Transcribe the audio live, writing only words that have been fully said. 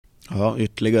Ja,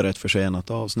 ytterligare ett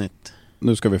försenat avsnitt.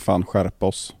 Nu ska vi fan skärpa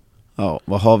oss. Ja,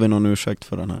 vad har vi någon ursäkt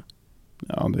för den här?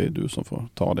 Ja, det är du som får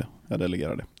ta det. Jag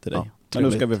delegerar det till dig. Ja, men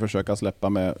nu ska vi försöka släppa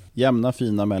med jämna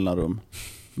fina mellanrum.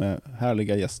 Med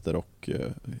härliga gäster och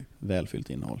välfyllt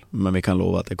innehåll. Men vi kan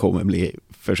lova att det kommer bli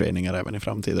förseningar även i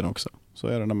framtiden också. Så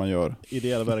är det när man gör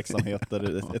ideella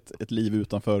verksamheter, ett liv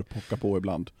utanför pockar på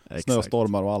ibland. Exakt.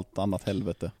 Snöstormar och allt annat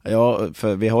helvete. Ja,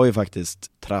 för vi har ju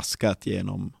faktiskt traskat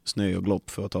genom snö och glopp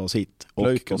för att ta oss hit. Och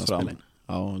Plöjt oss fram.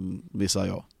 Ja, vissa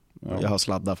ja. Jag har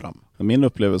sladdat fram. Min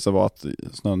upplevelse var att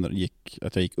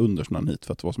jag gick under snön hit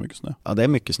för att det var så mycket snö. Ja, det är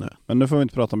mycket snö. Men nu får vi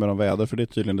inte prata mer om väder, för det är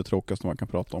tydligen det tråkigaste man kan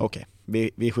prata om. Okej,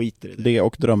 vi skiter i det. Det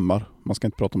och drömmar. Man ska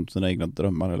inte prata om sina egna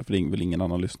drömmar, eller för det vill ingen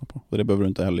annan lyssna på. Och det behöver du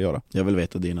inte heller göra. Jag vill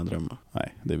veta dina drömmar.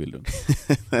 Nej, det vill du inte.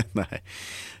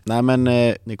 Nej, men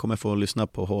ni kommer få lyssna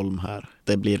på Holm här.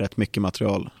 Det blir rätt mycket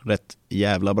material. Rätt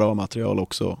jävla bra material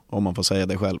också, om man får säga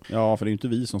det själv. Ja, för det är ju inte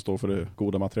vi som står för det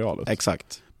goda materialet.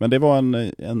 Exakt. Men det var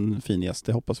en fin gäst.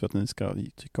 Det hoppas vi att ni ska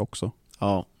tycka också.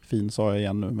 Ja. Fin sa jag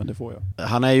igen nu, men det får jag.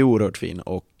 Han är ju oerhört fin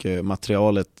och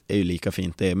materialet är ju lika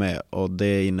fint det med. Och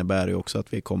det innebär ju också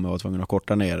att vi kommer att vara tvungna att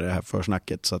korta ner det här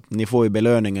försnacket. Så att ni får ju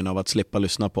belöningen av att slippa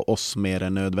lyssna på oss mer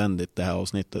än nödvändigt det här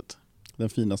avsnittet. Den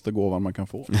finaste gåvan man kan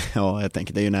få. Ja, jag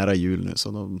tänker det är ju nära jul nu,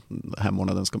 så den här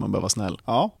månaden ska man behöva vara snäll.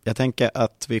 Ja. Jag tänker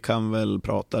att vi kan väl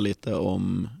prata lite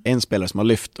om en spelare som har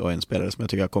lyft och en spelare som jag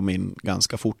tycker har kommit in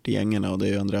ganska fort i gängerna, och det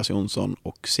är Andreas Jonsson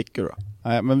och Sikura.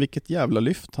 Nej, men vilket jävla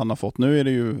lyft han har fått. Nu är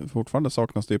det ju fortfarande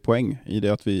saknas det ju poäng i det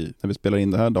att när vi spelar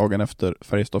in det här dagen efter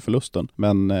Färjestad-förlusten.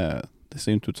 Men det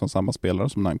ser inte ut som samma spelare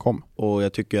som när han kom. Och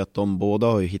jag tycker att de båda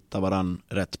har ju hittat varann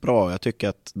rätt bra. Jag tycker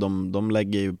att de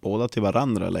lägger ju båda till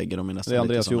varandra. Lägger de i nästan. Det är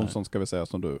Andreas Jonsson ska vi säga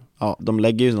som du. Ja, de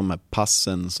lägger ju de här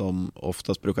passen som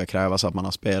oftast brukar krävas att man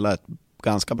har spelat ett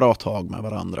ganska bra tag med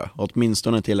varandra.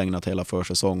 Åtminstone tillägnat hela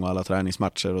försäsong och alla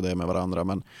träningsmatcher och det med varandra.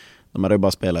 Men de har ju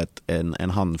bara spelat en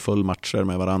handfull matcher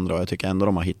med varandra, och jag tycker ändå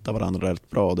de har hittat varandra rätt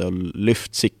bra. Det har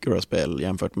lyft Sikuras spel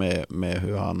jämfört med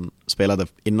hur han spelade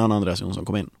innan Andreas Jonsson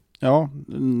kom in. Ja,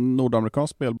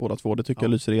 nordamerikansk spel båda två, det tycker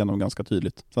jag lyser igenom ganska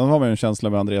tydligt. Sen har vi en känsla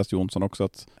med Andreas Jonsson också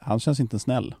att han känns inte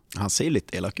snäll. Han ser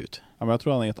lite elak ut. Ja, men jag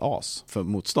tror han är ett as. För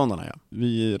motståndarna, ja.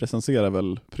 Vi recenserar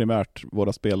väl primärt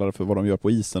våra spelare för vad de gör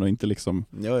på isen och inte liksom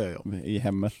i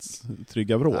hemmets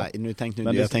trygga vrå. Nej,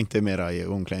 jag tänkte mera i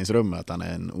omklädningsrummet att han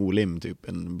är en olim, typ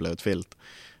en blöt filt.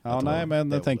 Ja, nej,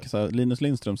 men jag tänker så här, Linus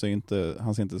Lindström ser inte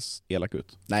elak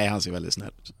ut. Nej, han ser väldigt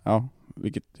snäll ut. Ja,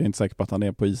 vilket jag är inte säker på att han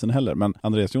är på isen heller. Men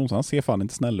Andreas Jonsson, han ser fan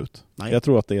inte snäll ut. Nej. Jag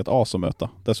tror att det är ett as att möta.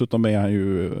 Dessutom är han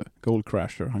ju goal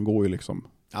crasher. Han går ju liksom...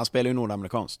 Han spelar ju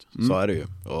nordamerikanskt, så är det ju.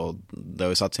 Och det har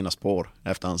ju satt sina spår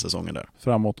efter hans säsongen där.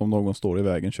 Framåt, om någon står i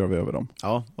vägen kör vi över dem.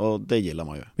 Ja, och det gillar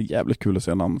man ju. Det är jävligt kul att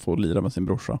se när han får lira med sin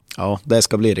brorsa. Ja, det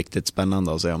ska bli riktigt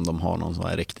spännande att se om de har någon sån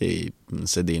här riktig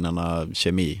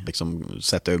Sedinarna-kemi. Liksom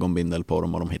sätta ögonbindel på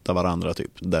dem och de hittar varandra,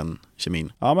 typ den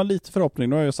kemin. Ja, men lite förhoppning.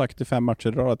 Nu har jag sagt i 5 matcher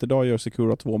idag att idag gör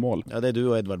Sikura 2 mål. Ja, det är du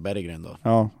och Edvard Berggren då.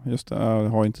 Ja, just det. Jag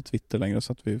har inte Twitter längre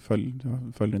så att vi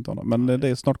följer inte honom.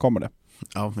 Men snart kommer det.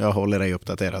 Ja, jag håller dig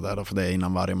uppdaterad där då, för det är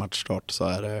innan varje matchstart så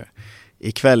är det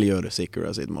ikväll gör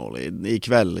Sikura sitt mål,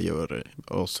 ikväll gör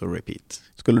också repeat.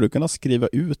 Skulle du kunna skriva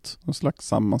ut någon slags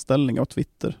sammanställning av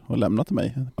Twitter och lämna till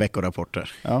mig?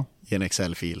 Veckorapporter. Ja. I en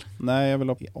Excel-fil. Nej, jag vill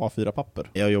ha A4-papper.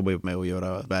 Jag jobbar ju med att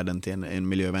göra världen till en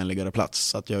miljövänligare plats,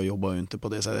 så att jag jobbar ju inte på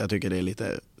det sättet. Jag tycker det är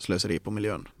lite slöseri på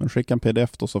miljön. Men skicka en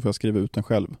pdf då så får jag skriva ut den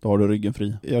själv. Då har du ryggen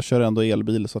fri. Jag kör ändå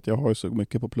elbil så att jag har ju så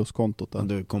mycket på pluskontot där.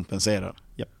 Du kompenserar?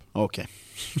 Japp. Okej.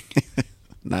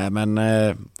 Nej, men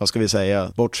vad ska vi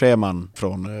säga? Bortser man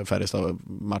från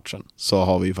Färjestad-matchen så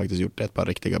har vi ju faktiskt gjort ett par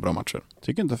riktiga bra matcher.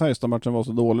 Tycker inte Färjestad-matchen var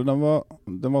så dålig.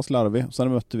 Den var slarvig.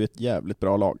 Sen mötte vi ett jävligt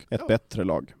bra lag. Ett bättre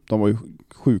lag. De var ju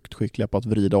sjukt skickliga på att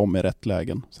vrida om i rätt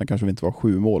lägen. Sen kanske vi inte var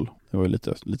 7 mål. Det var ju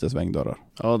lite svängdörrar.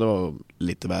 Ja, det var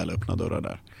lite väl öppna dörrar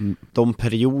där. De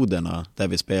perioderna där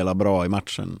vi spelar bra i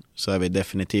matchen så är vi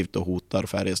definitivt och hotar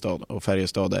Färjestad. Och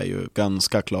Färjestad är ju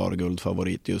ganska klar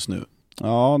guldfavorit just nu.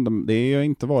 Ja, det har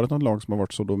inte varit något lag som har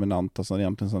varit så dominanta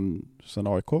sen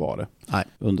AIK var det. Nej.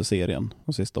 Under serien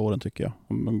de sista åren tycker jag.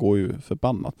 De går ju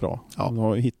förbannat bra. Ja.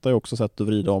 De hittar ju också sätt att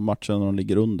vrida om matchen när de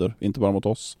ligger under. Inte bara mot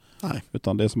oss. Nej.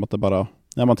 Utan det är som att det bara...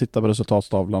 När man tittar på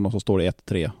resultatstavlan och så står det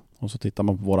 1-3. Och så tittar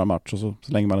man på våra match och så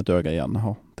slänger man ett öga igen.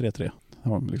 Jaha, 3-3.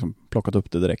 Jag har liksom plockat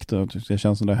upp det direkt. Det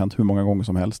känns som det har hänt hur många gånger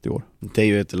som helst i år. Det är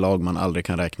ju ett lag man aldrig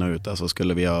kan räkna ut. Alltså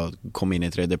skulle vi ha kommit in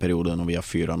i tredje perioden och vi har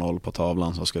 4-0 på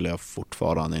tavlan så skulle jag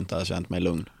fortfarande inte ha känt mig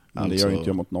lugn. Men det gör inte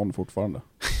jag mot någon fortfarande.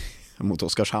 Mot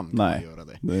Oskarshamn kan man göra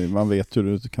det. Man vet hur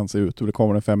det kan se ut. Det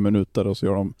kommer det 5 minuter och så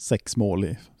gör de 6 mål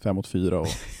i 5-4. Och,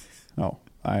 ja,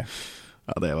 nej.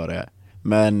 Ja, det var det.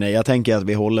 Men jag tänker att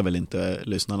vi håller väl inte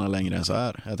lyssnarna längre än så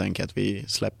här. Jag tänker att vi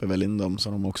släpper väl in dem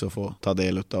så de också får ta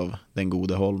del av den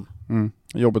gode Holm.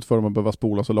 Jobbet för dem att behöva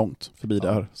spola så långt förbi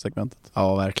det här segmentet.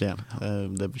 Ja, verkligen.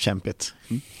 Det är kämpigt.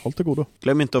 Håll till godo.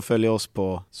 Glöm inte att följa oss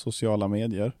på sociala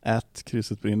medier.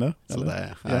 @krysset Så det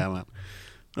är. Jajamän.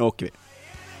 Nu åker vi.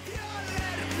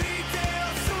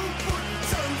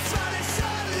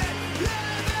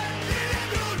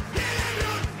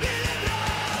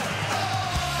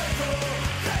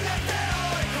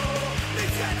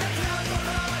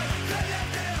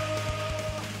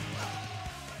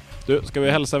 Du, ska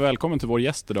vi hälsa välkommen till vår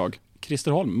gäst idag.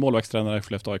 Krister Holm, målvaktstränare i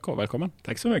Skellefteå AIK. Välkommen.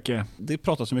 Tack så mycket. Det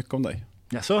pratar så mycket om dig.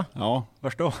 Jaså? Ja.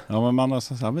 Vars då? Ja, men man har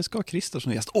sagt att vi ska ha Krister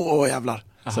som gäst. Åh, jävlar!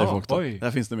 Säger folk då. Oj.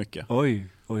 Där finns det mycket. Oj.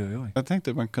 Jag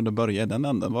tänkte att man kunde börja i den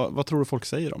änden. Vad tror du folk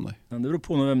säger om dig? Det beror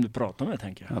på vem du pratar med,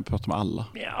 tänker jag. Jag pratar med alla.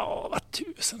 Ja, vad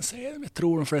tusen säger de. Jag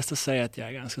tror de flesta säger att jag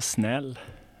är ganska snäll.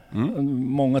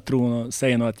 Många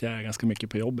säger nog att jag är ganska mycket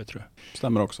på jobbet, tror jag.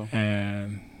 Stämmer också.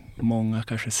 Många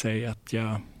kanske säger att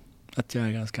jag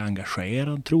är ganska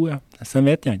engagerad, tror jag. Sen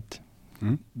vet jag inte.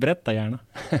 Berätta gärna.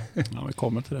 Ja, vi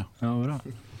kommer till det. Ja, bra.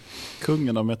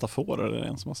 Kungen av metaforer är det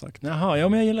en som har sagt. Jaha, ja,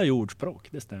 men jag gillar ordspråk,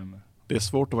 det stämmer. Det är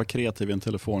svårt att vara kreativ i en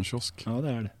telefonkiosk. Ja, det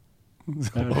är det.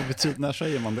 Vad betyder, när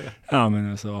säger man det? Ja,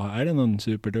 men alltså, är det någon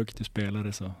superduktig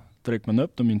spelare så trycker man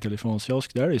upp dem i en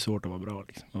telefonkiosk, där är det svårt att vara bra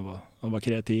liksom, och vara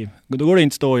kreativ. Då går det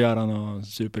inte stå och göra några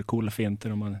supercoola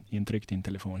finter om man är intryckt i en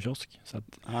telefonkiosk. Så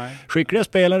att skickliga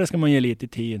spelare ska man ge lite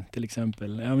tid, till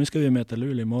exempel. Ja, nu ska vi möta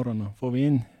Luleå imorgon och får vi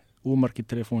in Omark i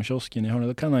telefonkiosken i hörnet,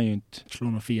 då kan han ju inte slå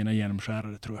några fina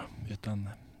genomskärare, tror jag. Utan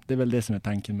det är väl det som är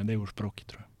tanken med det ordspråket,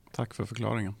 tror jag. Tack för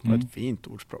förklaringen. Det var ett fint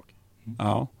ordspråk.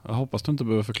 Ja, jag hoppas du inte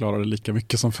behöver förklara det lika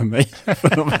mycket som för mig.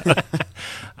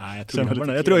 Nej,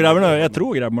 jag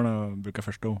tror grabbarna brukar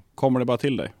förstå. Kommer det bara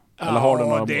till dig? Eller har du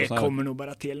några det kommer nog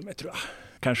bara till mig, tror jag.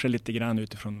 Kanske lite grann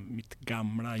utifrån mitt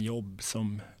gamla jobb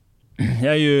som...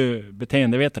 Jag är ju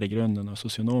beteendevetare i grunden och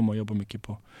socionom och jobbar mycket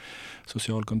på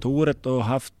socialkontoret och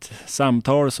haft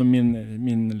samtal som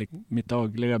mitt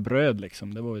dagliga bröd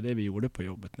liksom. Det var ju det vi gjorde på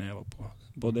jobbet när jag var på.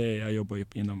 Jag jobbar ju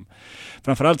inom,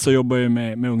 framförallt så jobbar jag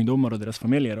med ungdomar och deras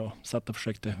familjer och satt och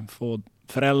försökte få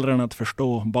föräldrarna att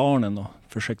förstå barnen och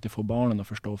försökte få barnen att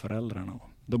förstå föräldrarna. Och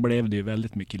då blev det ju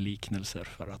väldigt mycket liknelser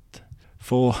för att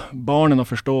få barnen att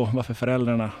förstå varför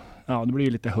föräldrarna, ja, det blir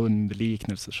ju lite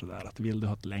hundliknelser sådär, att vill du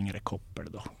ha ett längre koppel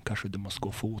då kanske du måste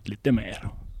gå fot lite mer.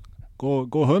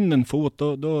 Gå hunden fot,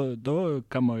 då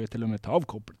kan man ju till och med ta av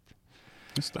kopplet.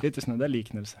 Just det. Lite sådana där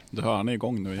liknelser. Du hör, han är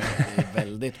igång nu igen. Det är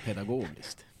väldigt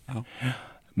pedagogiskt. Ja.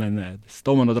 Men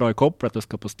står man och drar i kopplet och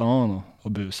ska på stan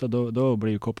och busa, då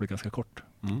blir ju kopplet ganska kort.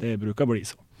 Det brukar bli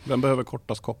så. Vem behöver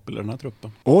kortast koppel i den här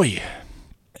truppen? Oj!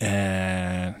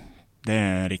 Det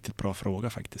är en riktigt bra fråga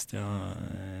faktiskt.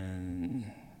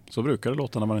 Så brukar det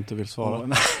låta när man inte vill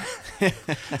svara.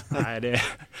 Nej,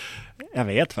 jag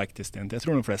vet faktiskt inte. Jag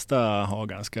tror de flesta har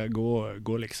ganska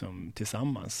går liksom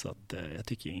tillsammans. Så att, jag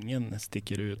tycker ingen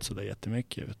sticker ut så där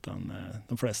jättemycket. Utan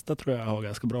de flesta tror jag har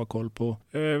ganska bra koll på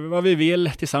vad vi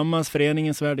vill tillsammans,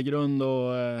 föreningens värdegrund.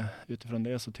 Och utifrån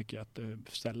det så tycker jag att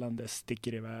sällan det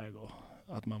sticker iväg och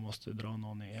att man måste dra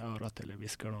någon i örat eller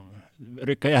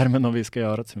rycka i ärmen och viska i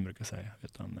örat, som vi brukar säga.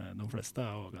 Utan de flesta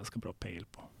har ganska bra pejl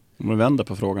på. Om vi vänder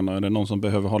på frågan då, är det någon som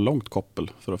behöver ha långt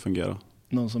koppel för att fungera?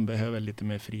 Någon som behöver lite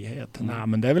mer frihet? Nej,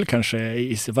 men det är väl kanske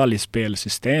i varje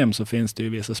spelsystem så finns det ju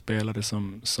vissa spelare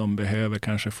som behöver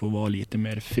kanske få vara lite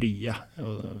mer fria.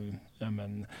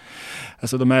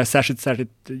 Alltså de är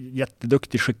särskilt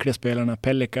jätteduktiga, skickliga spelarna.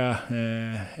 Pellika,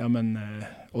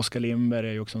 Oskar Lindberg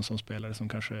är ju också en sån spelare som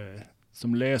kanske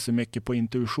som läser mycket på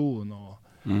intuition och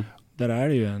där är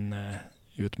det ju en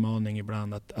utmaning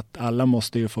ibland att alla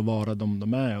måste ju få vara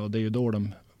de är och det är ju då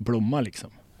de blommar liksom.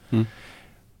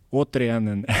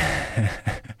 Återigen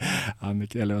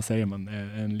eller vad säger man,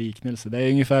 en liknelse. Det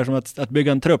är ungefär som att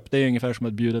bygga en trupp, det är ungefär som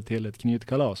att bjuda till ett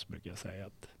knytkalas, brukar jag säga.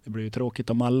 Att det blir ju tråkigt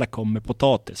om alla kommer med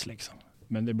potatis liksom.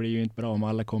 Men det blir ju inte bra om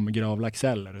alla kommer med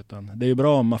gravlaxeller, utan det är ju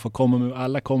bra om man får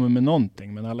alla kommer med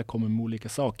någonting, men alla kommer med olika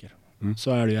saker.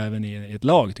 Så är det ju även i ett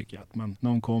lag, tycker jag, att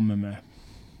någon kommer med.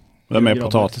 Vem är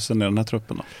potatisen i den här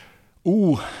truppen då?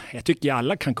 Jag tycker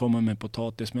alla kan komma med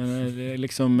potatis, men det är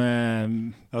liksom...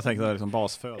 jag tänkte det är liksom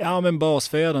basfödan. Ja, men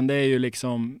basfödan, det är ju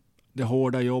liksom det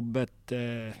hårda jobbet.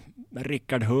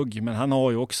 Rickard Hugg, men han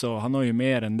har ju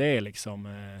mer än det liksom.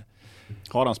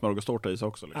 Har han smörgåstårta i sig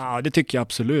också? Liksom? Ja, det tycker jag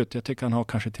absolut. Jag tycker han har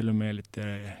kanske till och med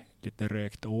lite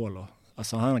rökt ål.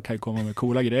 Alltså han kan ju komma med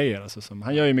coola grejer. Alltså,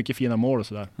 han gör ju mycket fina mål och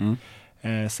sådär.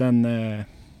 Sen...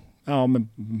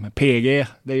 men PG,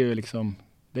 det är ju liksom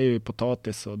Det är ju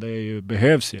potatis och det är ju,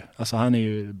 behövs ju. Alltså han är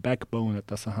ju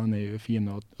backbonet, alltså han är ju fin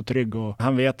och trygg och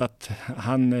han vet att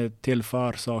han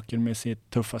tillför saker med sitt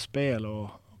tuffa spel och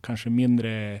kanske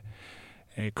mindre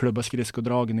klubba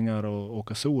skridskodragningar och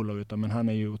åka solo, utan men han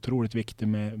är ju otroligt viktig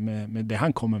med det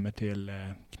han kommer med till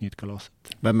knytkalaset.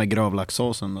 Vem är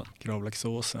gravlaxsåsen då?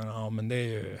 Gravlaxsåsen, ja men det är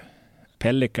ju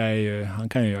Pellika är ju, han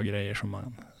kan ju göra grejer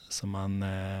som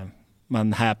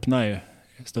man häpnar ju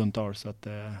stundtals, så att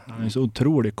han är så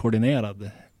otroligt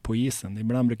koordinerad på isen.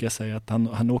 Ibland brukar jag säga att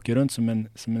han åker runt som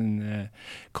en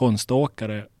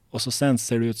konståkare och så sen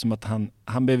ser det ut som att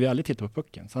han behöver ju aldrig titta på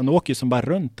pucken. Så han åker ju som bara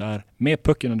runt där med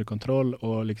pucken under kontroll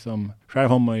och liksom själv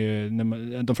har man ju,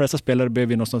 de flesta spelare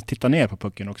behöver ju någonstans titta ner på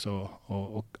pucken också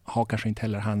och har kanske inte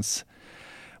heller hans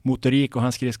motorik och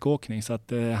hans skridskoåkning, så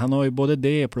att han har ju både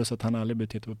det plus att han aldrig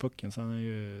behöver titta på pucken, så han är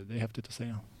ju, det är häftigt att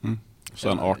säga. Så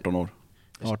han 18 år.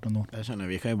 18 år. Jag känner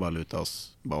vi kan ju bara luta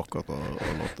oss bakåt och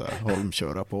låta Holm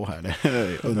köra på här. Det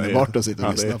är underbart att sitta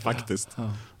och lyssna. Ja, faktiskt.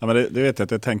 Ja. Ja, men det vet jag att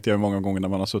det tänkte jag många gånger när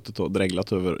man har suttit och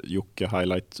dreglat över Jocke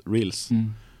highlight reels.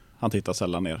 Han tittar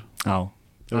sällan ner. Ja.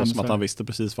 Det var som att han visste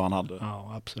precis vad han hade.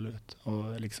 Ja, absolut.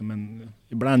 Och liksom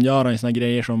ibland gör han såna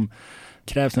grejer som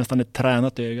krävs nästan ett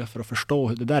tränat öga för att förstå.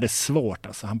 Det där är svårt.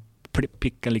 Alltså. Han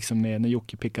pickar liksom ner, när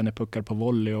Jocke pickar ner puckar på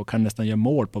volley och kan nästan göra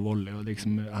mål på volley. Och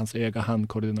liksom, hans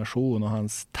öga-handkoordination och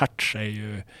hans touch är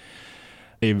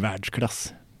ju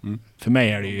världsklass. För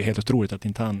mig är det ju helt otroligt att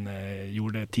inte han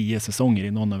gjorde 10 säsonger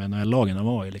i någon av NHL-lagen han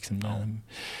var i. Liksom.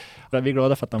 Vi är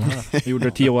glada för att han var här. Vi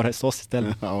gjorde 10 år hos oss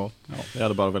istället. Ja, jag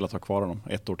hade bara velat ha kvar honom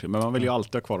 1 år till. Men man vill ju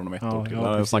alltid ha kvar honom 1 år till. Jag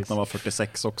hade sagt att han var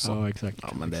 46 också. Ja, exakt. Ja,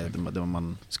 men det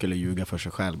man skulle ljuga för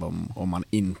sig själv om man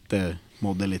inte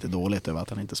mådde lite dåligt över att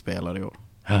han inte spelar i år.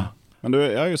 Ja. Men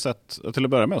jag har ju sett, till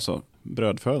att börja med så,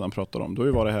 brödfödan pratar om. Du har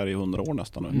ju varit här i 100 år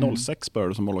nästan nu. 06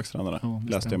 började du som målvaktstränare,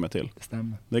 läste jag mig till. Det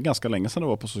stämmer. Det är ganska länge sedan du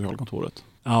var på socialkontoret.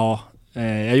 Ja,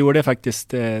 jag gjorde det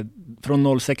faktiskt.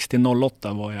 Från 06 till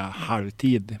 08 var jag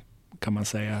halvtid, kan man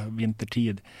säga,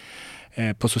 vintertid.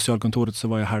 På socialkontoret så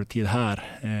var jag halvtid här.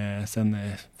 Sen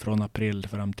från april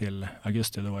fram till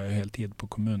augusti, då var jag heltid på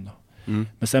kommun då.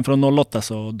 Men sen från 08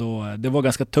 så det var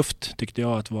ganska tufft tyckte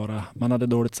jag att vara. Man hade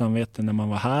dåligt samvete när man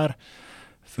var här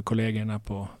för kollegorna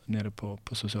nere på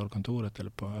socialkontoret eller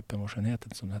på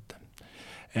öppenvårdsenheten som det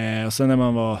hette. Och sen när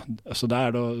man var så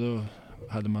där då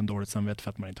hade man dåligt samvete för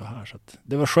att man inte var här. Så att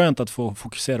det var skönt att få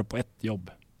fokusera på ett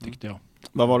jobb tyckte jag.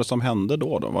 Vad var det som hände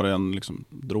då? Var det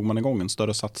drog man igång en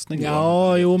större satsning?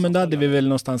 Ja, men då hade vi väl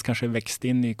någonstans kanske växt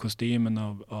in i kostymen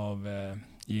av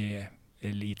i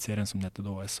elitserien som hette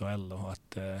då SHL då,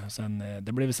 att sen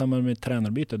det blev i samband med ett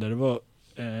tränarbyte där det var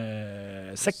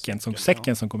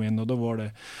säcken som kom in och då var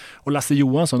det, och Lasse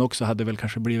Johansson också hade väl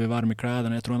kanske blivit varm i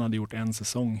kläderna. Jag tror han hade gjort en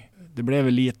säsong. Det blev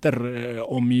väl lite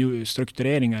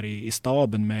omstruktureringar i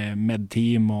staben med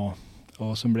medteam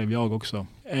och så blev jag också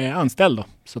anställd då.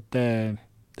 Så att det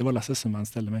var Lasse som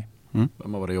anställde mig.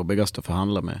 Vem var det jobbigast att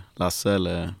förhandla med? Lasse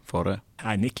eller Fore?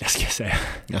 Nej, Niklas ska jag säga.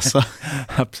 Jaså?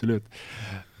 Absolut.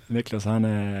 Niklas han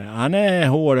är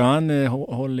hård och han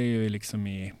håller ju liksom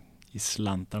i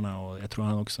slantarna och jag tror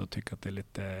han också tycker att det är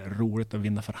lite roligt att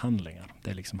vinna förhandlingar.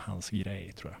 Det är liksom hans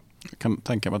grej tror jag. Jag kan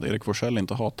tänka mig att Erik Forsell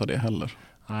inte hatar det heller.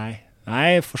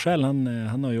 Nej, Forsell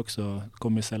han har ju också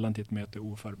kommit sällan till ett möte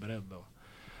oförberedd och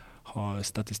har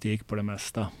statistik på det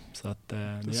mesta. Så att,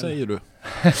 det säger du.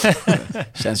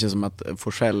 Känns ju som att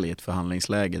Forsell i ett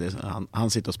förhandlingsläge, han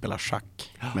sitter och spelar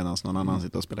schack medan någon annan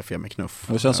sitter och spelar femiknuff.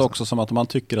 Det känns också som att om man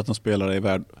tycker att en spelare är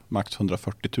värd max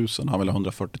 140 000, han vill ha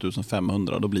 140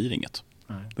 500, då blir det inget.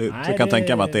 Så kan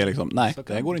tänka mig att det är liksom, det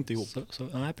här går inte ihop.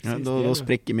 Nej, precis, då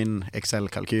spricker min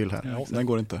Excel-kalkyl här. Ja, den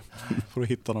går inte. Får du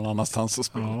hitta någon annanstans att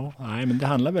spela. Ja, nej, men det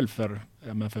handlar väl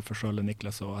för Forsell och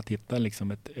Niklas att hitta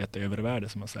liksom ett övervärde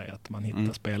som man säger. Att man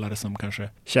hittar spelare som kanske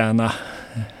tjänar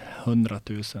 100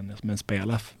 000 men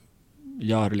spelar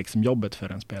gör liksom jobbet för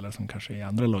en spelare som kanske i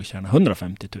andra lag tjänar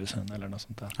 150 000 eller något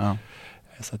sånt där. Ja.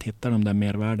 Så att hitta de där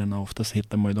mervärdena, oftast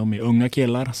hittar man ju dem i unga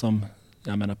killar som,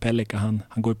 jag menar Pellika, han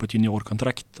går ju på ett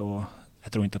juniorkontrakt och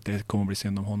jag tror inte att det kommer bli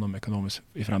synd om honom ekonomiskt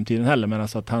i framtiden heller, men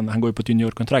alltså att han går ju på ett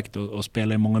juniorkontrakt och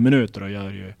spelar i många minuter och gör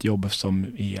ju ett jobb som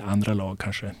i andra lag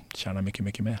kanske tjänar mycket,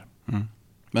 mycket mer.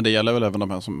 Men det gäller väl även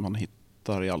de här som man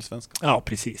hittar i allsvenskan? Ja,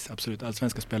 precis, absolut.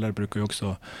 Allsvenska spelare brukar ju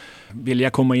också vilja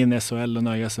komma in i SHL och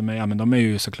nöja sig med, men de är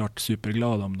ju såklart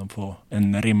superglada om de får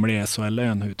en rimlig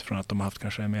SHL-lön utifrån att de har haft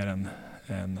kanske mer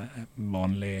en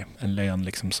vanlig lön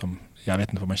liksom som, jag vet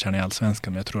inte vad man känner i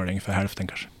allsvenskan, men jag tror det är ungefär hälften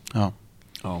kanske. Ja.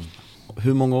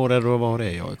 Hur många år är det att vara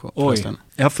i AIK? Oj,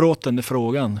 jag har fått den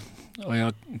frågan och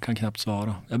jag kan knappt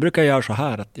svara. Jag brukar göra så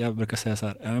här, att jag brukar säga så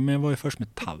här, men jag var ju först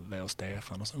med Tavve och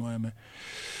Stefan och så var jag med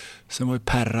Sen var det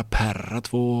perra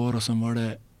 2 år och sen var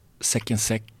det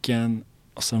säcken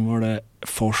och sen var det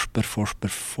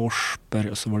Forsberg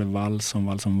och så var det Valsson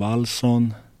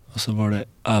och så var det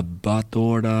Abba ett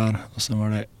år där och sen var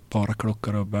det bara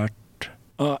Klockar och Bert.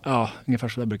 Ja, ungefär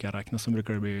så där brukar jag räkna. Så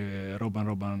brukar det bli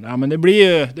Robban. Ja, men det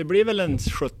blir väl en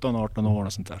 17-18 år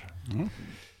och sånt där. Mm.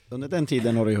 Under den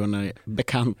tiden har du hunnit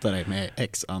bekanta dig med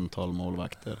x antal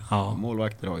målvakter. Ja.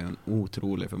 Målvakter har ju en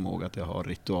otrolig förmåga att ha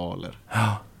ritualer.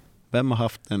 Ja. Vem har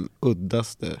haft den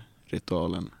uddaste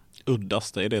ritualen?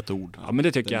 Uddaste, är det ett ord? Ja, men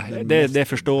det tycker jag. Det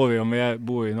förstår vi. Om vi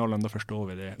bor i Norrland, då förstår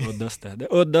vi det. Det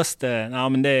uddaste, ja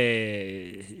men det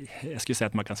är... Jag skulle säga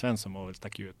att Mackan Svensson var väl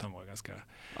stack ut. Han var ganska...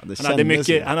 Ja,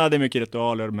 han hade mycket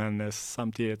ritualer, men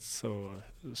samtidigt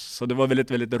så det var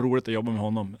väldigt, väldigt roligt att jobba med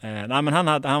honom. Nej, men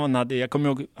han hade, jag kommer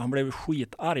ihåg, han blev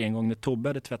skitarg en gång när Tobbe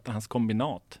hade tvättat hans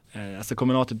kombinat. Alltså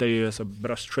kombinatet är ju så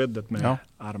bröstskyddet med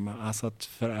armar. Alltså att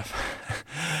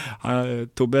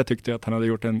Tobbe tyckte att han hade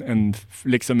gjort en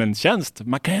tjänst.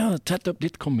 Man kan ju tvätta upp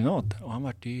ditt kombinat. Och han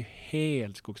var ju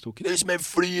helt skogstokig. Det är som en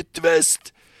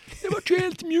flytväst. Det var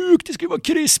helt mjukt, det skulle vara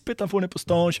krispigt. Han får ner på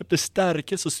stan, köpte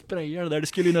stärkelse och sprayade där. Det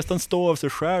skulle ju nästan stå av sig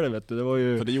själv, vet du. Det var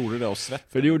ju... För det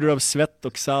gjorde det av svett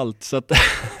och salt. Så att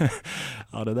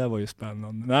ja, det där var ju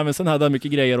spännande. Nej, men sen hade han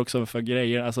mycket grejer också för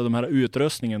grejer. Alltså de här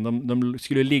utrustningen, de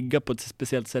skulle ligga på ett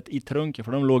speciellt sätt i trunken.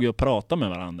 För de låg ju och pratade med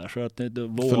varandra. Så att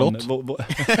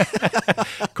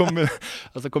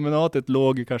alltså kombinatet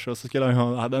låg kanske, och så skulle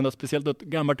han hade något speciellt ett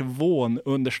gammalt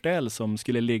vånunderställ som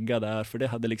skulle ligga där. För det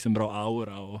hade liksom bra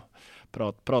aura och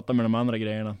prata med de andra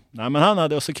grejerna. Nej, men han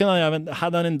hade, och så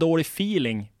hade han en dålig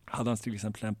feeling. Hade han till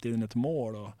exempel lämpat in ett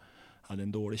mål och hade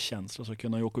en dålig känsla, så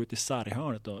kunde han åka ut i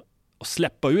sarghörnet och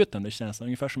släppa ut den där känslan.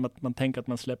 Ungefär som att man tänker att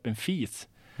man släpper en fis.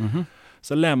 Mm-hmm.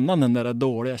 Så lämnar den där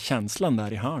dåliga känslan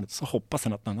där i hörnet, så hoppas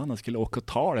han att någon annan skulle åka och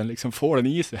ta den, liksom få den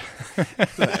i sig.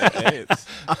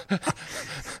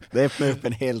 Det öppnar upp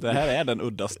en helt... Det här är den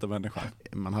uddaste människan.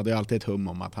 Man hade ju alltid ett hum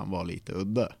om att han var lite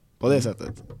udda på det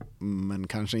sättet. Men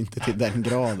kanske inte till den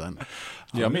graden.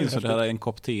 Jag minns att det här är en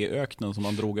kopp te-öknen som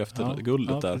man drog efter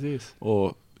guldet där. Precis.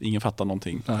 Och ingen fattar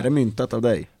någonting. Är det myntat av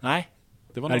dig? Nej.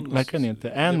 Det var verkligen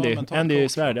inte. Andy i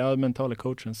Sverige, mentala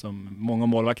coachen som många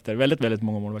målvakter, väldigt, väldigt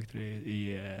många målvakter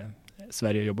i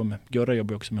Sverige jobbar med. Gurra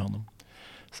jobbar också med honom.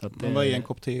 Så att, men vad är en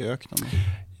kopp te-öknen?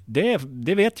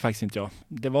 Det vet faktiskt inte jag.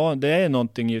 Det är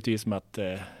någonting givetvis med att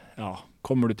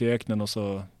kommer du till öknen och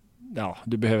så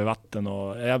du behöver vatten,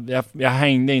 och jag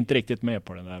hängde inte riktigt med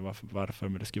på det där varför,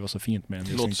 men det skulle vara så fint med en.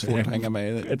 Det låter svårt att hänga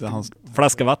med.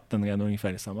 Flaska vatten är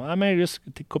ungefär samma. Ja, men just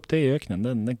till kopp te i öknen,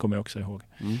 den kommer jag också ihåg.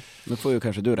 Mm. Nu får ju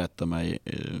kanske du rätta mig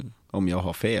om jag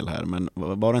har fel här, men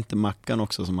var det inte Mackan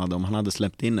också som hade, om han hade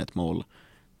släppt in ett mål,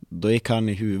 då gick han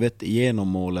i huvudet igenom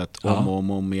målet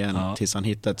om igen tills han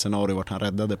hittade ett scenario vart han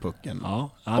räddade pucken. Ja,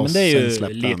 men det är ju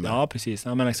lite, precis.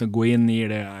 Ja, men liksom gå in i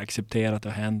det, acceptera att det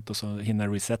har hänt och så hinna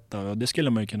resetta, och det skulle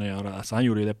man ju kunna göra. Alltså han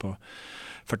gjorde ju det på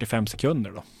 45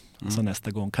 sekunder då. Så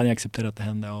nästa gång kan jag acceptera att det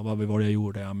hände. Ja, vad var det jag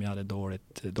gjorde? Ja, men jag hade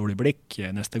dålig blick.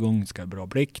 Nästa gång ska jag ha bra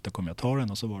blick, då kommer jag ta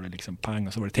den, och så var det liksom pang,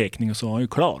 och så var det teckning, och så var han ju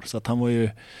klar. Så att han var ju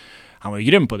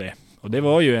grym på det. Och det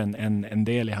var ju en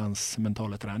del i hans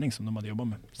mentala träning som de hade jobbat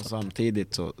med. Och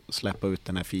samtidigt så släppa ut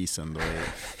den här fisen då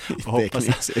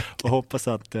och hoppas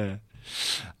att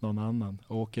någon annan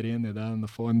åker in i den och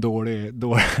får en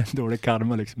dålig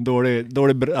karma liksom.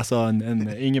 Alltså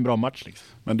ingen bra match liksom.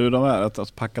 Men du, de här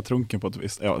att packa trunken på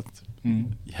ett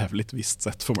jävligt visst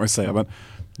sätt får man ju säga, men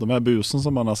de här busen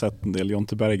som man har sett en del,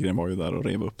 Jonte Berggren var ju där och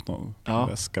rev upp någon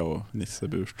väska och Nisse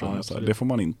Burström och så här. Det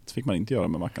fick man inte göra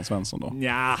med Mackan Svensson då?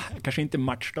 Ja, kanske inte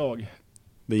matchdag.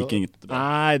 Det gick inget bra.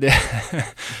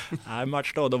 Nej,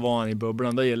 matchdag då var han i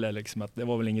bubblan. Då gällde liksom att det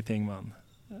var väl ingenting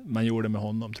man gjorde med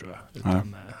honom, tror jag.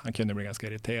 Utan, han kunde bli ganska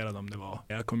irriterad om det var.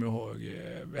 Jag kommer ihåg,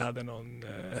 vi hade någon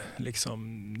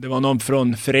det var någon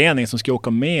från föreningen som skulle åka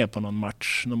med på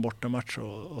någon bortamatch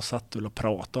och satt och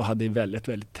pratade och hade väldigt,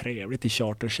 väldigt trevligt i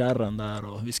charterkärran där,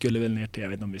 och vi skulle väl ner till, jag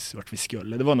vet inte vart vi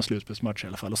skulle. Det var någon slutspelsmatch i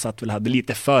alla fall, och satt väl hade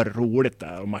lite för roligt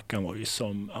där, och Mackan var ju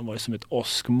som ett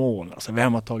åskmoln. Alltså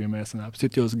vem har tagit med sån här?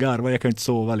 Sitter och garva, jag kan inte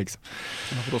sova liksom.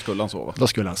 För då skulle han sova. Då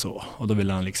skulle han sova, och då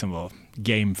ville han liksom vara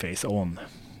game face on.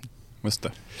 Just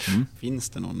det. Finns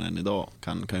det någon än idag,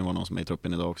 kan ju vara någon som är i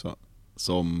truppen idag också,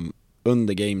 som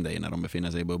under game day när de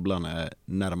befinner sig i bubblan är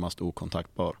närmast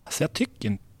okontaktbar? Alltså jag tycker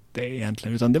inte det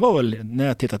egentligen, utan det var väl, när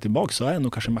jag tittar tillbaka så är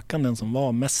nog kanske Mackan den som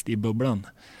var mest i bubblan.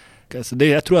 Alltså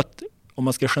jag tror att om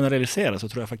man ska generalisera så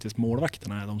tror jag faktiskt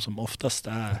målvakterna är de som oftast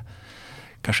är,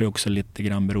 kanske också lite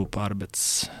grann beror på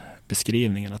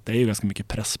arbetsbeskrivningen, att det är ju ganska mycket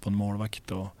press på en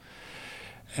målvakt, och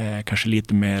kanske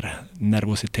lite mer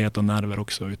nervositet och nerver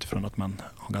också utifrån att man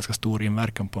har ganska stor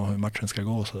inverkan på hur matchen ska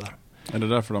gå och sådär. Är det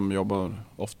därför de jobbar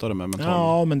oftare med mental?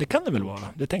 Ja, men det kan det väl vara.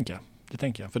 Det tänker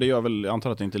jag. För det gör väl, jag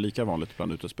antar att det inte är lika vanligt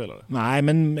bland utespelare? Nej,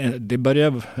 men det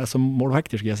börjar, alltså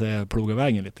målvakter ska jag säga, ploga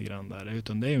vägen lite grann där.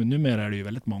 Utan det är ju, numera är det ju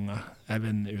väldigt många,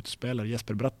 även utespelare.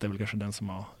 Jesper Bratt är väl kanske den som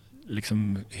har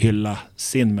liksom hylla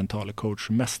sin mentala coach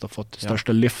mest och fått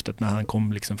största lyftet när han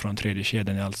kom liksom från tredje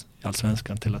kedjan i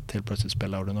allsvenskan till att helt plötsligt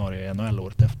spela ordinarie i NHL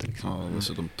året efter. Liksom. Ja,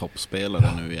 dessutom toppspelare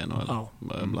nu i NHL,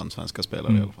 bland svenska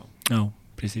spelare i alla fall. Ja,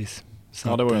 precis.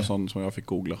 Så det var ju en sån som jag fick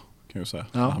googla, kan jag säga.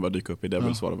 När han började dyka upp i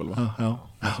Devils var det väl, va?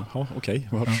 Okej.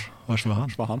 Vars var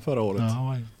han? Var han förra året?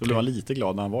 Då blev han lite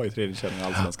glad när han var i tredje kedjan i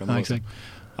allsvenskan. Ja, exakt.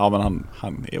 Ja, men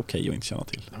han är okej att inte känna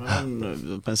till.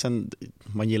 Men sen,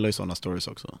 man gillar ju sådana stories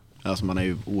också. Alltså man är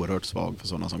ju oerhört svag för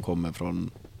sådana som kommer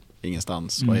från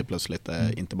ingenstans och är plötsligt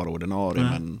inte bara ordinarie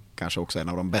men kanske också en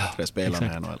av de bättre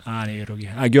spelarna i NHL. Ja, det är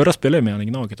ruggigt. Gurra spelade med han i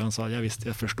Gnaget och han sa, jag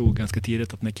förstod ganska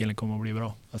tidigt att den här killen kommer att bli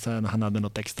bra. Alltså, han hade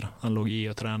något extra. Han låg i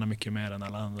och tränade mycket mer än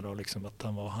alla andra och liksom att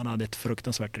han hade ett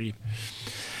fruktansvärt driv.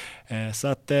 Så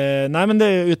att, nej men det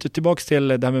är tillbaka till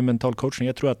det här med mental coaching.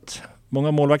 Jag tror att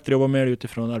många målvakter jobbar mer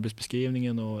utifrån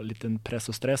arbetsbeskrivningen och liten press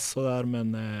och stress och där,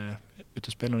 men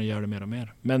utespelarna gör det mer och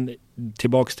mer. Men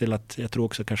tillbaks till att jag tror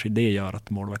också kanske det gör att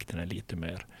målvakterna är lite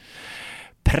mer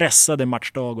pressade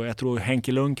matchdag, och jag tror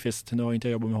Henke Lundqvist, nu har inte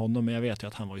jag jobbat med honom, men jag vet ju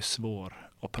att han var ju svår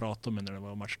att prata med när det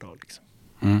var matchdag. Liksom.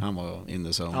 Han var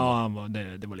inne så. Ja,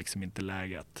 det var liksom inte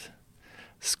läge att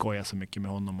skoja så mycket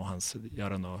med honom och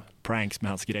göra några pranks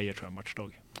med hans grejer tror jag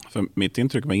matchdag. För mitt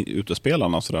intryck med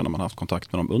utespelarna så där, när man har haft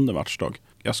kontakt med dem under matchdag,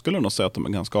 jag skulle nog säga att de är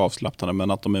ganska avslappnade,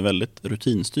 men att de är väldigt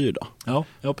rutinstyrda. Ja,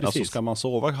 precis. Alltså ska man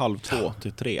sova 2:30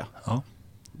 till 3,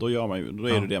 då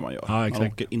är det man gör. Ja, man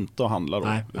åker inte och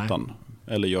handlar då,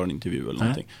 eller gör en intervju eller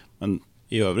någonting. Men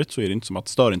i övrigt så är det inte som att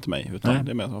stör inte mig, utan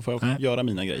det är med att man får göra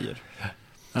mina grejer.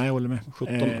 Nej, jag håller med.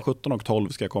 17:12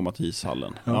 ska jag komma till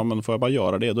ishallen. Ja, men får jag bara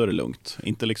göra det, då är det lugnt.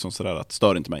 Inte liksom sådär att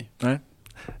stör inte mig. Nej.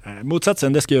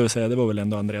 Motsatsen, det skulle jag säga, det var väl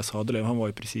ändå Andreas Hadelöv. Han var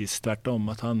ju precis tvärtom.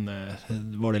 Att han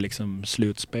var det liksom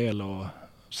slutspel och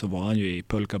så var han ju i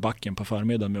pulkabacken på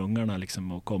förmiddagen med ungarna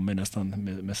liksom, och kom nästan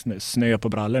med snö på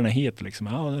brallorna hit. Liksom.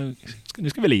 Nu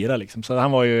ska vi lira liksom. Så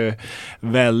han var ju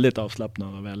väldigt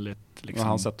avslappnad och väldigt liksom,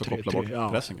 han sätt att koppla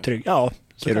bort pressen. Trygg,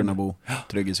 Kirunabo,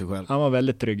 trygg i sig själv. Han var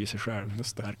väldigt trygg i sig själv,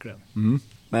 verkligen.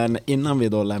 Men innan vi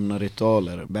då lämnar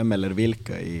ritualer, vem eller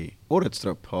vilka i årets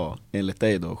trupp har enligt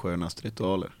dig då skönast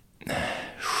ritualer?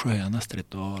 Skönast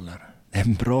ritualer? Det är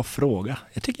en bra fråga.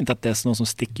 Jag tycker inte att det är någon som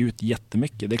sticker ut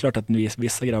jättemycket. Det är klart att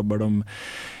vissa grabbar de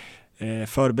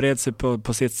förbereder sig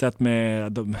på sitt sätt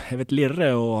med, jag vet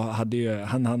Lirre och hade ju,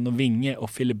 han och Vinge och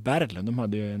Filip Berglund, de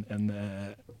hade ju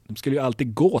de skulle ju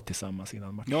alltid gå tillsammans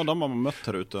innan matchen. Ja, de har man mött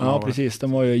här ute. Ja, precis.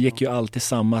 Gick ju alltid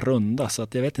samma runda, så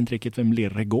att jag vet inte riktigt vem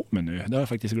Lirre går med nu. Det har jag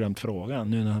faktiskt glömt frågan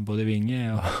nu när både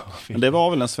Vinge och Filip. Men det var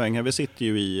väl en sväng här. Vi sitter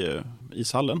ju i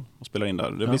ishallen och spelar in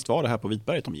där. Visst var det här på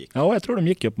Vitberget de gick? Ja, jag tror de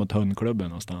gick upp mot hundklubben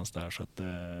någonstans där. Så att,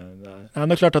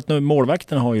 det är klart att nu,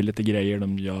 målvakterna har ju lite grejer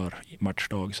de gör i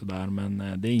matchdag sådär, men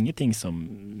det är ingenting som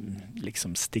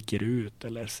liksom sticker ut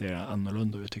eller ser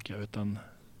annorlunda ut tycker jag, utan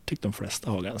tycker de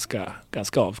flesta har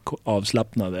ganska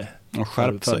avslappnade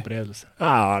förberedelser.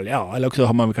 Ja, eller också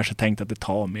har man väl kanske tänkt att det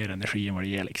tar mer energi än vad det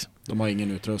ger liksom. De har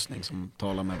ingen utrustning som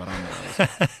talar med varandra.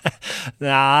 Liksom.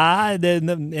 Nej,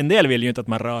 en del vill ju inte att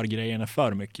man rör grejerna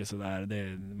för mycket sådär. Det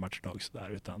är matchdag sådär,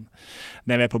 utan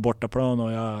när vi är på bortaplan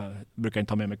och jag brukar inte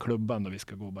ta med mig klubban då vi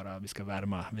ska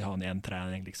värma. Vi har en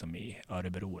träning liksom i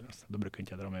Örebro. Då brukar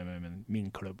inte jag dra med mig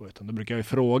min klubba, utan då brukar jag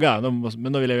fråga.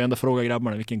 Men då vill jag ju ändå fråga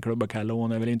grabbarna vilken klubba kan jag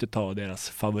låna. Jag vill inte ta deras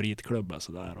favoritklubba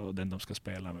sådär och den de ska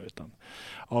spela med, utan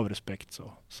av respekt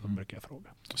så brukar jag fråga.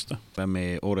 Just det. Vem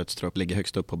i årets trupp ligger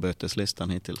högst upp på böteslistan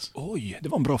hittills? Oj, det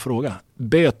var en bra fråga.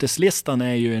 Böteslistan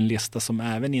är ju en lista som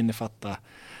även innefattar,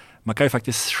 man kan ju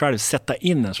faktiskt själv sätta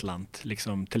in en slant.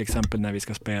 Liksom, till exempel när vi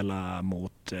ska spela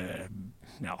mot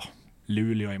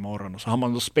Luleå imorgon. Och så har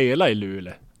man då spelat i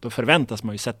Luleå. Då förväntas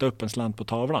man ju sätta upp en slant på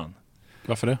tavlan.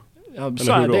 Varför det? Ja,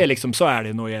 så är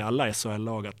det nog i alla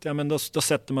SHL-lag. Ja, men då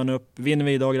sätter man upp, vinner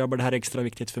vi idag grabbar, det här är extra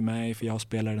viktigt för mig för jag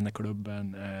spelar i den här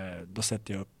klubben. Då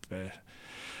sätter jag upp,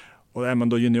 och är man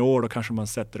då junior då kanske man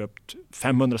sätter upp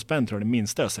 500 spänn, tror jag det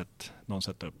minsta jag sett någon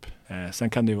sätta upp. Sen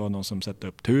kan det ju vara någon som sätter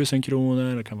upp 1000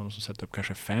 kronor, det kan vara någon som sätter upp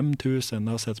kanske 5000,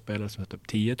 det har sett spelare som sätter upp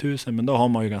 10 000, men då har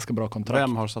man ju ganska bra kontrakt.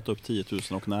 Vem har satt upp 10 000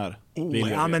 och när?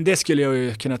 Men det skulle jag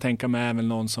ju kunna tänka mig även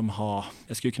någon som har,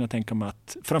 jag skulle kunna tänka mig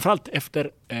att framförallt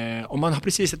efter, om man har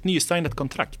precis ett nysignat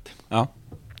kontrakt. Ja.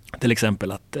 Till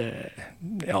exempel att,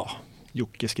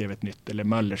 Jocke skrev ett nytt, eller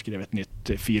Möller skrev ett nytt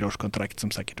 4-årskontrakt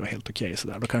som säkert var helt okej. Så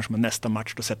där. Då kanske man nästa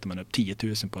match, då sätter man upp 10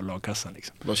 000 på lagkassan.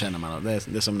 Liksom. Då känner man att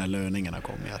det är som när löningarna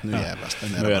kommer, att nu jävlar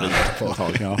spenderar Nu är det på ett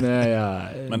tag. Ja.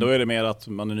 Nej, Men då är det mer att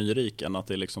man är nyrik än att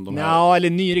det är liksom de här... Ja, eller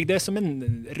nyrik, det är som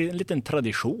en liten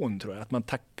tradition tror jag. Att man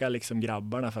tackar liksom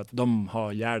grabbarna för att de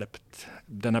har hjälpt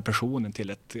den här personen till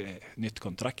ett nytt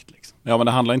kontrakt. Liksom. Ja, men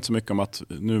det handlar inte så mycket om att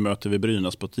nu möter vi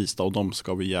Bygdens på tisdag och de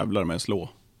ska vi jävlar med slå.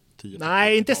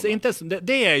 Nej, inte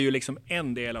det är ju liksom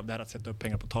en del av det här att sätta upp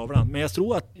pengar på tavlan. Men jag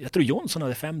tror Jonsson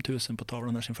hade 5 000 på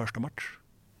tavlan i sin första match.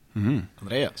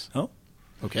 Andreas? Ja.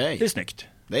 Okej. Det är snyggt.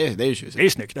 Det är ju tjusigt. Det är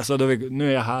snyggt. Alltså, nu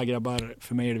är jag här grabbar,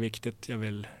 för mig är det viktigt.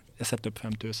 Jag sätter upp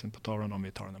 5 000 på tavlan om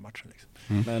vi tar den här matchen.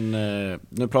 Liksom. Men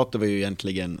nu pratar vi ju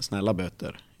egentligen snälla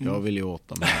böter. Jag vill ju åt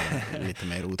de här lite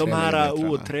mer otrevliga de här böterna.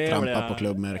 otrevliga. Trampa på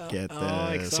klubbmärket,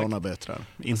 sådana böter.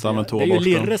 Inte använt Det är ju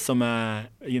toaborsten. Lirre som är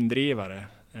indrivare.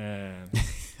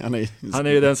 Han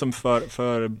är ju den som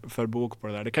för bok på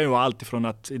det där. Det kan ju vara allt ifrån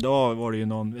att idag var det ju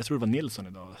någon, jag tror det var Nilsson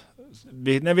idag.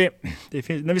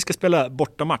 När vi ska spela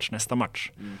bortamatch nästa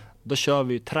match, då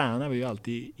tränar vi ju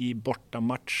alltid i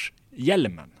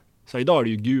bortamatchhjälmen. Så idag är det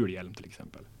ju gul hjälm till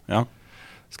exempel. Ja.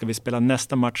 Ska vi spela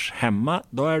nästa match hemma,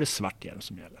 då är det svart hjälm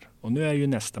som gäller. Och nu är ju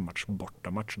nästa match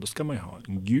bortamatch, då ska man ju ha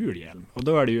en gul hjälm. Och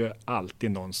då är det ju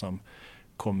alltid någon som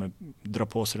kommer dra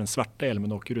på sig den svarta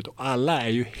hjälmen och åker ut. Och alla är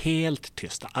ju helt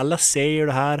tysta. Alla säger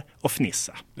det här och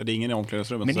fnissa. Det är ingen i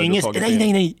omklädningsrummet. Men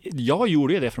nej. Jag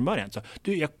gjorde ju det från början. Så,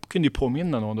 jag kunde ju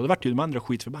påminna någon och då var ju de andra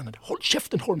skitförbannade. Håll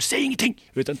käften Holm, säg ingenting!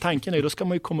 Utan tanken är ju, då ska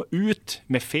man ju komma ut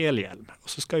med fel hjälm. Och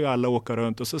så ska ju alla åka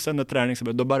runt. Och så sen när träningen så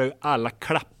då börjar ju alla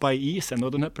klappa i isen.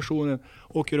 Och den här personen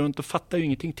åker runt och fattar ju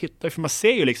ingenting. Tittar, för man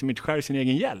ser ju liksom inte själv sin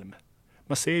egen hjälm.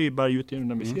 Man ser ju bara ut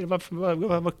genom vi ser.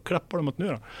 Vad klappar de mot nu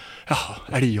då? Ja,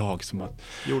 är det jag som har...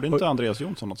 Gjorde inte Andreas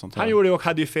Jonsson något sånt här? Han gjorde och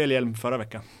hade ju fel hjälm förra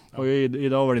veckan. Ja. Och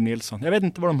idag var det Nilsson. Jag vet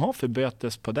inte vad de har för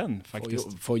bötes på den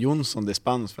faktiskt. Får Jonsson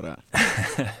dispens för det här?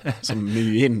 Som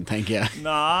ny in, tänker jag.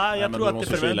 Nej, jag tror att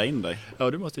det måste kila in dig.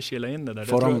 Ja, du måste kila in det där.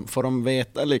 Får de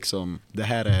veta liksom, det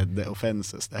här är the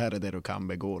offenses, det här är det du kan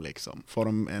begå liksom? Får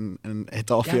de ett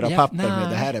A4-papper med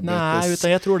det här är bötes? Nej,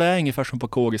 utan jag tror det är ungefär som på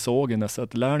KG-sågen, så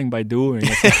att learning by doing.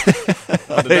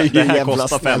 det här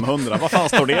kostar 500. Vad fan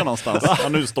står det någonstans? Ja,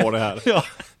 nu står det här. Ja.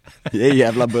 Det är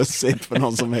jävla bussigt för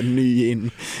någon som är ny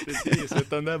in. Precis,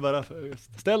 utan det är bara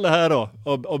ställ det här då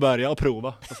och börja och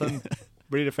prova. Och sen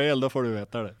blir det fel, då får du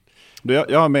veta det.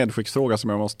 Jag har en medskicksfråga som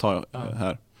jag måste ta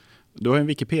här. Du har en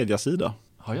Wikipedia-sida.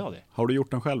 Har jag det? Har du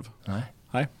gjort den själv?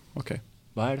 Nej, okej.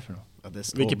 Vad är det för något? Ja,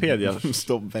 det Wikipedia.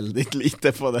 står väldigt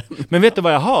lite på den. Men vet du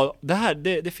vad jag har?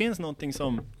 Det finns någonting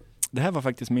som... Det här var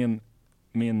faktiskt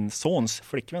min sons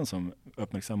flickvän som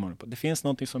uppmärksammade på. Det finns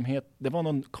någonting som heter... Det var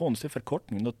någon konstig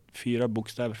förkortning. 5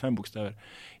 bokstäver.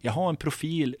 Jag har en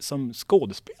profil som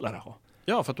skådespelare har.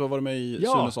 Ja, för att du har varit med i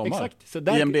Sunes sommar. Exakt. Så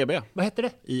där, IMDB. Vad heter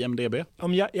det? IMDB.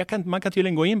 Man kan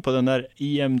tydligen gå in på den där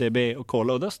IMDB och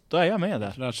kolla, och då är jag med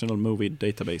där. National Movie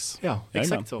Database. Ja,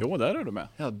 exakt så. Jo, där är du med.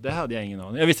 Ja, det hade jag ingen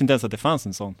aning. Jag visste inte ens att det fanns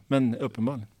en sån, men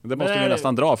uppenbarligen. Det måste vi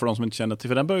nästan dra för de som inte känner till,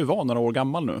 för den bör ju vara några år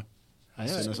gammal nu. Ja,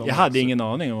 jag hade ingen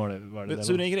aning om vad det var.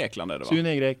 Sune i Grekland är det, va?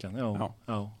 Sune i Grekland,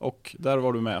 ja. Och där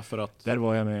var du med för att... Där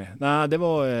var jag med. Nej, det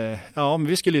var... men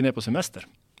vi skulle ju ner på semester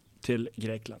till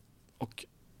Grekland. Och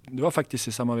det var faktiskt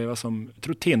i samma veva som... Jag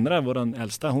tror Tindra, vår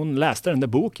äldsta, hon läste den där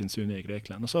boken, Sune i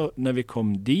Grekland. Och så när vi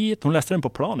kom dit... Hon läste den på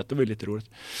planet, det var lite roligt.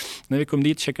 När vi kom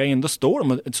dit, checkade in, då står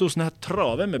de och så såna här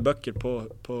traver med böcker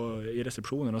i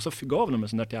receptionen. Och så gav de en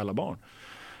sån där till alla barn.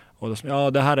 Och då,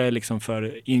 det här är liksom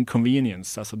för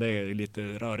inconvenience, alltså det är lite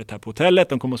rörigt här på hotellet,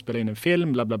 de kommer att spela in en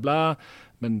film, bla bla bla,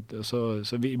 men så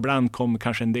ibland kom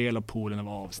kanske en del av poolen att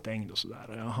vara avstängd och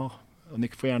sådär. Jaha, och ni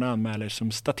får gärna anmäla er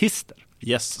som statister.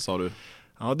 Yes, sa du.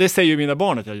 Ja, det säger ju mina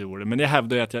barn att jag gjorde, men jag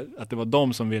hävdade ju att det var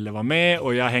de som ville vara med,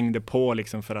 och jag hängde på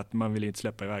liksom för att man ville inte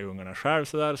släppa iväg ungarna själv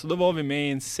sådär. Så då var vi med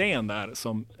i en scen där,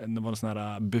 det var en sån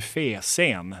här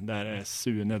buffetscen där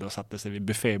Sune då satte sig vid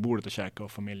buffetbordet och käkade,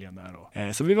 och familjen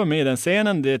där. Så vi var med i den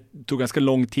scenen, det tog ganska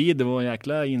lång tid, det var en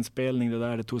jäkla inspelning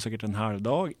det tog säkert en halv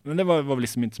dag, men det var väl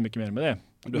liksom inte så mycket mer med det.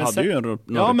 Du hade sen, ju en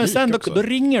replik. Ja, men sen då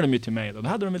ringer de ju till mig då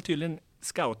hade de väl tydligen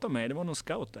scoutat mig, det var någon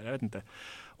scout där, jag vet inte.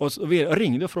 Och så vi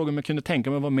ringde och frågade om jag kunde tänka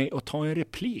mig att vara med och ta en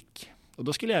replik. Och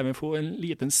då skulle jag även få en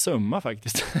liten summa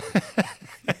faktiskt.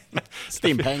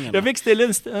 Stimpengarna.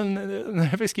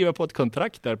 Jag fick skriva på ett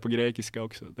kontrakt där på grekiska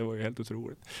också. Det var ju helt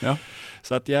otroligt. Ja.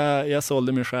 Så att jag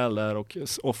sålde min själ där och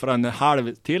offrade en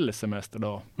halv till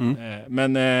semesterdag.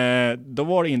 Men då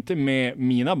var det inte med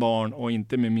mina barn och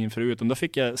inte med min fru, utan då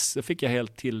fick jag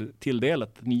helt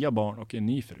tilldelat nya barn och en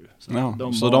ny fru.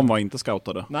 Så de var inte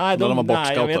scoutade? Nej, de var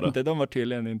bortscoutade? Jag vet inte. De var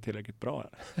tydligen inte tillräckligt bra.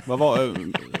 Vad var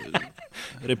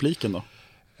repliken då?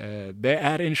 Det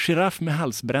är en giraff med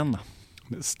halsbränna.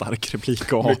 Stark replik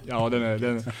att ha. Ja,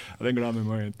 den glömmer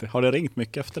man ju inte. Har det ringt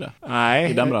mycket efter det?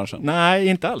 Nej. I den branschen? Nej,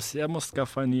 inte alls. Jag måste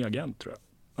skaffa en ny agent, tror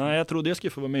jag. Nej, jag trodde jag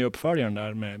skulle få vara med i uppföljaren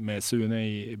där med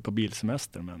Sune på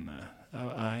bilsemester, men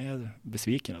jag är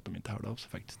besviken att de inte hörde av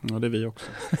sig faktiskt. Ja, det är vi också.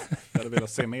 Jag hade velat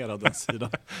se mer av den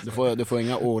sidan. Du får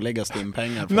inga årliga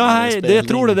stimpengar. Nej, jag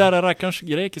tror det där rackarns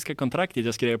grekiska kontraktet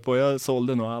jag skrev på. Jag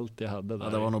sålde nog allt jag hade där.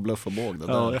 Ja, det var nog bluff och båg det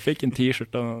där. Ja, jag fick en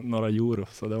t-shirt och några euro,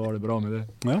 så det var det bra med det.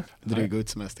 Ja. Dryg ut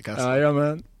semesterkassa. Ja,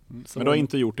 men du har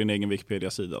inte gjort din egen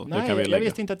Wikipedia-sida? Nej, jag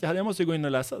visste inte att jag måste gå in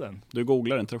och läsa den. Du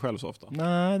googlar inte själv så ofta?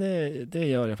 Nej, det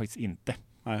gör jag faktiskt inte.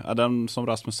 Nej, den som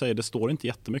Rasmus säger, det står inte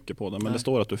jättemycket på den, men det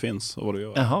står att du finns och vad du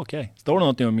gör. Jaha, okej. Står det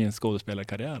någonting om min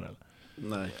skådespelarkarriär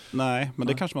eller? Nej, men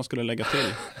det kanske man skulle lägga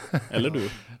till. Eller du.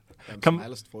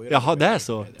 Jaha, det är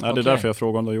så? Ja, det är därför jag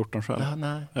frågar om du har gjort den själv. Ja,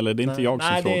 nej. Eller det är inte jag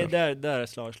som frågar. Nej, där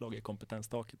är slaget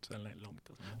kompetenstaket så långt.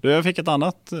 Du, jag fick ett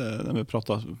annat, vi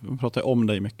pratar om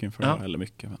dig mycket inför eller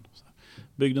mycket. Men,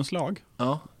 Bygdens lag.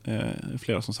 Ja.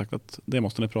 Flera som sagt att det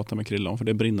måste ni prata med Krille om, för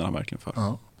det brinner han verkligen för.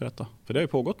 Ja. Berätta. För det har ju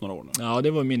pågått några år nu. Ja,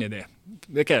 det var min idé.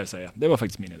 Det kan jag säga. Det var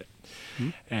faktiskt min idé.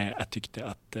 Jag tyckte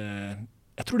att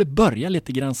jag tror det började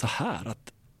lite grann så här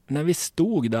att när vi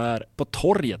stod där på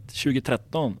torget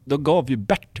 2013, då gav ju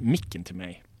Bert micken till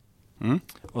mig.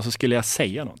 Och så skulle jag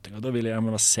säga någonting och då ville jag,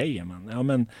 men vad säger man? Ja,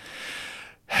 men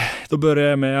då började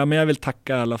jag med, men jag vill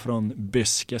tacka alla från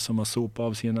Byske som har sopat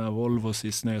av sina Volvos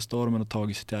i snöstormen och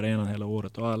tagit sig till arenan hela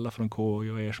året, och alla från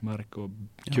KJ och Ersmark och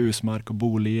Kusmark och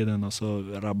Boliden, och så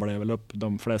rabblade jag väl upp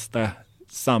de flesta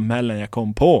samhällen jag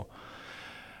kom på.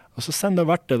 Och så sen då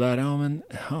vart det där,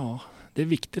 det är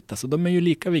viktigt alltså. De är ju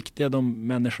lika viktiga, de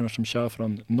människorna som kör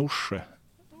från Norsjö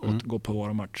och går på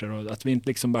våra matcher, och att vi inte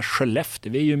liksom bara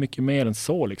Skellefteå, vi är ju mycket mer än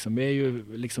så liksom. Vi är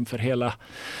ju liksom för hela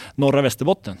norra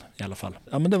Västerbotten i alla fall.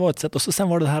 Ja, men det var ett sätt. Och så sen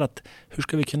var det här att hur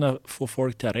ska vi kunna få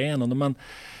folk till arenan?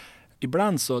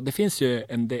 Ibland så, det finns ju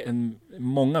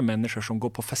många människor som går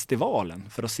på festivalen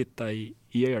för att sitta i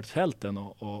öltälten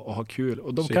och ha kul.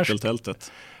 Och de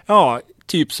cykeltältet. Ja,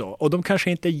 typ så. Och de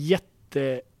kanske inte är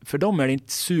för dem är det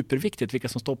inte superviktigt vilka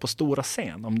som står på stora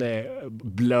scen, om det är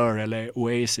Blur eller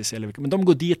Oasis eller vilka, men de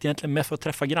går dit egentligen med för att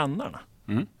träffa grannarna.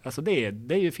 Alltså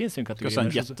det finns ju en kategori. Det är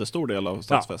en jättestor del av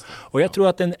stadsfesten. Ja. Och jag tror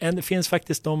att det finns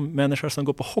faktiskt de människor som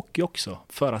går på hockey också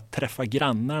för att träffa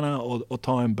grannarna och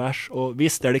ta en bärs. Och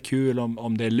visst är det kul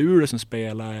om det är Luleå som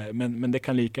spelar, men det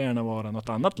kan lika gärna vara något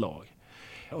annat lag.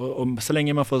 Och så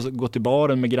länge man får gå till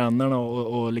baren med grannarna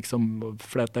och liksom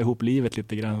fläta ihop livet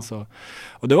lite grann så.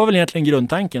 Och det var väl egentligen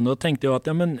grundtanken. Då tänkte jag att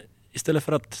istället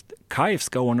för att KAIF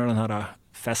ska ordna den här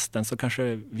festen så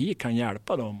kanske vi kan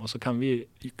hjälpa dem, och så kan vi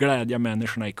glädja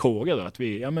människorna i Kåge då, att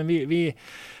vi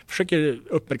försöker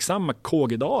uppmärksamma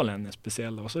Kågedalen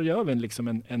speciellt, och så gör vi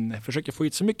liksom försöker få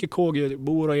hit så mycket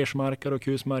Kågebor och Ersmarkar och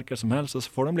Kusmarkar som helst, och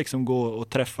så får de liksom gå och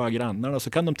träffa grannarna, och så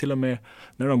kan de till och med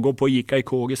när de går på ICA i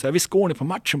Kåge säga, vi skår ni på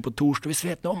matchen på torsdag, vi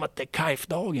vet om att det är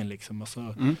KAIF-dagen liksom, och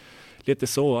så lite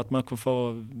så att man kan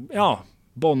få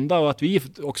bonda, och att vi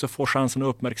också får chansen att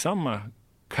uppmärksamma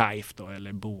KAIF då,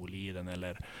 eller Boliden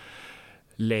eller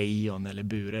Lejon eller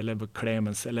Bure eller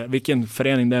Clemens eller vilken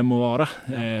förening det må vara,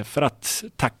 för att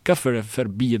tacka för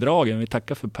bidragen. Vi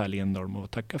tackar för Per Lindholm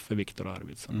och tackar för Viktor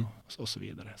Arvidsson och så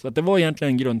vidare. Så att det var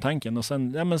egentligen grundtanken, och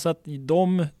sen så att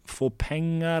de får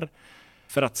pengar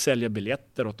för att sälja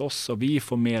biljetter åt oss, och vi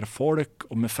får mer folk,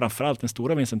 och med framförallt den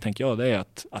stora vinsten tänker jag, det är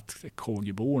att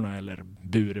KG-borna eller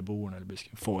Bureborna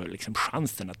får liksom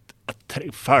chansen att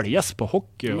följas på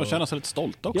hockey. Och känna sig lite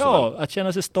stolta också. Ja, att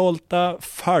känna sig stolta,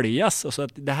 följas, och så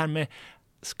att det här med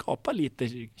skapa lite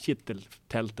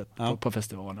kitteltältet på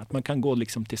festivalen, att man kan gå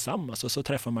liksom tillsammans och så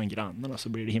träffar man grannarna, så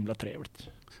blir det himla trevligt.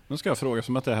 Nu ska jag fråga,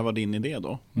 som att det här var din idé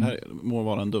då. Det här må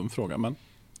vara en dum fråga, men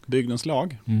Bygdens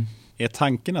lag, är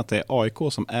tanken att det är AIK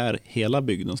som är hela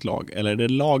Bygdens lag, eller är det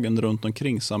lagen runt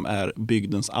omkring som är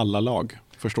Bygdens alla lag?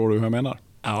 Förstår du hur jag menar?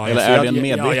 Ja, eller är det en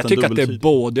medveten jag tycker att det är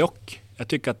både och. Jag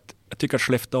tycker att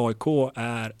Skellefteå AIK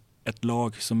är ett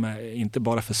lag som är inte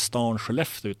bara för stan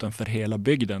Skellefteå utan för hela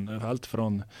bygden. Allt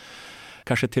från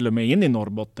kanske till och med in i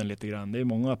Norrbotten lite grann. Det är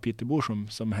många Pitebor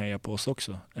som hejar på oss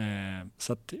också.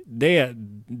 Så att det är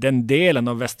den delen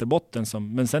av Västerbotten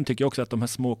men sen tycker jag också att de här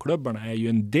småklubbarna är ju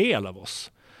en del av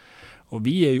oss. Och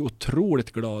vi är ju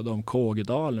otroligt glada om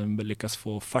Kågedalen lyckas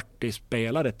få 40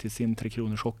 spelare till sin 3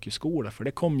 kronors hockeyskola. För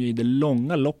det kommer ju i det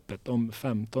långa loppet om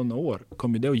 15 år.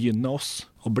 Kommer det att gynna oss.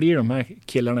 Och blir de här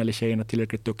killarna eller tjejerna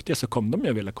tillräckligt duktiga så kommer de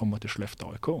ju vilja komma till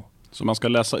Skellefteå AIK. Så man ska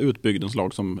läsa ut Bygdens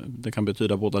lag som det kan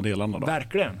betyda båda delarna då?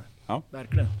 Verkligen. Ja.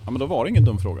 Verkligen. Ja, men då var det ingen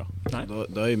dum fråga. Nej.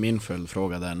 Då är ju min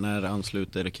följdfråga där. När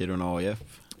ansluter Kiruna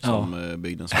AIF som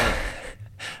Bygdens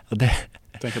lag? Det...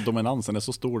 Tänk att dominansen är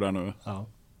så stor där nu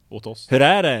åt oss. Hur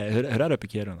är det uppe i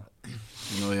Kiruna?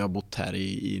 Jag har bott här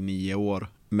i 9 år.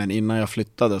 Men innan jag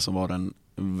flyttade så var den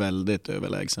väldigt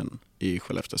överlägsen i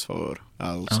Skellefteås favör.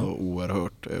 Alltså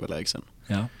oerhört överlägsen.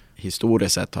 Ja.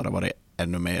 Historiskt sett har det varit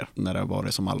ännu mer. När det har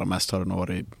varit som allra mest har det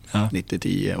varit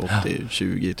 90-10,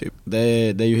 80-20 typ. Det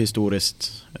är ju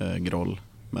historiskt groll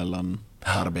mellan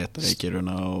arbetare i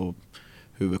Kiruna och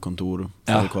huvudkontor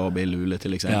för LKAB i Luleå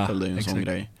till exempel. Det är ju en sån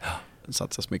grej. Det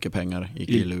satsas mycket pengar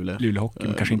i Luleå.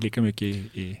 Luleåhockeyn, kanske inte lika mycket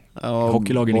i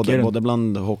hockeylagen i Kiruna. Både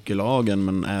bland hockeylagen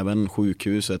men även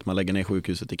sjukhuset. Man lägger ner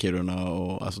sjukhuset i Kiruna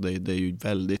och alltså det är ju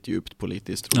väldigt djupt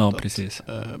politiskt rotat. Ja, precis.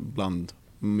 Bland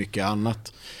mycket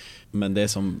annat. Men det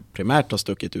som primärt har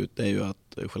stuckit ut är ju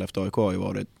att Skellefteå AIK har ju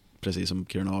varit precis som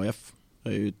Kiruna AIF. Det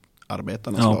är ju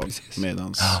arbetarnas lag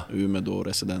medans Umeå då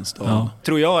residensstad. Ja.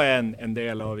 Tror jag är en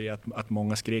del av att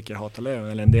många skriker hata lön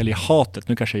eller en del i hatet.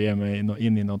 Nu kanske jag ger mig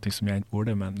in i någonting som jag inte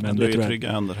borde men det tror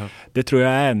jag, det tror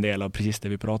jag är en del av precis det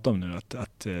vi pratar om nu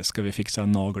att ska vi fixa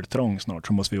en nageltrång snart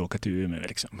så måste vi åka till Umeå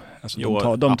liksom. Alltså,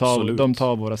 de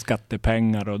tar våra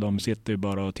skattepengar och de sitter ju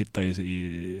bara och tittar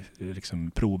i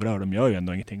liksom provrör. De gör ju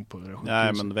ändå ingenting på det.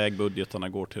 Nej, men vägbudgeterna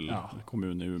går till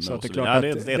kommunen i Umeå. Så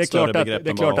det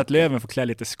är klart att Löven får klä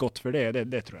lite skott för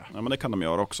det tror jag. Ja, men det kan de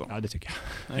göra också. Ja, det tycker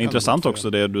jag. Det är intressant också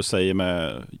det du säger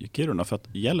med Kiruna, för att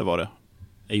Gällivare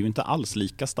är ju inte alls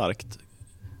lika starkt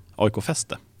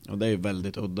AIK-fäste. Och det är ju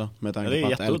väldigt udda med tanke på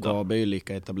att LKAB är ju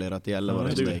lika etablerat i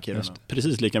Gällivare som det är i Kiruna.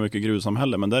 Precis lika mycket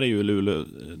gruvsamhälle, men där är ju Luleå,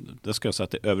 det ska jag säga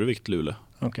att det är övervikt Luleå.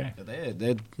 Okej. Ja,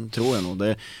 det tror jag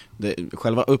nog.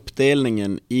 Själva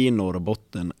uppdelningen i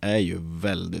Norrbotten är ju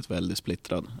väldigt, väldigt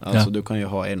splittrad. Alltså du kan ju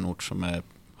ha en ort som är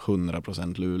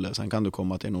 100% Luleå. Sen kan du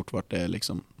komma till en ort vart det är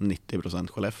liksom 90%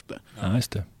 Skellefteå. Ja,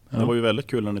 just det. Ja. Det var ju väldigt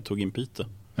kul när ni tog in Pite.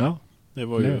 Ja. Det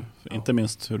var ju inte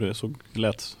minst hur det såg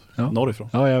lät norrifrån.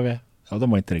 Ja, jag vet. Ja, de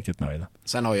var inte riktigt nöjda.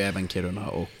 Sen har ju även Kiruna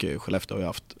och Skellefteå har ju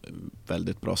haft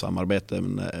väldigt bra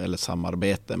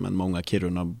samarbete, men många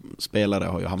Kiruna-spelare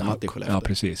har ju hamnat i Skellefteå. Ja,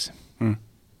 precis. Mm.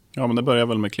 Ja, men det börjar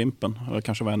väl med Klimpen. Det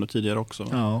kanske var ännu tidigare också.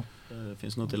 Ja. Det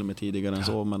finns nog till och med tidigare än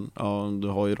så, men du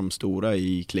har ju de stora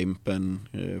i Klimpen,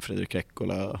 Fredrik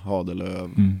Rekkola,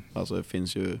 Hadelöv. Alltså det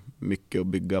finns ju mycket att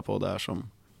bygga på där som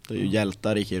det är ju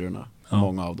hjältar i Kiruna,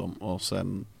 många av dem, och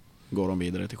sen går de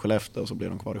vidare till Skellefteå och så blir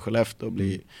de kvar i Skellefteå och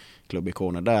blir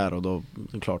klubbikoner där, och då är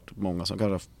det klart många som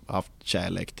kanske har haft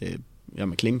kärlek till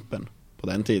med Klimpen på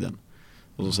den tiden.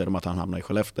 Och så ser de att han hamnar i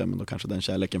Skellefteå, men då kanske den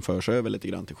kärleken förs över lite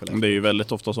grann till Skellefteå. Det är ju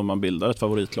väldigt ofta som man bildar ett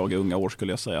favoritlag i unga år,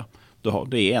 skulle jag säga.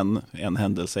 Det är en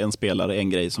händelse, en spelare, en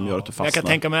grej som gör att du fastnar. Jag kan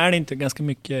tänka mig, är det inte ganska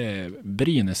mycket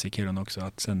Bygdens i Kiruna också?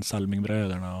 Att sen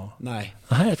Salmingbröderna och... Nej,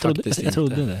 jag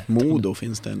trodde det. Modo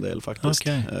finns det en del faktiskt.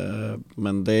 Okay.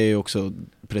 Men det är ju också,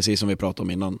 precis som vi pratade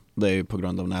om innan, det är ju på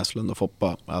grund av Näslund och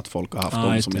Foppa att folk har haft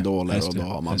dem som idoler, och då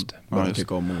har man börjat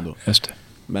tycka om Modo. Just det.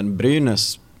 Men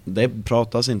Brynäs, det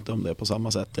pratas inte om det på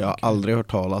samma sätt. Jag har aldrig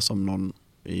hört talas om någon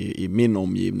i min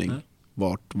omgivning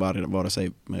vare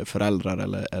sig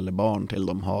föräldrar eller barn till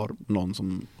dem har någon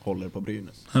som håller på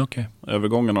Brynäs. Okay.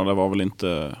 Övergångarna där var väl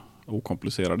inte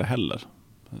okomplicerade heller.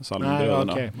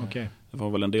 Salmingbröderna. Okay. Det var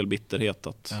väl en del bitterhet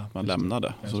att man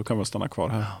lämnade. Så då kan man stanna kvar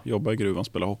här. Jobba i gruvan,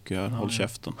 spela hockey här, håll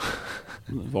käften.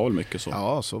 Det var väl mycket så.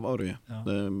 Ja, så var det ju.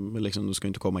 Ja. Liksom, du ska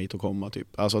inte komma hit och komma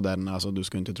typ. Alltså du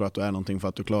ska inte tro att du är någonting för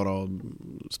att du klarar att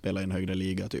spela i en högre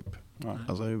liga typ. Ja.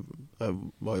 Alltså det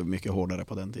var ju mycket hårdare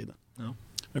på den tiden. Ja.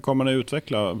 Hur kommer ni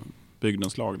utveckla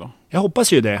Bygdens lag då? Jag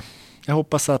hoppas ju det. Jag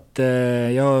hoppas att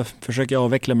jag försöker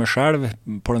avveckla mig själv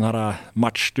på den här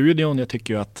matchstudion. Jag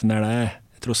tycker ju att när det är,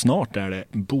 jag tror snart är det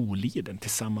Boliden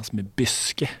tillsammans med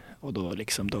Byske. Och då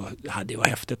hade det varit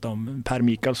häftigt om Per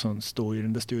Mikaelsson står i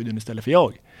den där studion istället för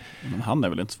jag. Men han är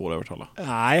väl inte svår att övertala?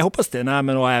 Nej, jag hoppas det. Nej,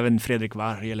 men och även Fredrik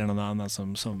Varg eller någon annan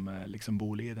som liksom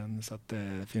Boliden. Så att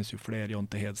det finns ju fler,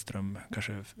 Jonte Hedström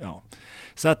kanske, ja.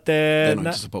 Så att det är nog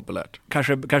inte så populärt.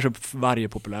 Kanske varje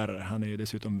populärare. Han är ju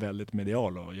dessutom väldigt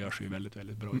medial och gör sig ju väldigt,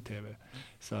 väldigt bra i tv.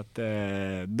 Så att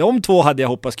de två hade jag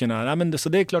hoppats kunna, så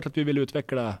det är klart att vi vill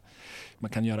utveckla,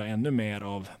 man kan göra ännu mer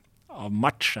av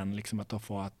matchen, liksom att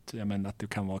det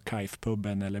kan vara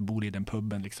Kaif-pubben eller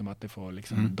Boliden-pubben, liksom att det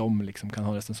får de liksom kan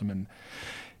ha nästan som en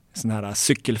sån här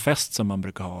cykelfest som man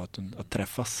brukar ha att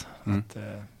träffas.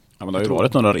 Ja, men det har ju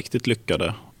varit några riktigt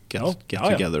lyckade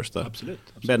get-togethers där. Absolut.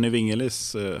 Benny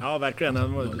Wingelis verkligen.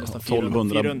 Han var nästan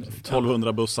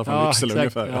 1200 bussar från Lycksele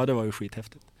ungefär. Ja, det var ju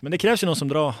skithäftigt. Men det krävs ju någon som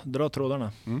drar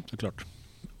trådarna, såklart.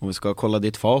 Om vi ska kolla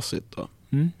ditt facit då,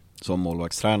 som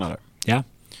målvaktstränare. Ja.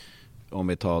 Om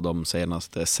vi tar de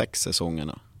senaste 6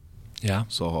 säsongerna,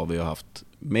 så har vi ju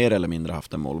mer eller mindre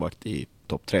haft en målvakt i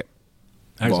topp 3.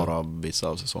 Bara vissa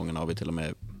av säsongerna har vi till och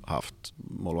med haft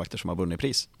målvakter som har vunnit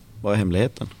pris. Vad är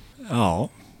hemligheten? Ja,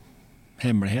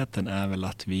 hemligheten är väl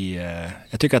att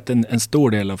jag tycker att en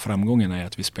stor del av framgången är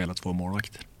att vi spelar 2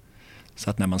 målvakter. Så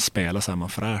att när man spelar så är man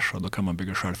fräsch och då kan man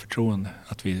bygga självförtroende.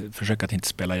 Att vi försöker att inte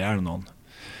spela ihjäl någon.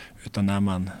 Utan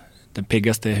när den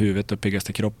piggaste huvudet och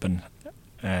piggaste kroppen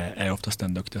är oftast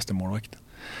den duktigaste målvakten.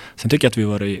 Sen tycker jag att vi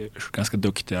varit ganska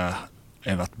duktiga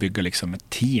över att bygga liksom ett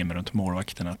team runt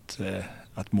målvakten.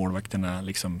 Att målvakterna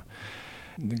liksom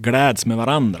gläds med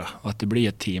varandra och att det blir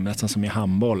ett team, nästan som i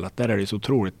handboll. Att där är det så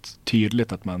otroligt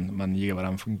tydligt att man ger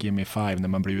varandra från Give Me 5 när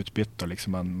man blir utbytt. Och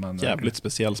liksom man jävligt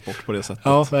speciell sport på det sättet.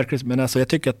 Ja, verkligen. Men alltså, jag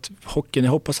tycker att hockeyn,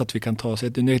 jag hoppas att vi kan ta oss.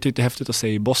 Jag tyckte det är häftigt att se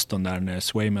i Boston där när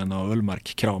Swayman och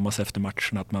Ullmark kramas efter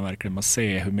matchen, att man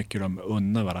ser hur mycket de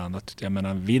unnar varandra. Att, jag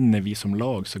menar, vinner vi som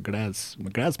lag så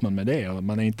gläds man med det, och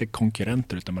man är inte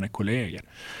konkurrenter utan man är kollegor.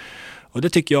 Och det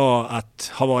tycker jag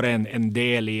att har varit en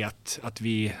del i att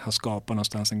vi har skapat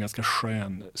någonstans en ganska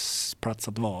skön plats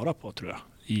att vara på, tror jag,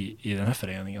 i den här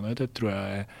föreningen. Och det tror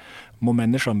jag mår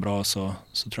människan bra så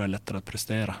tror jag är lättare att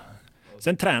prestera.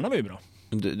 Sen tränar vi ju bra.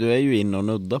 Du är ju inne och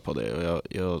nudda på det, och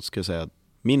jag skulle säga att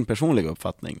min personliga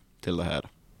uppfattning till det här,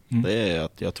 det är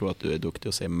att jag tror att du är duktig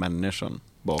att se människan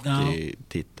bak i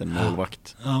titeln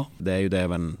målvakt. Ja. Det är ju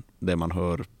även det man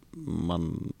hör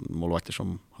målvakter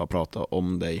som har pratat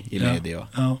om dig i media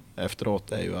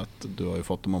efteråt, är ju att du har ju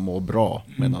fått dem att må bra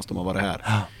medan de har varit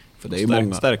här. För det är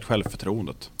ju stärkt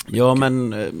självförtroendet. Ja,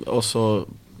 men och så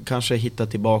kanske hitta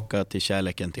tillbaka till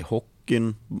kärleken till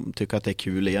hockeyn, tycka att det är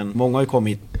kul igen. Många har ju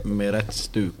kommit med rätt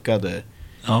stukade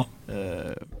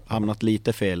hamnat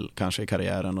lite fel kanske i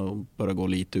karriären och börjar gå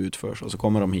lite utför, och så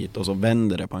kommer de hit och så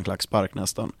vänder det på en klackspark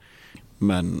nästan.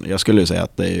 Men jag skulle säga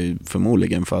att det är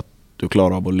förmodligen för att du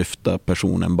klarar av att lyfta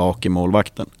personen bak i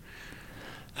målvakten.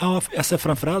 Ja, jag ser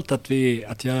framförallt att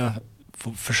jag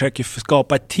försöker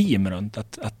skapa ett team runt.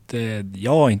 Att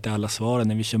jag inte alla svaren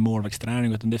när vi kör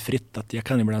målvaktsträning, utan det är fritt. Att jag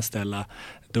kan ibland ställa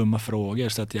dumma frågor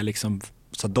så att jag liksom,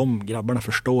 så att de grabbarna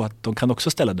förstår att de kan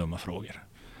också ställa dumma frågor.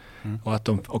 Och att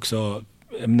de också,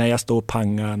 när jag står och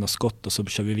pangar och skott och så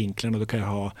kör vi vinklarna, då kan jag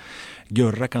ha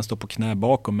Gurra kan stå på knä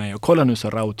bakom mig och kolla nu så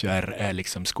raut jag är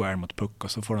liksom square mot puck,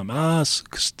 och så får de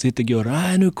sitter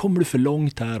Gurra, nu kommer du för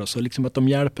långt här, och så liksom att de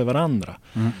hjälper varandra.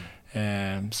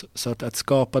 Så att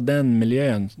skapa den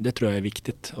miljön, det tror jag är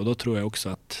viktigt, och då tror jag också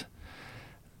att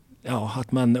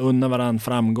man unnar varandra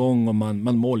framgång och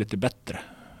man mår lite bättre.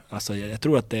 Alltså jag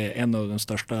tror att det är en av de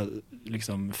största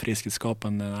liksom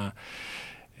friskhetskapande.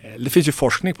 Det finns ju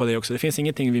forskning på det också. Det finns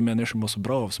ingenting vi människor mår så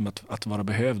bra av som att vara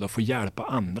behövda och få hjälpa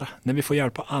andra. När vi får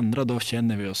hjälpa andra, då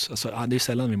känner vi oss, alltså, det är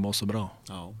sällan vi mår så bra.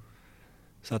 Ja.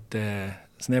 Så att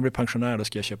så när jag blir pensionär, då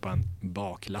ska jag köpa en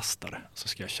baklastare. Så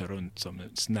ska jag köra runt som den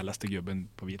snällaste gubben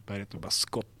på Vitberget och bara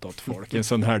skotta åt folk en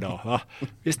sån här dag. Ja.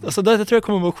 Visst, alltså det tror jag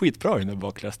kommer att vara skitbra i den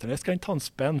baklastaren. Jag ska inte ta en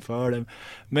spänn för det,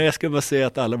 men jag ska bara se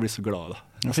att alla blir så glada.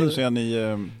 Det finns ju en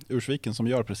i Ursviken som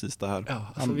gör precis det här. Ja,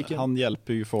 alltså han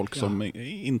hjälper ju folk som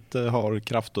inte har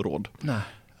kraft och råd. Nej.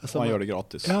 Alltså, han gör det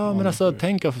gratis. Ja, men alltså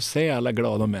tänk att få se alla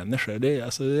glada människor.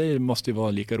 Det måste ju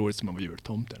vara lika roligt som att vara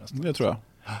jultomte. Det tror jag.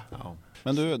 Ja.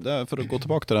 Men du, för att gå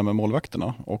tillbaka till det här med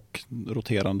målvakterna och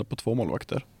roterande på 2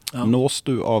 målvakter. Ja. Nås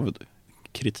du av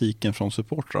kritiken från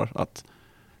supportrar att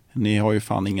ni har ju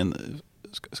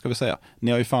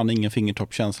fan ingen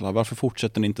fingertoppkänsla. Varför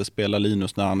fortsätter ni inte spela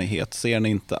Linus när han är het? Ser ni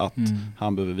inte att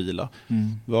han behöver vila?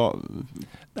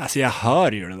 Alltså jag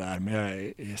hör ju det där, men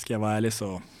jag ska vara ärlig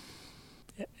så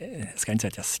jag ska inte säga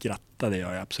att jag skrattar, det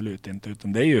gör jag absolut inte,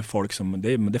 utan det är ju folk som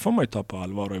det får man ju ta på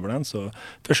allvar, och ibland så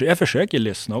jag försöker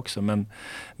lyssna också,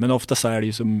 men ofta så är det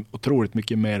ju så otroligt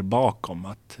mycket mer bakom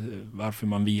att varför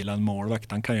man vilar en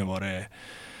målvakt. Han kan ju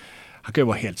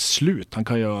vara helt slut. Han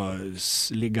kan ju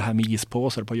ligga här med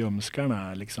ispåsar på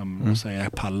ljumskarna liksom, och säga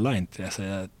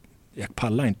jag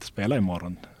pallar inte spela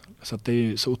imorgon. Så att det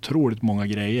är så otroligt många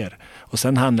grejer. Och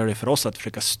sen handlar det för oss att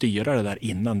försöka styra det där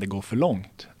innan det går för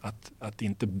långt. Att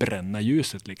inte bränna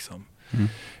ljuset liksom.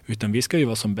 Utan vi ska ju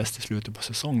vara som bäst i slutet på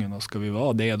säsongen, och ska vi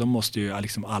vara det, då måste ju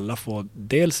liksom alla få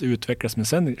dels utvecklas, men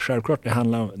sen självklart det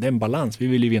är en balans. Vi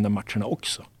vill ju vinna matcherna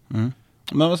också. Men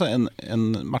vad säger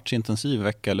en matchintensiv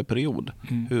vecka eller period?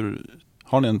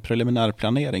 Har ni en preliminär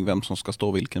planering vem som ska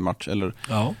stå vilken match? Eller?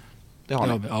 Ja. Det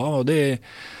har ni. Ja, och det är,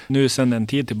 nu sedan en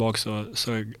tid tillbaka så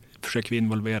försöker vi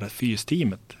involvera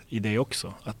fysteamet i det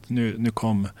också. Att nu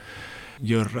kom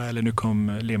Gurra eller nu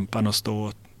kom Limpan och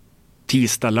stå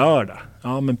tisdag, lördag.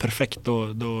 Ja, men perfekt,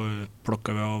 då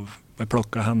plockar vi av. Vi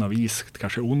plockar han av is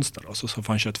kanske onsdag då, så får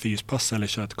han köra ett fyspass eller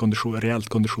köra ett rejält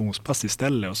konditionspass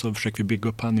istället, och så försöker vi bygga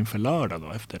upp han inför lördag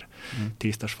då efter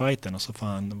tisdagsfighten, och så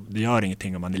det gör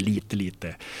ingenting om man är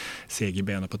lite seg i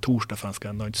benen på torsdag, för han ska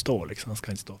ändå inte stå liksom, han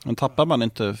ska inte stå. Men tappar man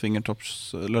inte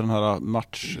fingertopps eller den här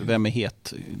match, vem är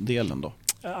het-delen då?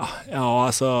 Ja,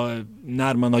 alltså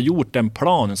när man har gjort den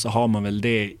planen så har man väl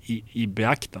det i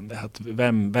beaktande, att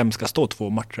vem ska stå 2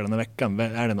 matcher den här veckan,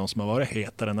 är det någon som har varit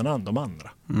hetare än de andra?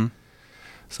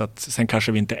 Så att sen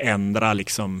kanske vi inte ändrar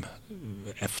liksom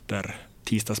efter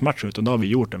tisdagsmatchen, utan då har vi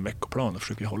gjort en veckoplan och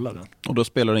försöker hålla den. Och då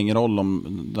spelar det ingen roll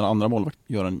om den andra målvakten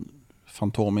gör en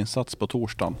fantominsats på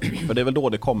torsdagen. För det är väl då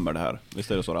det kommer det här.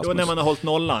 Visst är det så, Rasmus? Jo, när man har hållit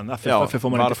nollan. Varför får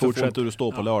man inte fortsätta? Varför får du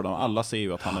stå på lördagen? Alla ser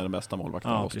ju att han är den bästa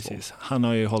målvakten. Ja, precis. Han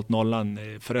har ju hållit nollan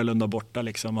Frölunda borta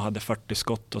liksom, och hade 40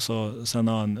 skott, och så sen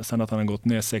att han har gått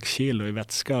ner 6 kilo i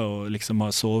vätska och liksom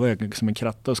har sovit som en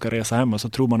kratta och ska resa hem, och så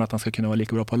tror man att han ska kunna vara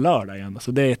lika bra på lördag igen.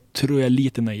 Så det tror jag är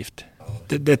lite naivt.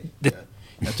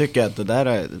 Jag tycker att det där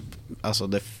är, alltså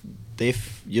det är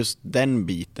just den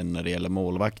biten när det gäller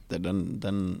målvakter,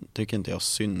 den tycker inte jag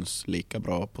syns lika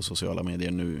bra på sociala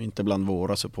medier nu, inte bland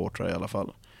våra supportrar i alla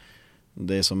fall.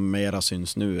 Det som mera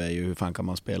syns nu är ju hur fan kan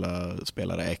man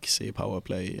spelare X i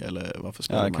powerplay, eller varför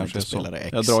spelar man inte spelare X?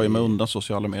 Jag drar ju mig undan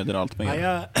sociala medier allt mer.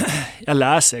 Ja, jag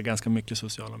läser ganska mycket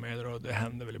sociala medier, och det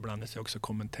händer väl ibland att jag också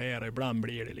kommenterar. Ibland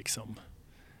blir det liksom,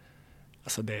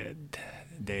 alltså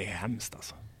det är hemskt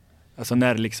alltså. Alltså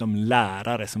när liksom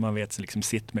lärare som man vet liksom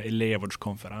sitter med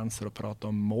elevvårdskonferenser och pratar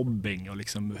om mobbing och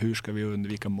liksom hur ska vi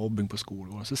undvika mobbing på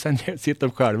skolgården. Så sen sitter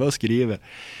de själva och skriver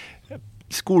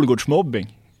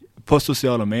skolgårdsmobbing på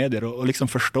sociala medier och liksom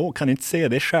kan inte se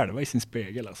det själva i sin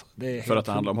spegel. Alltså. För att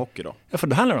det handlar om hockey då? Ja, för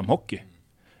det handlar om hockey.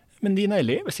 Men dina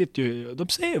elever sitter ju, de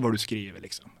ser vad du skriver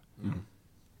liksom.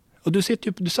 Och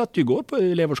du satt ju igår på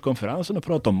elevvårdskonferensen och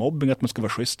pratade om mobbing, att man ska vara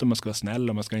schysst och man ska vara snäll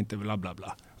och man ska inte bla bla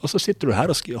bla. Och så sitter du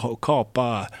här och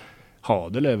kapa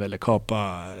Hadelöv eller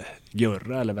kapa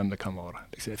Gurra eller vem det kan vara.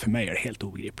 För mig är det helt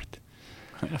obegripligt.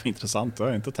 Intressant, det har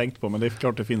jag inte tänkt på, men det är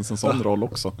klart det finns en sån roll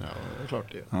också. Ja, det är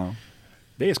klart det. Ja.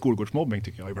 Det är skolgårdsmobbing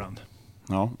tycker jag ibland.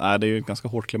 Ja, det är ju ett ganska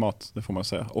hårt klimat, det får man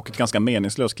säga. Och ett ganska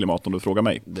meningslöst klimat om du frågar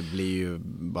mig. Det blir ju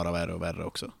bara värre och värre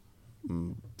också.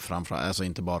 Framförallt, alltså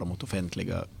inte bara mot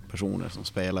offentliga personer som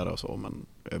spelar och så, men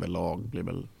överlag blir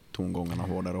väl tongångarna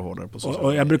hårdare och hårdare på sociala.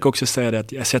 Och jag brukar också säga det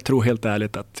att jag tror helt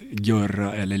ärligt att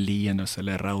Gurra eller Linus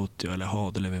eller Rautio eller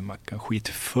Hadelöv Mackan skit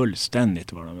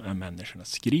fullständigt vad de här människorna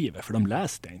skriver, för de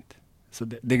läser det inte. Så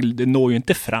det når ju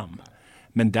inte fram.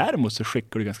 Men däremot så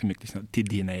skickar du ganska mycket till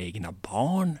dina egna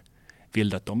barn. Vill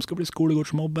du att de ska bli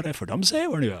skolgårdsmobbare, för de säger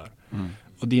vad du gör.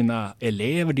 Och dina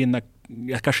elever,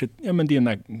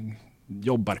 dina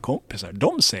jobbarkompisar,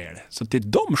 de ser det. Så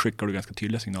till dem skickar du ganska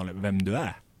tydliga signaler vem du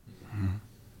är.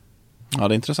 Ja,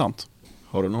 det är intressant.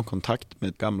 Har du någon kontakt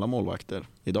med gamla målvakter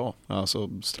idag? Alltså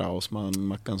Straussman,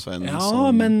 Mackan Svensson?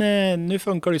 Ja, men nu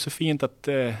funkar det så fint att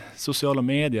sociala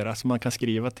medier, alltså man kan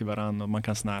skriva till varandra och man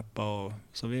kan snappa och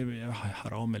så vi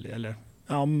har av mig, eller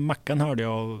ja, Mackan hörde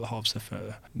jag av sig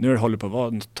för, nu håller det på att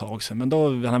vara ett tag sedan, men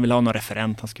då han vill ha någon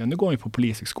referent, nu går han ju på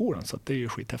polishögskolan, så att det är ju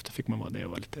skithäftigt, fick man vara det och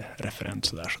vara lite referent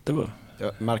sådär, så det var...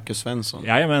 Ja, Marcus Svensson?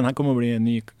 Ja, men jag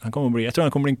tror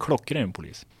han kommer bli en klockren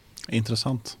polis.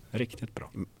 Intressant. Riktigt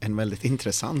bra. En väldigt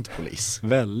intressant polis.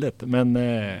 Väldigt, men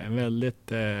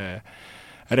väldigt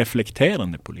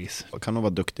reflekterande polis. Kan nog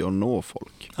vara duktig att nå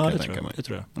folk. Ja, det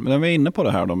tror jag. Men när vi är inne på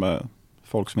det här då med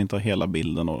folk som inte har hela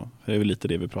bilden, och det är väl lite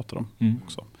det vi pratar om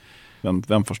också.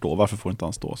 Vem förstår? Varför får inte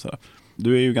han stå så här?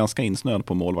 Du är ju ganska insnöad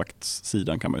på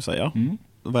målvaktssidan kan man ju säga.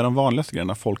 Vad är de vanligaste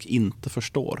grejerna folk inte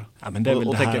förstår? Ja, men det är väl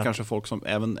och det tänker här kanske folk som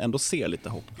även ändå ser lite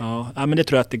hockey. Ja, men det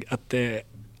tror jag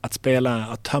att spela,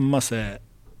 att tömma sig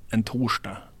en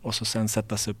torsdag och så sen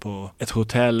sätta sig på ett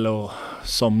hotell och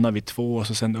somna vid 2 och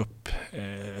så sen upp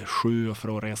 7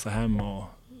 för att resa hem, och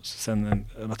sen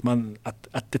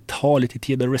att det tar lite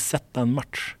tid att resetta en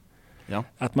match. Ja.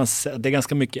 Det är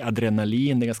ganska mycket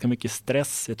adrenalin, det är ganska mycket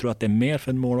stress. Jag tror att det är mer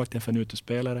för en målvakt än för en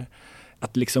utespelare.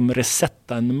 Att liksom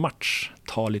resetta en match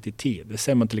tar lite tid. Det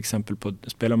ser man till exempel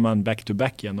spelar man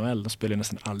back-to-back i NHL, då spelar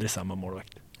nästan aldrig samma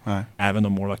målvakt. Nej. Även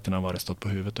om målvakterna har stått på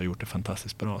huvudet och gjort det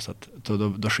fantastiskt bra, så att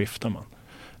då skiftar man.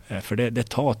 För det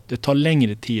tar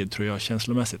längre tid tror jag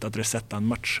känslomässigt att resetta en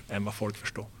match än vad folk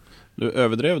förstår. Du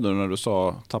överdrev när du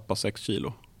sa tappa 6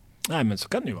 kilo. Nej, men så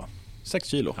kan det ju vara. 6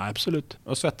 kilo? Ja, absolut.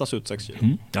 Och svettas ut 6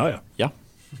 kilo? Ja. Ja.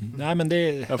 Nej, men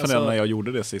det... Jag funderar när jag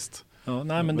gjorde det sist. Ja,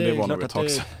 nej, men det är klart att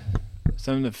det...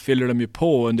 Sen fyller de ju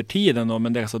på under tiden då,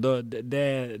 men det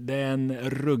är en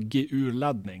ruggig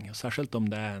urladdning. Särskilt om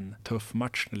det är en tuff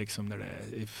match. Liksom,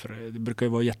 det brukar ju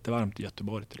vara jättevarmt i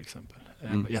Göteborg till exempel.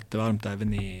 Jättevarmt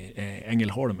även i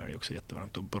Ängelholm är det också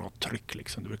jättevarmt och bra tryck.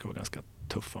 Liksom. Det brukar vara ganska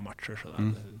tuffa matcher.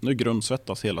 Sådär. Nu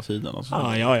grundsvettas hela tiden. Alltså.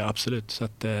 Ja, absolut. Så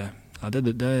att,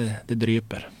 det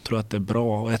dryper. Jag tror att det är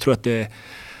bra. Och jag tror att det är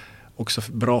också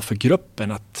bra för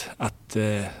gruppen att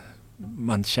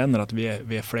man känner att vi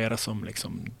är flera som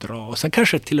liksom drar. Och sen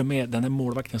kanske till och med den här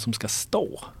målvakten som ska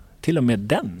stå, till och med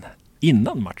den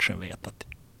innan matchen vet att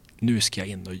nu ska jag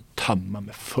in och tömma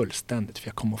mig fullständigt för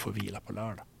jag kommer att få vila på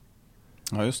lördag.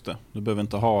 Ja, just det. Du behöver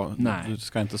inte du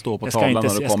ska inte stå på tavlan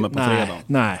när du kommer på fredag.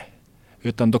 Nej,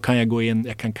 utan då kan jag gå in,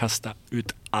 jag kan kasta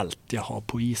ut allt jag har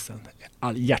på isen.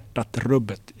 Hjärtat,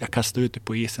 rubbet, jag kastar ut det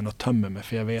på isen och tömmer mig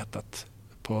för jag vet att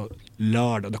på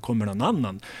lördag då kommer någon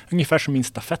annan. Ungefär som min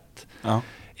stafett. Ja.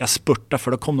 Jag spurtar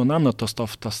för då kommer någon annan att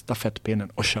ta stafettpinnen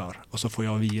och kör. Och så får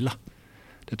jag vila.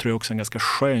 Det tror jag också är en ganska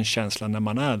skön känsla när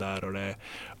man är där. Och det är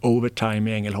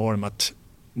overtime i Ängelholm att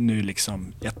nu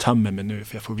liksom, jag tömmer mig nu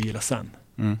för jag får vila sen.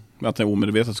 Att det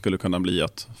omedvetet skulle kunna bli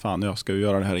att fan, jag ska ju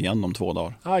göra det här igen om 2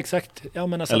 dagar. Ja, exakt. Ja,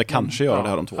 men alltså eller kanske göra det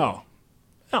här om 2 dagar.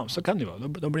 Ja, så kan det vara.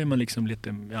 Då blir man liksom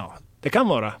lite, det kan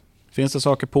vara. Finns det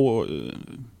saker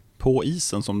på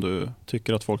isen som du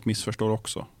tycker att folk missförstår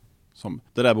också? Som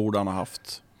det där borde han ha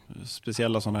haft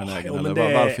speciella sådana här lägen, eller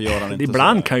varför gör han inte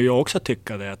ibland så? Kan jag också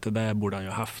tycka det, att det där borde han ju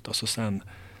ha haft. Och så sen,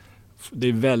 det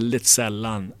är väldigt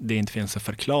sällan det inte finns en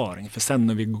förklaring. För sen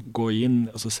när vi går in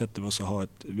och så sätter vi oss och har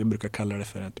vi brukar kalla det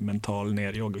för ett mental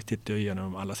nerjogg. Vi tittar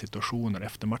igenom alla situationer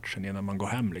efter matchen innan man går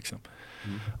hem liksom.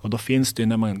 Och då finns det ju,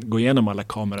 när man går igenom alla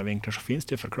kameravinklar så finns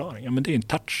det ju förklaring. Ja, men det är ju en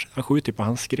touch. Han skjuter på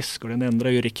hans skridskor. Den ändrar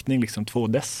ju riktning liksom 2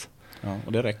 dess. Ja,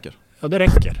 och det räcker. Ja, det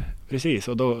räcker. Precis.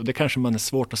 Och då, det kanske man är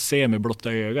svårt att se med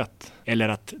blotta ögat. Eller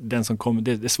att den som kommer,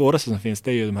 det svåraste som finns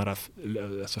det är ju de här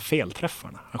alltså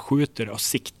felträffarna. Han skjuter och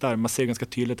siktar. Man ser ganska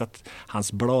tydligt att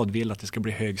hans blad vill att det ska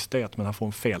bli hög stöt, men han får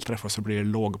en felträff och så blir det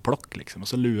lågplock liksom. Och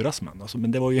så luras man. Alltså,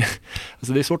 men det var ju,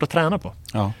 alltså det är svårt att träna på.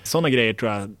 Ja. Sådana grejer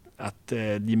tror jag att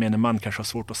gemene man kanske har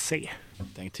svårt att se. Jag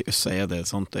tänkte ju säga det,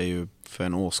 sånt är ju för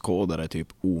en åskådare typ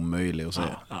omöjligt att se.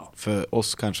 Ja. För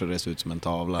oss kanske det ser ut som en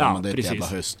tavla, men det är ett jävla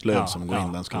höstlöv som går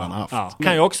in, den skulle han ha haft. Ja.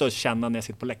 Kan jag också känna när jag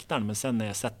sitter på läktaren, men sen när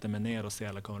jag sätter mig ner och ser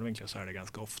alla kameravinklar så är det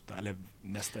ganska ofta, eller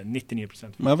nästan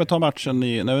 99%. Men jag vill ta matchen,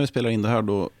 när vi spelar in det här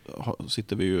då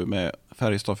sitter vi ju med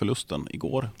Färjestad-förlusten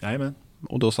igår. Jajamän.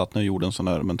 Och då satt ni och gjorde en sån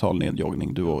här mental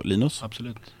nedjagning, du och Linus.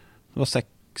 Absolut. Det var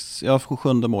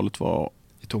 7:e målet var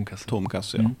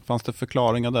tomkasse, ja. Fanns det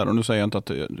förklaringar där? Och nu säger jag inte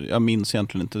att jag minns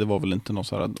egentligen inte. Det var väl inte något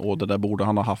så här, det där borde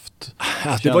han ha haft.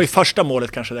 Det var ju första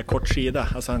målet kanske, där kort sida.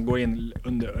 Alltså han går in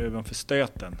ovanför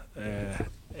stöten.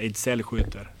 Ejdsell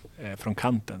skjuter från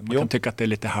kanten. Man kan tycka att det är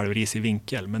lite halvrisig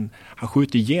vinkel, men han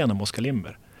skjuter igenom Oskar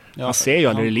Lindberg. Ja, man ser ju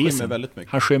aldrig releasen.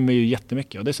 Han skymmer ju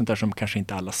jättemycket och det är sånt där som kanske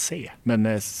inte alla ser.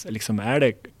 Men liksom är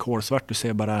det kolsvart, du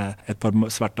ser bara ett par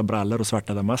svarta brallor och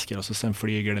svarta damasker och så sen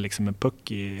flyger det liksom en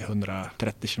puck i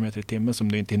 130 km i timmen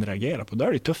som du inte hinner reagera på. Då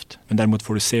är det tufft. Men däremot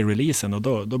får du se releasen och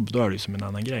då är det ju som en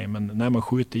annan grej. Men när man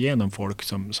skjuter igenom folk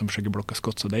som försöker blocka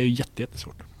skott, så det är ju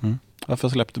jättesvårt. Varför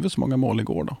släppte vi så många mål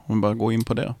igår då? Om vi bara går in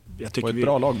på det. Det var ett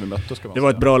bra lag vi mötte. Det var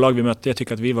ett bra lag vi mötte. Jag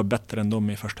tycker att vi var bättre än dem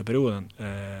i första perioden.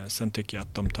 Sen tycker jag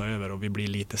att de tar över och vi blir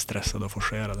lite stressade och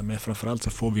forcerade. Men framförallt så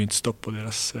får vi ju inte stopp på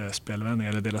deras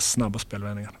spelvändningar eller deras snabba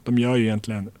spelvändningar. De gör ju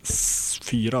egentligen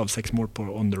 4 av 6 mål på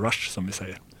on the rush som vi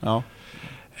säger. Ja.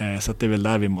 Så att det är väl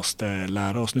där vi måste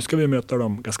lära oss. Nu ska vi möta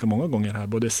dem ganska många gånger här.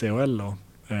 Både CHL och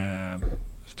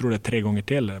jag tror det är 3 gånger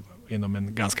till inom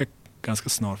en ganska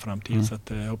snar framtid. Så att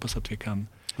jag hoppas att vi kan.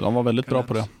 De var väldigt bra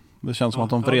på det. Det känns som att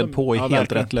de vred på i helt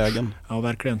verkligen. Rätt lägen. Ja,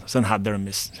 verkligen. Sen hade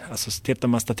de, alltså tittar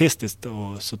man statistiskt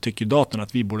och så tycker datorn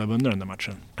att vi borde ha vunnit den där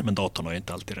matchen. Men datorn har ju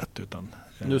inte alltid rätt utan.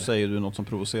 Nu säger du något som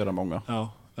provocerar många.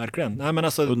 Ja, verkligen. Nej, men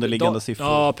alltså, underliggande siffror.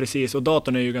 Ja, precis. Och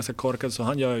datorn är ju ganska korkad så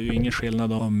han gör ju ingen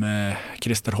skillnad om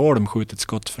Krister Holm skjuter ett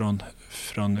skott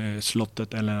från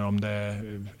slottet eller om det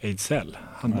är Ejdsell.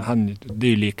 Det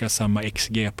är ju lika samma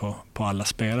XG på alla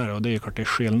spelare och det är ju klart det är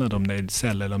skillnad om det är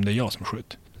Ejdsell eller om det är jag som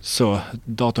skjuter. Så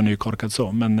datorn är ju korkad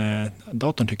så, men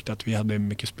datorn tyckte att vi hade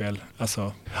mycket spel.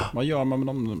 Alltså, vad gör man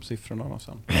med de siffrorna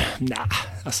sen? Nej,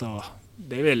 alltså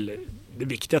det är väl det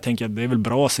viktiga, tänker jag. Det är väl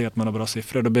bra att se att man har bra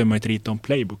siffror. Då behöver man inte rita om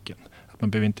playbooken. Att man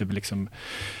behöver inte liksom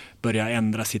börja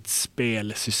ändra sitt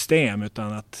spelsystem,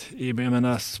 utan att, jag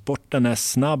menar, sporten är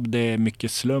snabb, det är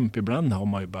mycket slump. Ibland har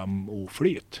man ju bara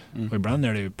oflyt. Och ibland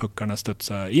är det ju puckarna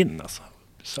studsa in. Alltså.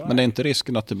 Men det är inte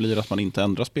risken att det blir att man inte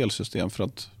ändrar spelsystem för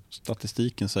att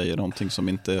statistiken säger någonting som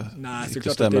inte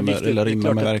riktigt stämmer med, eller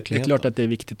rimmar med verkligheten. Det är klart att det är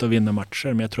viktigt att vinna matcher,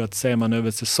 men jag tror att ser man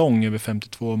över säsong, över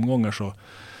 52 omgångar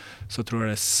så tror jag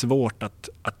det är svårt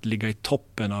att ligga i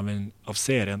toppen av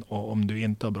serien om du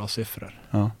inte har bra siffror.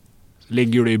 Ja.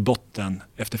 Ligger du i botten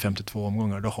efter 52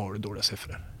 omgångar, då har du dåliga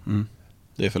siffror. Mm.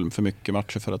 Det är för mycket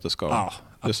matcher för att det ska... Ja,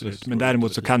 absolut. Men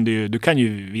däremot så kan du kan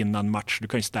ju vinna en match. Du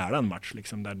kan ju ställa en match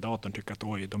liksom, där datorn tycker att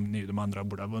de andra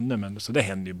borde ha vunnit. Men så det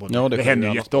händer ju både. Ja, det händer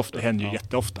ju jätteofta. Det händer ju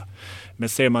jätteofta. Men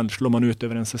slår man ut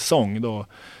över en säsong, då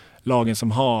lagen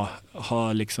som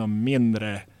har liksom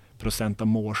mindre procent av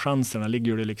målchanserna,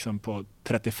 ligger det liksom på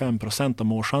 35% av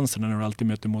målchanserna när du alltid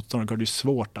möter motståndare, då är det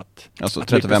svårt att... Alltså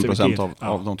 35%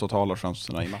 av de totala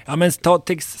chanserna i matchen. Ja, men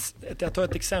jag tar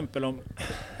ett exempel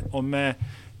om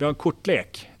vi har en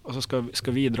kortlek och så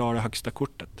ska vi dra det högsta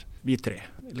kortet, vi 3.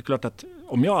 Det är klart att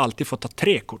om jag alltid får ta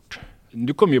 3 kort,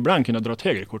 du kommer ju ibland kunna dra ett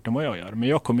högre kort än vad jag gör, men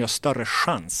jag kommer ju ha större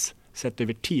chans sett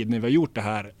över tid. När vi har gjort det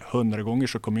här 100 gånger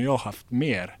så kommer jag ha haft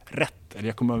mer rätt. Eller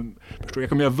jag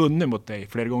kommer ha vunnit mot dig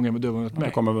fler gånger än du har vunnit mig.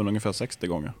 Jag kommer ha vunnit ungefär 60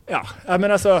 gånger. Ja,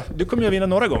 men alltså, du kommer ju vinna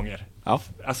några gånger. Ja,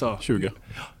 alltså, 20.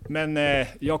 Men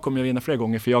jag kommer ju vinna fler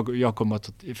gånger för jag kommer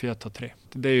att ta 3.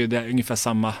 Det är ju ungefär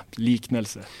samma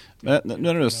liknelse. Men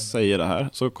när du säger det här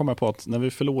så kommer jag på att när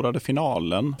vi förlorade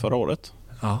finalen förra året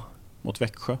mot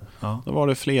Växjö, då var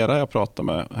det flera jag pratade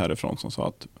med härifrån som sa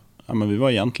att men vi var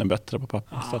egentligen bättre på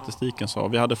papper. Statistiken sa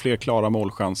vi hade fler klara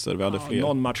målchanser. Vi hade fler.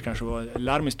 Någon match kanske var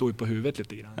Larmi stod på huvudet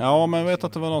lite grann. Ja, men jag vet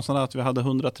att det var någon sån här att vi hade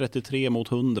 133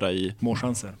 mot 100 i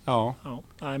målchanser. Ja.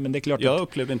 Nej, men det är klart. Jag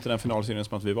upplevde inte den finalserien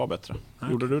som att vi var bättre.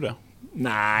 Gjorde du det?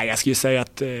 Nej, jag skulle säga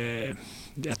att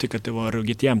jag tycker att det var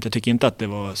ruggigt jämnt. Jag tycker inte att det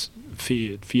var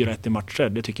 4-1 i matcher.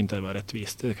 Det tycker inte det var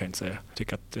rättvist. Det kan jag inte säga. Jag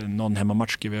tycker att någon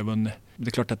hemmamatch skulle vi ha vunnit. Det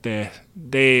är klart att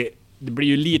det blir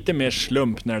ju lite mer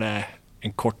slump när det är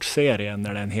en kort serie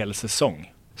när det är en hel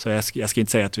säsong. Så jag ska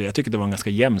inte säga att jag tycker det var en ganska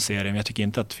jämn serie, men jag tycker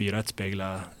inte att 4-1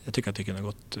 speglar. Jag tycker att det kunde ha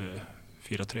gått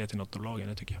 4-3 till något av lagen.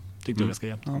 Jag tyckte det var ganska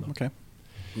jämnt. Ja, okay.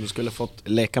 Om du skulle fått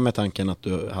leka med tanken att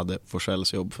du hade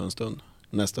Forsells jobb för en stund.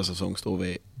 Nästa säsong står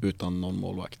vi utan någon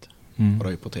målvakt. Bara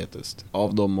hypotetiskt.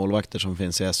 Av de målvakter som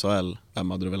finns i SHL,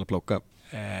 vem hade du velat plocka?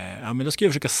 Men då ska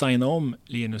jag försöka signa om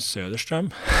Linus Söderström.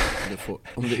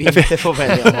 Om du inte får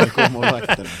välja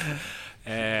AIK-målvakten.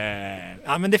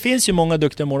 Men det finns ju många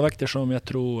duktiga målvakter som jag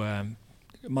tror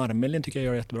Marmelin tycker jag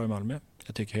gör jättebra i Malmö.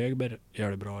 Jag tycker Högberg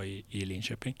gör det bra i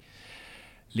Linköping.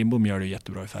 Lindbom gör det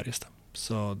jättebra i Färjestad.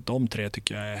 Så de 3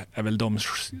 tycker jag är väl de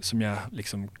som jag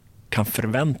liksom kan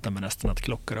förvänta mig nästan att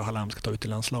Klockare och Hallam ska ta ut i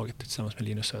landslaget tillsammans med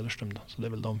Linus Söderström då. Så det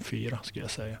är väl de 4 skulle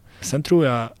jag säga. Sen tror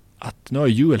jag att nu har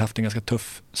Joel haft en ganska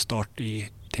tuff start i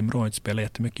Timrå. Har inte spelat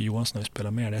jättemycket. Johansson har ju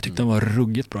spelat mer. Jag tyckte han var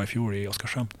ruggigt bra i fjol i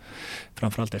Oskarshamn.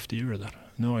 Framförallt efter jul där.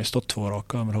 Nu har han stått 2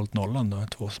 raka och hållit nollan då,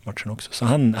 2 matcher också. Så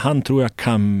han tror jag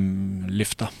kan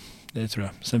lyfta. Det tror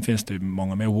jag. Sen finns det ju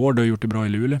många med. Ward har gjort det bra i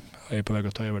Luleå. Jag är på väg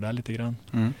att ta över där lite grann.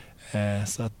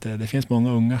 Så att det finns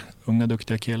många unga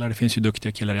duktiga killar. Det finns ju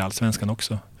duktiga killar i Allsvenskan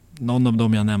också. Någon av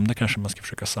dem jag nämnde kanske man ska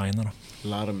försöka signa då.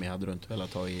 Larmi hade du inte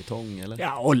velat ta i tång eller?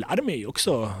 Ja, och Larmi är ju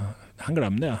också, han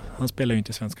glömde jag. Han spelar ju inte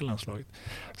i svenska landslaget.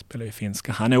 Han spelar ju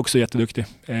finska. Han är också jätteduktig.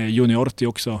 Juniorti är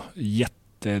också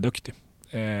jätteduktig.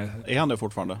 Är han det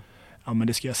fortfarande? Ja, men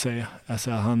det ska jag säga. Alltså,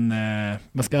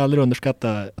 man ska aldrig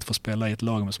underskatta att få spela i ett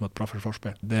lag med som har ett bra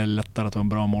försvarsspel. Det är lättare att vara en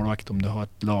bra målvakt om du har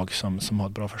ett lag som har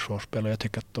ett bra försvarsspel. Och jag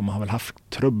tycker att de har väl haft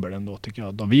trubbel ändå, tycker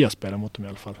jag. Då vi har spelat mot dem i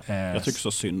alla fall. Jag tycker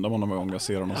så synd om honom gånger jag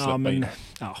ser honom släppa in.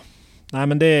 Ja. Nej,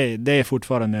 men det är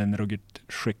fortfarande en ruggigt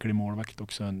skicklig målvakt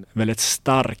också. En väldigt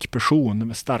stark person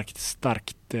med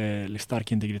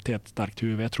stark integritet, starkt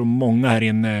huvud. Jag tror många här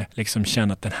inne liksom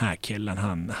känner att den här killen,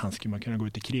 han skulle man kunna gå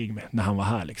ut i krig med när han var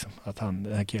här liksom. Att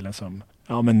den här killen som,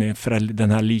 för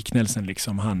den här liknelsen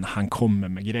liksom, han kommer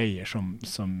med grejer som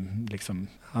liksom,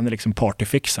 han är liksom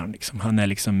partyfixaren liksom. Han är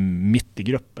liksom mitt i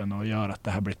gruppen och gör att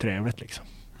det här blir trevligt liksom.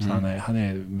 Så han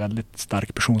är en väldigt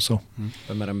stark person så.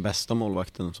 Vem är den bästa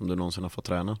målvakten som du någonsin har fått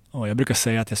träna? Jag brukar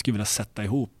säga att jag skulle vilja sätta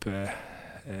ihop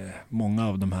många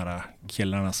av de här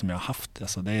killarna som jag har haft.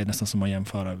 Alltså, det är nästan som att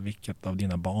jämföra vilket av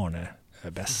dina barn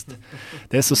är bäst.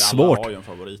 Det är så svårt. Alla har ju en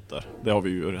favorit där. Det har vi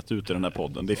ju rätt ut i den här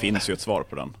podden. Det finns ju ett svar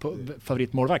på den.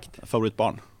 Favoritmålvagt?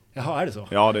 Favoritbarn. Jaha, är det så?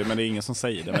 Ja, men det är ingen som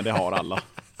säger det, men det har alla.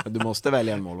 Du måste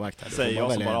välja en målvakt här. Säger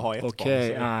jag som bara har ett barn.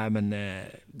 Okej, men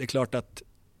det är klart att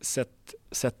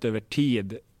sett över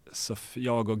tid så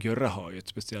jag och Gurra har ju ett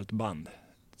speciellt band.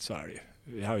 Så är det ju.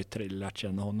 Vi har ju lärt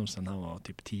känna honom sedan han var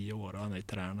typ 10 år och jag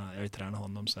har ju tränat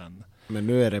honom sen. Men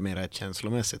nu är det mer ett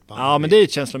känslomässigt band. Ja, men det är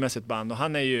ett känslomässigt band och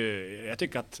han är ju, jag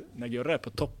tycker att när Gurra är på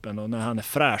toppen och när han är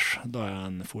fräsch, då är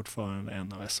han fortfarande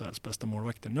en av SHLs bästa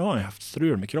målvakter. Nu har han haft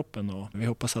strul med kroppen och vi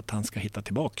hoppas att han ska hitta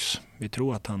tillbaks. Vi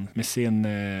tror att han med sin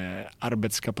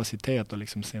arbetskapacitet och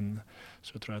liksom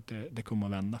så tror jag att det kommer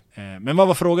att vända. Men vad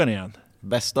var frågan igen?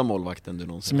 Bästa målvakten du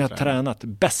någonsin som jag har tränat,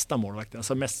 bästa målvakten,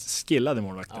 alltså mest skillade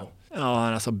målvakten.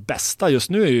 Ja, alltså bästa just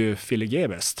nu är ju Fille G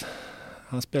bäst.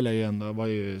 Han spelade ju ändå, var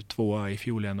ju 2:a i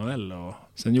fjol i NHL och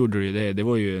sen gjorde det ju det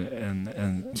var ju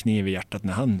en kniv i hjärtat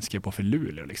när han skrev på för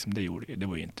Luleå liksom.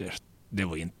 Det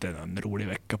var inte en rolig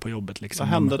vecka på jobbet liksom.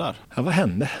 Vad hände där? Ja, vad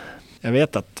hände? Jag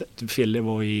vet att Fille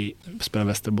var spelade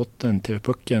Västerbotten,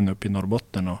 TV-pucken uppe i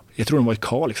Norrbotten och jag tror de var i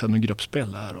Kalix, hade en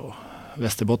gruppspel där och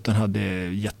Västerbotten hade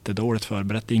jättedåligt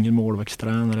förberett, ingen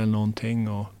målvaktstränare eller någonting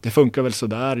och det funkar väl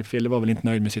sådär. Fille var väl inte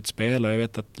nöjd med sitt spel och jag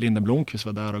vet att Linda Blomqvist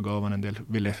var där och gav han en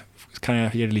del, kan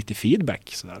jag ge dig lite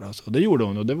feedback sådär. Och det gjorde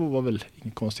hon och det var väl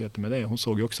ingen konstighet med det. Hon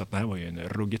såg ju också att det här var ju en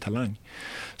ruggig talang.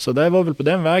 Så det var väl på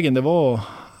den vägen det var.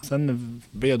 Sen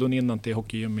bjöd hon innan till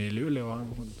hockeygym i Luleå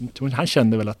och han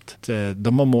kände väl att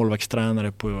de har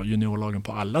målvaktstränare på juniorlagen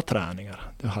på alla träningar.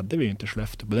 Det hade vi ju inte i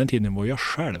Skellefteå. På den tiden var jag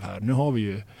själv här. Nu har vi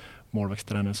ju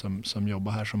målvaktstränare som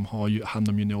jobbar här som har ju hand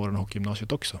om juniorerna och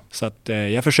hockeygymnasiet också. Så att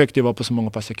jag försökte ju vara på så många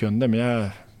pass jag kunde men jag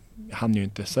hann ju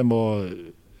inte. Sen var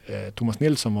Thomas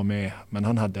Nilsson var med men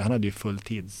han hade ju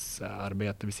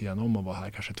fulltidsarbete vid sidan om och var här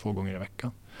kanske 2 gånger i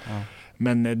veckan. Ja.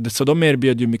 Men så de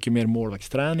erbjöd ju mycket mer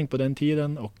målvaktsträning på den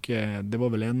tiden och det var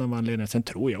väl en av anledningarna. Sen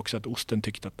tror jag också att Osten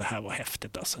tyckte att det här var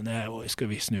häftigt. Alltså, nej, ska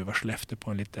vi snuva Skellefteå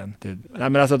på en liten... Nej,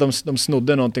 men alltså de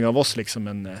snodde någonting av oss liksom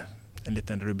en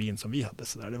liten rubin som vi hade.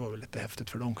 Så där. Det var väl lite häftigt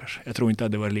för dem kanske. Jag tror inte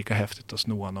att det var lika häftigt att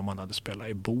sno om man hade spelat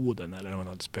i Boden eller om man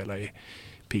hade spelat i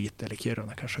Piteå eller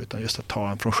Kiruna kanske. Utan just att ta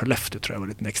han från Skellefteå tror jag var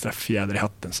lite en extra fjäder i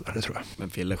hatten. Så där, det tror jag. Men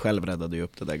Fille själv räddade ju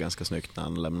upp det där ganska snyggt när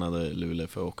han lämnade Luleå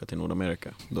för att åka till Nordamerika.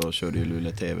 Då körde ju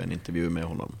Luleå TV en intervju med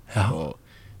honom. Ja. Och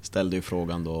ställde ju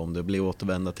frågan då om det blir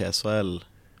återvända till SHL.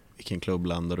 Vilken klubb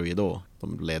landar du i då?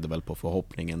 De ledde väl på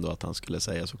förhoppningen då att han skulle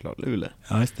säga såklart Luleå.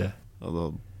 Ja, just det. Och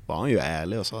då var han ju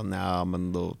ärlig och sa nej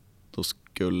men då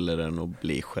skulle det nog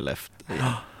bli Skellefteå.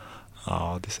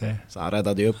 Ja, det ser. Så han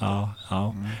räddade ju upp. Ja.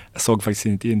 Mm. Jag såg faktiskt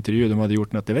inte i intervju de hade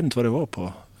gjort något. Jag vet inte vad det var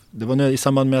på. Det var nu i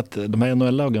samband med att de här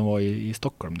NHL-lagen var i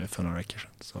Stockholm nu för några veckor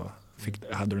sedan. Så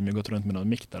hade de ju gått runt med någon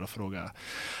mick där och frågat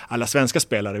alla svenska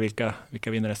spelare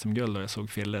vilka vinner SM-guld. Och jag såg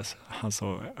Filles, han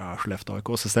sa Skellefteå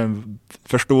AIK. Så sen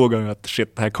förstod han att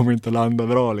shit, det här kommer inte att landa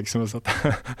bra liksom. Så att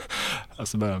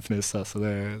alltså började han fnissa. Så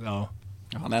det, ja.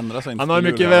 Han ändrar sig inte. Han har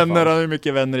mycket vänner, han har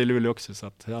mycket vänner i Luleå också. Så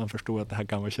att han förstod att det här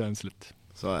kan vara känsligt.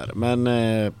 Så är det. Men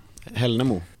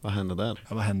Hällnemo, vad hände där?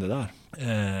 Ja, vad hände där?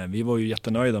 Vi var ju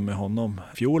jättenöjda med honom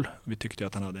fjol. Vi tyckte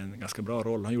att han hade en ganska bra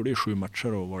roll. Han gjorde ju 7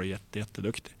 matcher och var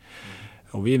jätteduktig.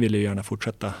 Och vi ville ju gärna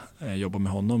fortsätta jobba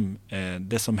med honom.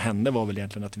 Det som hände var väl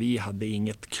egentligen att vi hade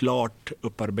inget klart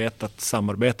upparbetat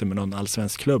samarbete med någon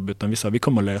allsvensk klubb. Utan vi sa vi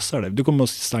kommer att lösa det. Du kommer att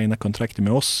signa kontraktet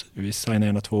med oss. Vi signar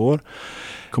 1-2 år.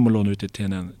 Kommer att låna ut det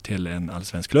till en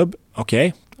allsvensk klubb.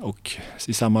 Okej. Och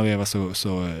i samma veva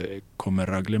så kommer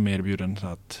Rögle med erbjudande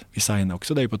att vi signar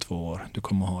också dig på 2 år. Du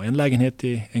kommer ha en lägenhet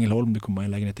i Ängelholm, du kommer ha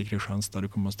en lägenhet i Kristianstad, du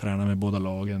kommer att träna med båda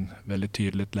lagen. Väldigt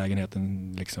tydligt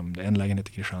lägenheten, liksom, en lägenhet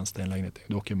i Kristianstad, en lägenhet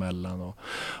du åker emellan.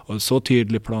 Och så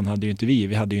tydlig plan hade ju inte vi.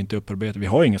 Vi hade ju inte upparbetat, vi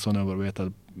har ingen sån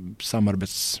upparbetad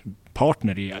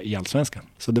samarbetspartner i Allsvenskan.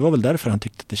 Så det var väl därför han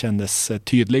tyckte att det kändes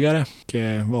tydligare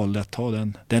och valde att ta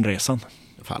den resan.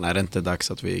 Fan, är det inte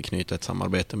dags att vi knyter ett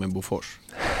samarbete med Bofors?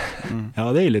 Mm.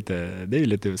 Ja, det är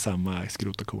lite samma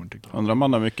skrot och korn tycker jag. Undrar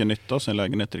man har mycket nytta av sin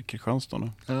lägenhet i Kristianstad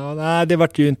nu? Ja, nej, det var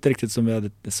ju inte riktigt som vi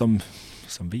hade, som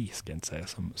vi ska inte säga,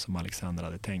 som Alexander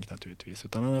hade tänkt naturligtvis.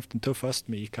 Utan han har haft en tuff höst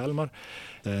med i Kalmar.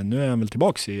 Nu är han väl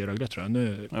tillbaka i Rögle tror jag.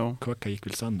 Nu Kvacka gick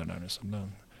väl sönder där nu. Som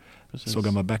den. Såg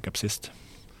han var backup sist.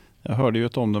 Jag hörde ju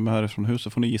ett omdöme härifrån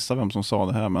huset. Får ni gissa vem som sa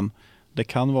det här, men det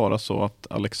kan vara så att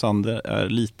Alexander är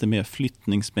lite mer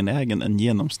flyttningsbenägen än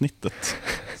genomsnittet.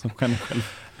 Som kan själv.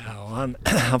 Ja,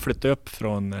 han flyttade upp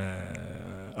från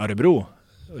Örebro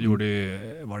och gjorde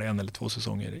var det 1 eller 2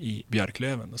 säsonger i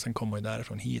Björklöven och sen kom han ju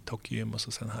därifrån hit hockeygym och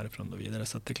så sen härifrån då vidare.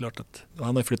 Så att det är klart att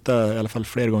han har flyttat i alla fall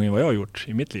fler gånger än vad jag har gjort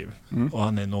i mitt liv. Och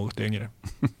han är något yngre.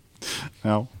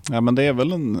 Ja, men det är väl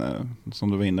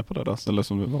som du var inne på där, eller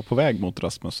som du var på väg mot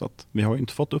Rasmus, att vi har ju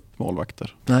inte fått upp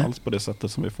målvakter alls på det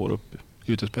sättet som vi får upp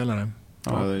utespelare.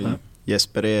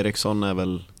 Jesper Eriksson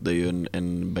det är ju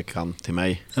en bekant till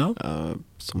mig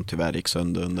som tyvärr gick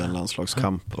sönder under en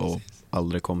landslagskamp och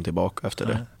aldrig kom tillbaka efter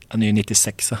det. Han är ju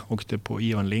 96, åkte på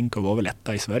Ivan Link och var väl 1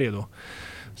 i Sverige då.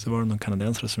 Så var det någon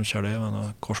kanadensare som körde över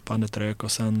och korsbandet rök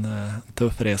och sen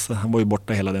tuff resa. Han var ju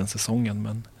borta hela den säsongen,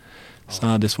 men så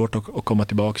hade det svårt att komma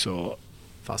tillbaka och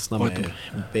fastna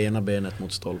med benet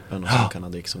mot stolpen och så kan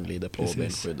han liksom glida på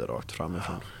benskyddet rakt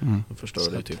framifrån. Då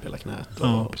förstör det typ hela knät.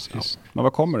 Ja, precis. Ja. Men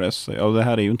vad kommer det sig? Ja, det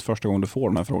här är ju inte första gången du får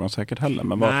den här frågan säkert heller.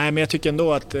 Men Nej, men jag tycker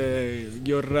ändå att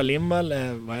Gurra Lindvall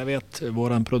är, vad jag vet,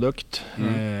 våran produkt.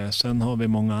 Sen har vi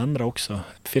många andra också.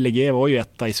 Fille var ju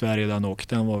etta i Sverige där han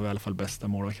åkte. Han var i alla fall bästa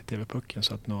målvakt i TV-pucken.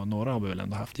 Så att några har vi väl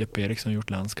ändå haft. Jeppe Eriksson har gjort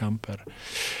landskamper.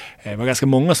 Det var ganska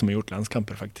många som har gjort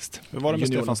landskamper faktiskt. Hur var det med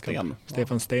Stefan Sten?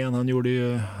 Stefan Sten, han gjorde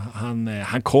ju...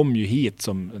 Han kom ju hit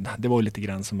som... Det var ju lite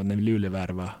grann som när Luleå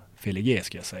värva Fille G,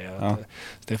 ska jag säga. Ja.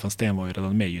 Stefan Sten var ju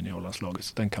redan med i juniorlandslaget,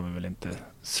 så den kan vi väl inte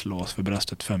slå oss för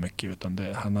bröstet för mycket. Utan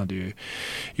han hade ju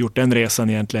gjort den resan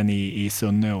egentligen i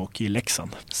Sune och i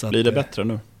Leksand. Så blir det bättre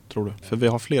nu, tror du? För vi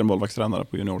har fler målvaktstränare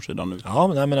på juniorsidan nu.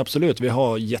 Ja, men absolut. Vi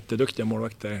har jätteduktiga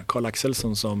målvakter. Karl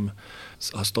Axelsson som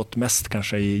har stått mest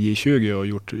kanske i J20 och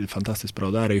gjort fantastiskt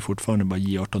bra. Där är ju fortfarande bara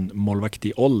J18 målvakt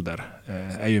i ålder.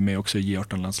 Är ju med också i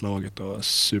J18-landslaget och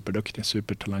superduktig,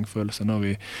 supertalangfull. Sen har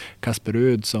vi Kasper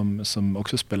Rud som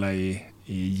också spelar i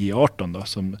J18 då,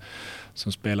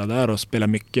 som spelar där och spelar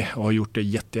mycket och har gjort det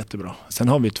jättebra. Sen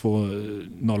har vi 2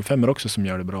 05 också som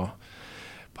gör det bra.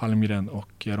 Palmgren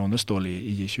och Ronnestål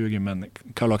i J20, men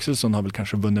Karl Axelsson har väl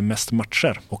kanske vunnit mest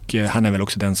matcher och han är väl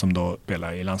också den som då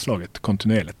spelar i landslaget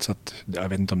kontinuerligt, så att jag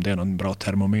vet inte om det är någon bra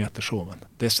termometer så, men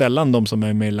det är sällan de som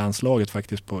är med i landslaget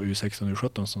faktiskt på U16 och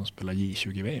U17 som spelar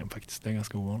J20-VM faktiskt. Det är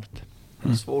ganska ovanligt. Det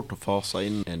är svårt att fasa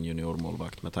in en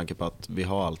juniormålvakt med tanke på att vi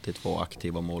har alltid 2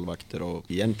 aktiva målvakter och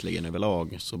egentligen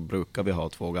överlag så brukar vi ha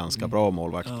 2 ganska bra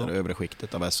målvakter övre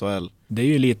skiktet av SHL. Det är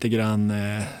ju lite grann...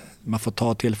 Man får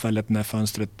ta tillfället när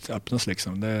fönstret öppnas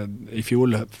liksom. I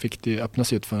fjol fick det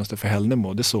öppnas ett fönster för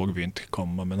Hällnemo. Det såg vi inte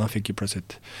komma, men han fick ju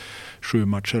plötsligt 7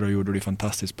 matcher och gjorde det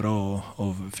fantastiskt bra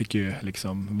och fick ju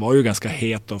liksom, var ju ganska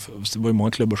het och det var ju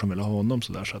många klubbar som ville ha honom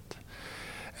så där, så att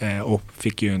och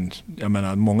fick ju jag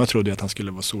menar, många trodde ju att han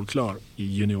skulle vara solklar i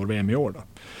junior-VM i år då.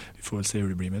 Vi får väl se hur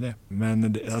det blir med det.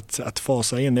 Men att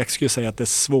fasa in, jag skulle säga att det är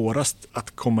svårast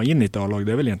att komma in i ett A-lag,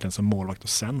 det är väl egentligen som målvakt och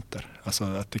center. Alltså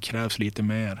att det krävs lite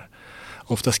mer.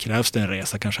 Oftast krävs det en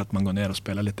resa, kanske att man går ner och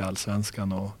spelar lite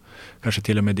allsvenskan och kanske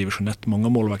till och med division 1. Många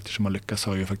målvakter som har lyckats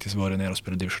har ju faktiskt varit ner och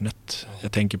spelat division 1.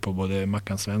 Jag tänker på både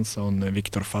Mackan Svensson,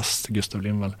 Viktor Fast, Gustav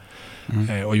Lindvall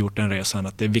och gjort den resan.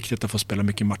 Att det är viktigt att få spela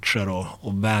mycket matcher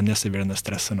och vänja sig vid den där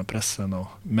stressen och pressen.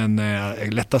 Men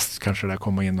lättast kanske det är att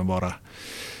komma in och bara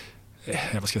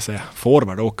vad ska jag säga,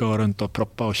 forward, åka runt och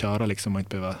proppa och köra liksom och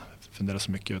inte behöva fundera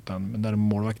så mycket, men där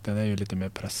målvakten är ju lite mer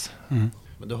press.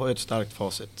 Men du har ju ett starkt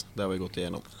facit, det har vi gått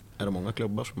igenom. Är det många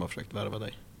klubbar som har försökt värva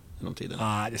dig genom tiden?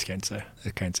 Nej, det ska jag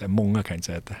inte säga. Många kan jag inte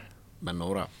säga det. Men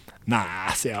några?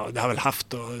 Nej, det har väl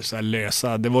haft att så här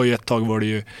lösa. Det var ju ett tag var det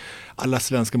ju alla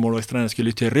svenska målvaktstränare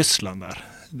skulle till Ryssland där.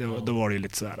 Då var det ju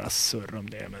lite så här surr om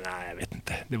det, men nej, jag vet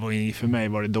inte. Det var ju, för mig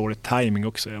var det dålig timing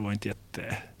också. Jag var inte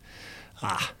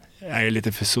jag är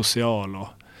lite för social och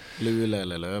Luleå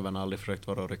eller Löven aldrig försökt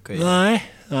vara och rycka in?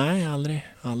 Nej,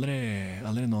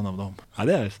 aldrig någon av dem. Ja,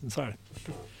 det är så här.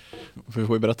 Vi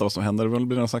får ju berätta vad som händer. Det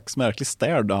blir någon slags märklig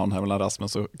stare down här mellan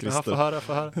Rasmus och Krister. Ja,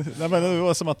 få höra. Nej, men det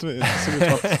var som att du såg ut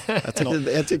att...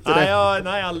 Jag tyckte det.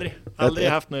 Nej, aldrig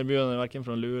haft några erbjudanden varken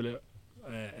från Luleå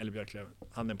eller Björklöven.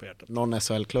 Handen på hjärtat. Någon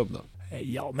SHL-klubb då?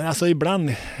 Ja, men alltså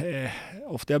ibland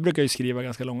ofta, jag brukar ju skriva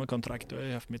ganska långa kontrakt och jag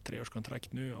har haft mitt 3-årskontrakt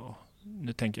nu och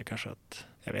nu tänker jag kanske att,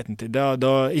 jag vet inte, det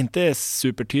har inte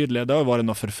supertydliga, det har varit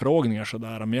några förfrågningar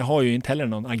sådär, men jag har ju inte heller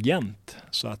någon agent,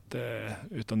 så att,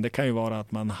 utan det kan ju vara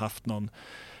att man har haft någon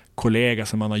kollega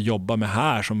som man har jobbat med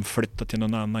här som flyttar till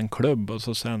någon annan klubb och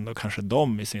så sen då kanske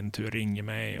de i sin tur ringer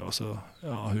mig och så,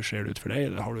 ja, hur ser det ut för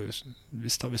dig? Har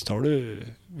du,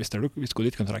 visst går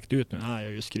ditt kontrakt ut nu? Nej, jag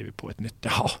har ju skrivit på ett nytt.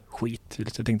 Ja, skit.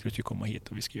 Jag tänkte att vi skulle komma hit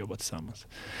och vi ska jobba tillsammans.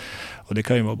 Och det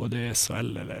kan ju vara både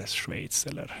SHL eller Schweiz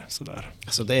eller sådär.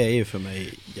 Alltså det är ju för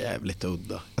mig jävligt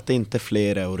udda. Att det inte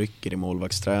fler är och rycker i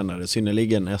målvaktstränare.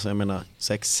 Synnerligen, alltså jag menar,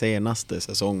 6 senaste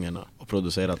säsongerna och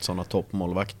producerat sådana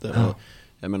toppmålvakter. Ja.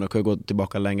 Jag menar, kan ju gå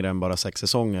tillbaka längre än bara 6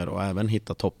 säsonger och även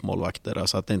hitta toppmålvakter.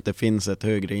 Alltså att det inte finns ett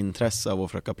högre intresse av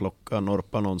att försöka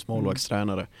norpa någons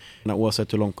målvaktstränare. Men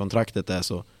oavsett hur långt kontraktet är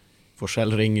så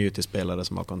Forsell ringer ju till spelare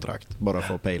som har kontrakt bara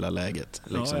för att pejla läget.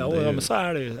 Liksom. Ja, men så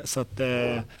är det ju. Så att,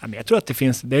 jag tror att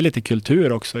det är lite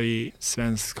kultur också i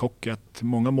svensk hockey att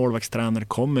många målvaktstränare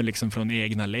kommer liksom från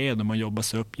egna led och man jobbar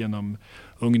sig upp genom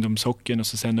ungdomshockeyn och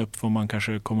så sen får man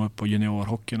kanske komma upp på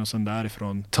juniorhockeyn och sen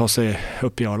därifrån ta sig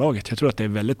upp i A-laget. Jag tror att det är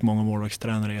väldigt många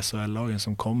målvaktstränare i SHL-lagen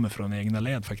som kommer från egna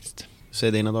led faktiskt.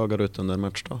 Ser dina dagar ut under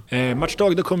matchdag?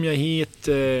 Matchdag, då kom jag hit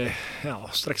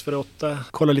strax före 8.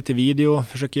 Kollar lite video,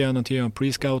 försöker göra någonting om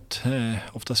pre-scout.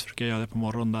 Oftast försöker jag göra det på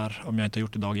morgonen där, om jag inte har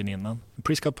gjort det dagen innan.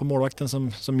 Pre-scout på målvakten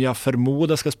som jag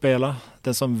förmodar ska spela.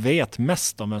 Den som vet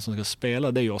mest om vem som ska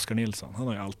spela, det är ju Oskar Nilsson. Han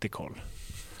har ju alltid koll.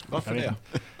 Varför det?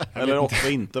 Eller också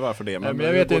inte varför det. Men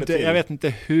jag vet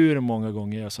inte hur många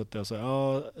gånger jag har suttit och sagt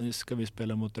nu ska vi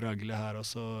spela mot Rögle här och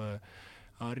så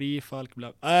Rifalk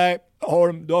bla. Nej,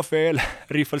 Holm, du har fel.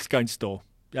 Rifalk ska inte stå.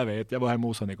 Jag vet, jag var här med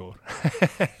Mosan igår.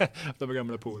 De var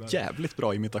gamla polare. Jävligt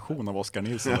bra imitation av Oskar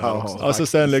Nilsson. Och så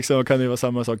sen liksom kan det vara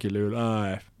samma sak i lur.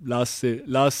 Nej,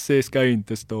 Lassie ska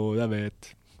inte stå, jag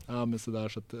vet. Ja, men sådär,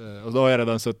 så att, och då har jag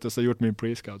redan suttit och gjort min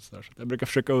pre-scout så jag brukar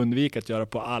försöka undvika att göra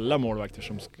på alla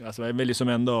målvakter alltså jag vill ju som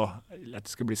ändå att det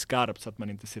ska bli skarpt så att man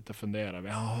inte sitter och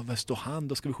funderar vad står han,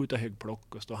 då ska vi skjuta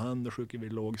högplock och står han, då skjuter vi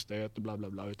lågstöt och bla bla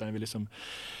bla, utan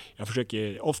jag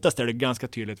försöker, oftast är det ganska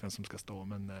tydligt vem som ska stå,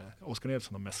 men Oskar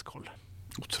Nilsson har mest koll.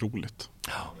 Otroligt.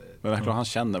 Men verkligen, han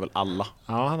känner väl alla.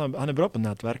 Ja, han är bra på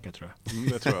nätverket tror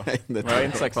jag. Det tror jag. Men jag är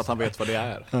inte säker på att han vet vad det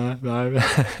är.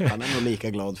 Han är nog lika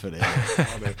glad för det. Ja,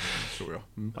 det tror jag.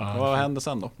 Vad händer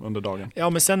sen då under dagen? Ja,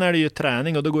 men sen är det ju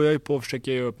träning och då går jag ju på och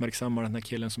försöker uppmärksamma den här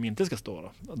killen som inte ska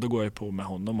stå då går jag ju på med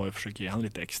honom och försöker ge han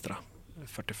lite extra.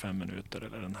 45 minuter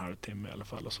eller en halvtimme i alla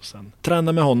fall, och så sen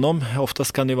träna med honom.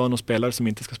 Oftast kan det vara någon spelare som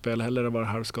inte ska spela heller, vara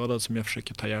halvskadad, som jag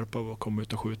försöker ta hjälp av och komma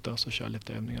ut och skjuta, och så kör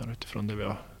lite övningar utifrån det vi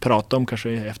har pratat om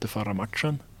kanske efter förra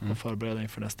matchen och förbereda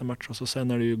inför nästa match. Och så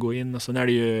sen är det ju gå in och sen är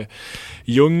det ju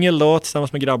djungel då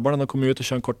tillsammans med grabbarna och komma ut och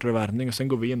köra en kortare värvning, och sen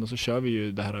går vi in och så kör vi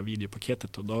ju det här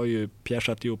videopaketet, och då har ju Pierre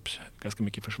satt ihop ganska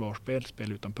mycket försvarsspel,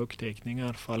 spel utan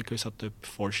puckteckningar. Falk har ju satt upp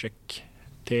forecheck,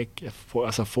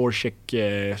 alltså forecheck,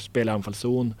 spel i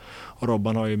anfallszon, och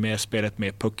Robban har ju mer spelet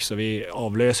med puck, så vi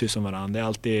avlöser ju som varandra. Det är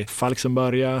alltid Falk som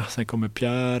börjar, sen kommer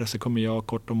Pierre, sen kommer jag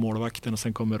kort om målvakten och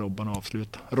sen kommer Robban att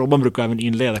avsluta. Robban brukar även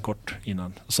inleda kort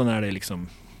innan, och sen är det liksom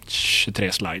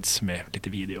 23 slides med lite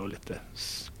video och lite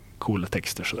coola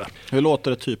texter sådär. Hur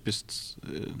låter det typiskt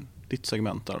ditt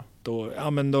segment där?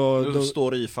 Då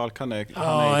står Rifalk, han är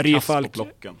kass på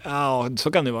plocken. Ja,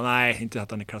 så kan det vara. Nej, inte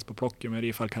att han är kass på plocken, men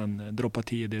Rifalk kan droppa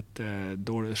tidigt.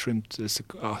 Då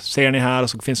ser ni här, och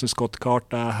så finns en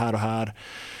skottkarta här och här.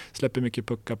 Släpper mycket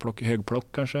puckar, högplock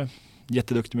kanske.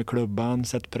 Jätteduktig med klubban,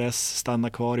 sätter press, stannar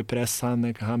kvar i press.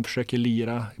 Han försöker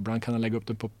lira. Ibland kan han lägga upp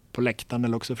den på läktaren,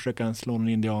 eller också försöker han slå någon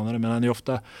indianare. Men han är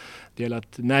ofta del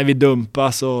att när vi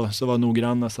dumpar så var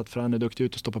noggranna, så att han är duktig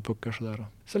ut och stoppa puckar sådär.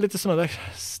 Så lite sådana där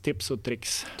tips och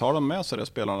tricks. Tar de med sig det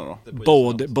spelarna då?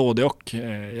 Både och.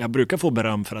 Jag brukar få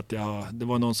beröm för att det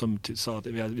var någon som sa att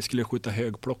vi skulle skjuta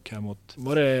högplock här mot,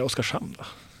 var det Oskarshamn då?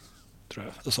 Tror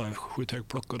jag. Då sa jag skjut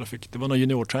högplock, och det var någon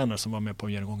juniortränare som var med på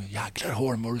en genomgång. Jäklar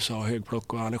Holm, vad du sa,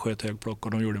 högplock, och alla sköt högplock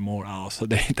och de gjorde mål. Ja, så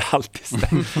det är inte alltid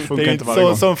det är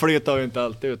inte så flyt har ju inte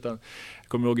alltid, utan jag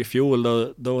kommer ihåg i fjol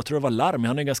då tror jag var Larm.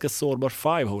 Han är ganska sårbar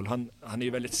five-hole. Han är ju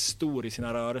väldigt stor i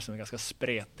sina rörelser, ganska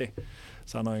spretig.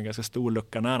 Så han har en ganska stor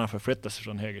lucka när han förflyttar sig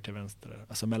från höger till vänster,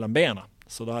 alltså mellan benen.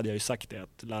 Så då hade jag ju sagt det,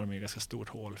 att Larm är ganska stort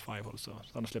hål, five-hole, så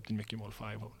han har släppt in mycket mål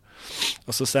five-hole.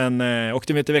 Och så sen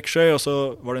åkte vi till Växjö, och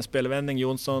så var det en spelvändning.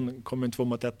 Jonsson kom en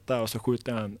 2-1 och så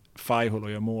skjuter han five-hole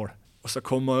och gör mål. Och så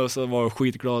kom och så var jag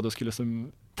skitglad och skulle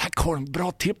som, tack Holm,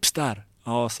 bra tips där.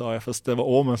 Ja, sa jag, fast det var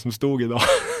Åman som stod idag.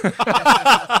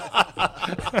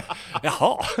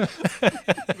 Jaha.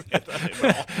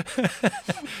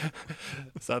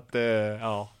 Så att,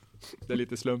 ja, det är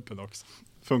lite slumpen också.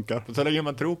 Funkar. Så länge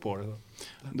man tror på det.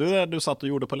 Så. Du satt och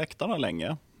gjorde på läktarna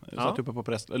länge. Satt uppe på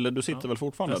press, eller du sitter väl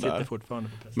fortfarande där? Jag sitter fortfarande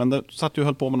på press. Men du satt ju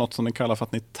höll på med något som ni kallar för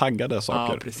att ni taggade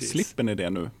saker. Ja, precis. Slipper ni det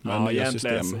nu med nya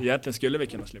system? Egentligen skulle vi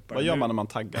kunna slippa. Vad gör man när man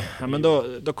taggar? Ja, men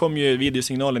då kommer ju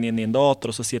videosignalen in i en dator,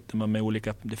 och så sitter man med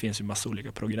olika, det finns ju massa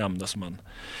olika program där som man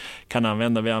kan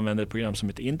använda. Vi använder ett program som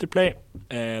heter Interplay.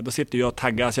 Då sitter jag och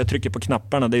taggar, så jag trycker på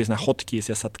knapparna. Det är ju såna här hotkeys,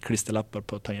 jag satt klisterlappar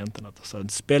på tangenterna. Så en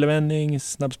spelvändning,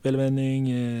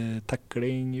 snabbspelvändning,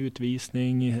 tackling,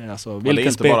 utvisning. Alltså, det är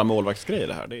inte bara målvaktsgrejer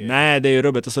det här? Nej, det är ju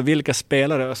rubbet. Alltså vilka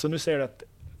spelare, alltså nu ser du att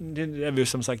det är vi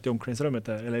som sagt i omklädningsrummet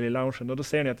där, eller i loungen, och då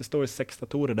ser ni att det står 6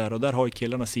 datorer där, och där har ju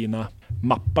killarna sina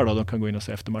mappar då, de kan gå in och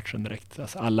se efter matchen direkt.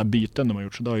 Alltså alla byten de har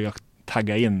gjort, så då har jag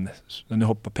taggat in. Nu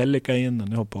hoppar Pellika in, och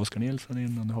nu hoppar Oskar Nilsson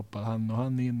in, och nu hoppar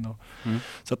han in.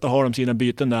 Så att då har de sina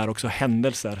byten där också,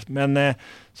 händelser. Men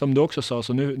som du också sa,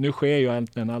 så nu sker ju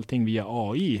egentligen allting via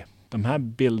AI de här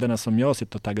bilderna som jag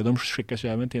sitter och taggar, de skickas ju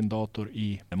även till en dator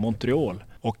i Montreal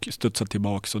och studsar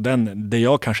tillbaka. Och det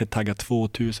jag kanske taggar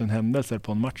 2000 händelser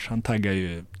på en match, han taggar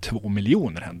ju 2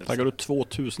 miljoner händelser. Taggar du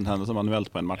 2000 händelser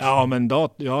manuellt på en match? Ja, men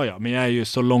men jag är ju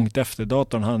så långt efter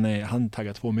datorn. Han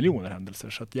taggar 2 miljoner händelser,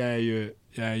 så att jag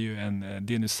är ju en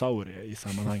dinosaurie i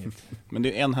sammanhanget. Men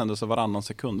det är en händelse varannan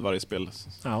sekund varje spel.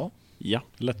 Ja,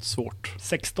 lätt svårt.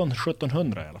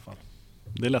 1700 i alla fall.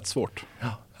 Det är lätt svårt.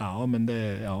 Ja, men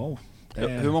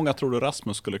Hur många tror du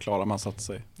Rasmus skulle klara om han satt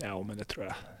sig? Ja, men det tror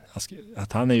jag.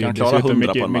 Att han är ju dessutom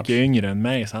mycket yngre än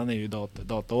mig, så han är ju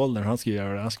dataåldern. Han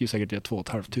skulle säkert göra 2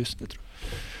 500, tror jag.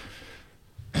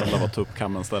 Alla var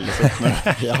tuppkammen ställde sig upp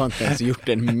nu. Jag har inte ens gjort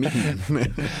en min.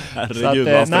 Herregud,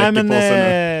 vad sträcker på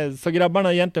sig nu. Så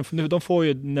grabbarna egentligen, de får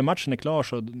ju, när matchen är klar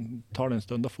så tar det en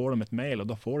stund, då får de ett mejl och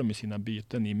då får de ju sina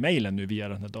byten i mejlen nu via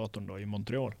den här datorn då i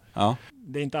Montreal. Ja.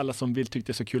 Det är inte alla som tycker det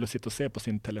är så kul att sitta och se på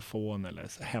sin telefon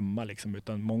eller hemma liksom,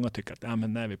 utan många tycker att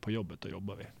men när vi är på jobbet då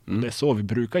jobbar vi. Det är så vi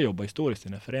brukar jobba historiskt i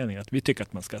den här föreningen, att vi tycker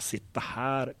att man ska sitta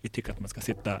här, vi tycker att man ska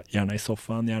sitta gärna i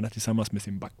soffan, gärna tillsammans med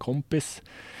sin backkompis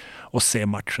och se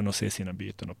matchen och se sina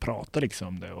byten och prata liksom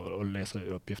om det och läsa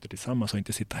uppgifter tillsammans och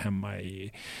inte sitta hemma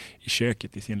i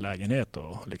köket i sin lägenhet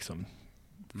och liksom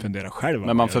fundera själv.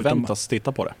 Men man förväntas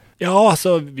titta på det? Ja,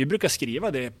 alltså vi brukar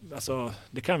skriva det. Alltså,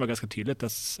 det kan vara ganska tydligt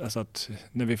att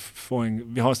när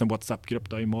vi har en sån WhatsApp-grupp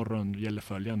då, imorgon gäller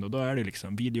följande, och då är det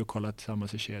liksom videokolla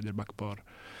tillsammans i kedjor, backbar.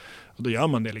 Och då gör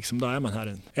man det liksom, då är man här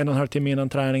 1,5 timme innan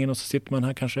träningen och så sitter man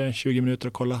här kanske 20 minuter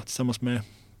och kollar tillsammans med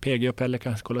PG och Pelle,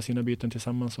 kan kolla sina byten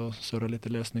tillsammans och surra lite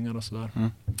lösningar och sådär.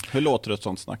 Hur låter ett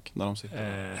sånt snack när de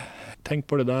sitter? Tänk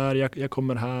på det där, jag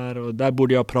kommer här och där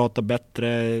borde jag prata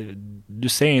bättre. Du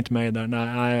ser inte mig där,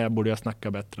 nej jag borde jag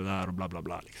snacka bättre där och bla bla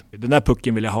bla. Liksom. Den där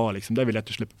pucken vill jag ha, liksom. Där vill jag att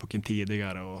du släpper pucken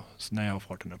tidigare och så när jag har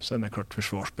farten upp. Sen är det klart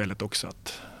försvarsspelet också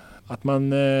att man,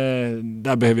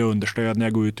 där behöver jag understöd när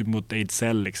jag går ut mot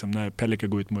Ejdsell, liksom, när Pelle kan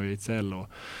gå ut mot Ejdsell och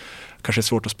kanske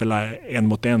svårt att spela 1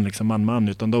 mot 1 liksom man,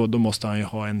 utan då måste han ju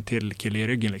ha en till kille i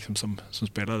ryggen liksom, som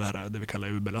spelar det vi kallar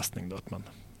U-belastning då,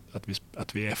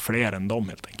 att vi är fler än dem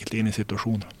helt enkelt in i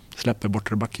situationen. Släpper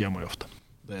bortre back gör man ju ofta.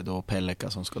 Det är då Pelleka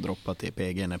som ska droppa till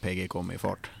PG när PG kommer i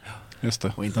fart. Just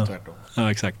det. Och inte tvärtom.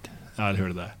 Ja, exakt. Ja, det hör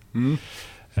det där.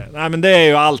 Nej, men det är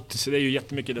ju allt. Det är ju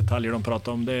jättemycket detaljer de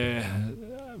pratar om. Det är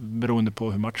beroende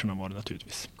på hur matcherna var det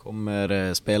naturligtvis.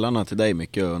 Kommer spelarna till dig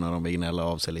mycket när de vill gnälla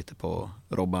av sig lite på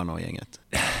Robban och gänget?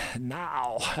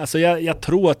 Alltså jag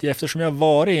tror att eftersom jag har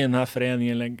varit i den här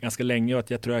föreningen ganska länge och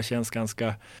att jag tror jag känns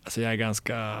ganska, alltså jag är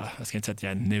ganska, jag ska inte säga att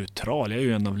jag är neutral, jag är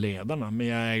ju en av ledarna, men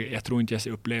jag tror inte jag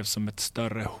upplevs som ett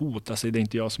större hot. Alltså det är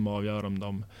inte jag som avgör om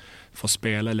de får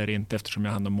spela eller inte eftersom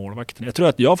jag handlar om målvakten. Jag tror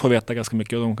att jag får veta ganska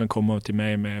mycket och de kan komma till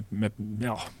mig med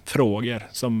frågor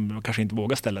som de kanske inte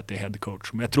vågar ställa till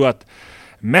headcoach. Men jag tror att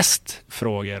mest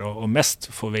frågor och mest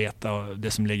få veta och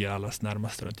det som ligger alldeles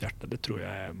närmast runt hjärtat, det tror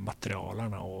jag är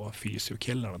materialarna och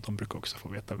fysiokillarna. De brukar också få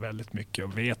veta väldigt mycket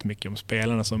och vet mycket om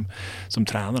spelarna som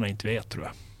tränarna inte vet, tror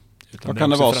jag. Vad kan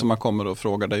det vara som man kommer och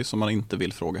frågar dig som man inte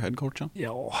vill fråga headcoachen?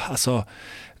 Ja, alltså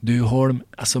du Holm,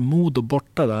 alltså Modo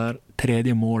borta där,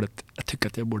 3:e målet, jag tycker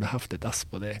att jag borde haft ett ass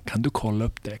på det. Kan du kolla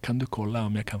upp det? Kan du kolla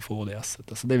om jag kan få det asset?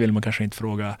 Alltså det vill man kanske inte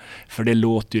fråga, för det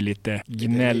låter ju lite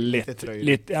gnälligt.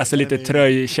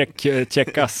 Lite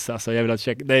checkas. Alltså jag vill ha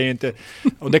check. Det är ju inte,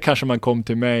 och det kanske man kom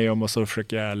till mig om och så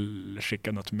försöker jag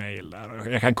skicka något mejl där.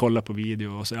 Jag kan kolla på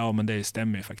video och så, men det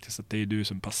stämmer ju faktiskt att det är du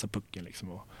som passar pucken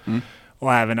liksom.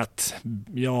 Och även att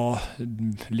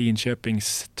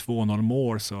Linköpings 2-0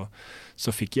 mål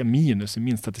så fick jag minus i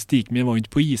min statistik, men jag var ju inte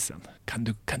på isen. Kan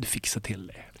du fixa till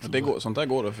det? Liksom. Sånt där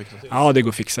går att fixa till? Ja, det går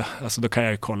att fixa. Alltså, då kan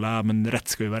jag ju kolla, men rätt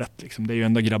ska ju vara rätt. Liksom. Det är ju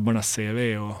ändå grabbarnas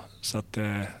CV. Så att,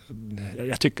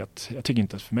 jag tycker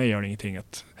inte att för mig gör det ingenting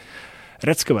att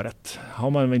rätt ska vara rätt. Har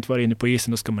man inte varit inne på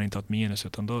isen, då ska man inte ha ett minus,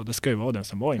 utan det ska ju vara den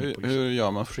som var inne på isen. Hur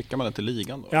gör man? Skickar man det till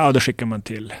ligan då? Ja, då skickar man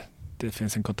till. Det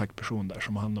finns en kontaktperson där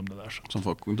som har hand om det där. Som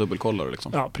får dubbelkolla det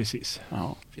liksom? Ja, precis.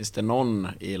 Ja. Finns det någon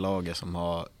i laget som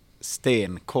har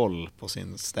stenkoll på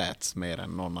sin stats mer än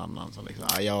någon annan? Som liksom,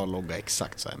 jag loggar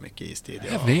exakt så här mycket istid.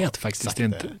 Jag vet faktiskt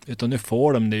inte. Utan nu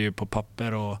får de det ju på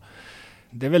papper och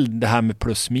det är väl det här med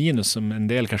plus minus som en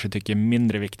del kanske tycker är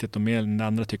mindre viktigt och en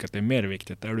andra tycker att det är mer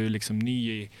viktigt. Är du liksom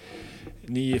ny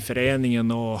i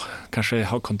föreningen och kanske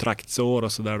har kontraktsår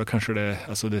och sådär, då kanske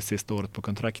det sista året på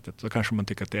kontraktet, då kanske man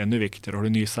tycker att det är ännu viktigare. Har du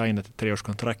nysignat ett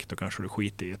 3-årskontrakt, då kanske du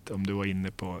skiter i det om du var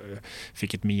inne på,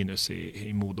 fick ett minus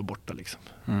i Modo borta liksom.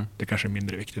 Det kanske är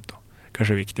mindre viktigt då.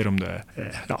 Kanske är viktigare om du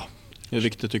är Hur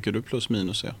viktigt tycker du plus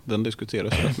minus är? Den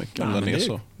diskuteras rätt mycket om den är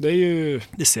så.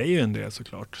 Det säger ju en del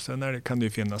såklart. Sen kan det ju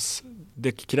finnas,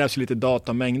 det krävs ju lite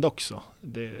datamängd också.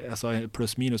 Alltså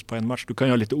plus minus på en match. Du kan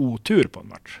ju ha lite otur på en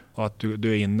match. Och att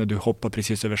du är inne, du hoppar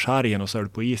precis över sargen och så är du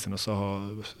på isen och så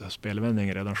har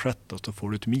spelvändningen redan skett och så får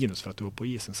du ett minus för att du var på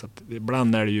isen. Så att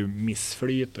ibland är det ju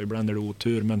missflyt och ibland är det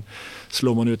otur. Men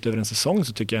slår man ut över en säsong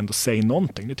så tycker jag ändå säg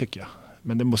någonting, det tycker jag.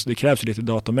 Men det krävs ju lite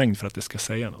datamängd för att det ska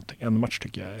säga någonting. En match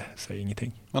tycker jag säger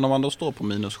ingenting. Men om man då står på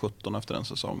minus 17 efter en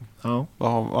säsong, ja.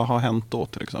 Vad har hänt då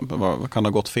till exempel? Vad kan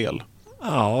ha gått fel?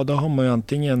 Ja, då har man ju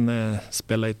antingen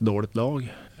spelat i ett dåligt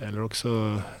lag eller också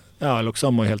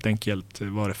har man helt enkelt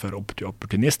varit för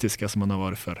opportunistiska, som man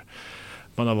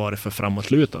har varit för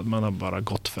framåtlutad. Man har bara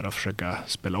gått för att försöka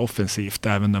spela offensivt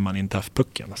även när man inte haft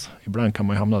pucken. Alltså, ibland kan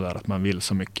man ju hamna där att man vill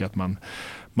så mycket att man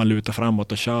lutar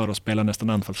framåt och kör och spelar nästan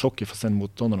anfallshockey för sen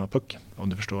motståndaren har pucken. Om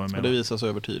du förstår vad jag menar. Och det visar sig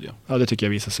över tid, ja. Ja, det tycker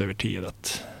jag visar sig över tid.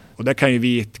 Och där kan ju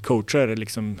vi coacher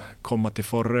liksom komma till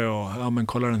Forre och men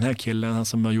kolla den här killen, han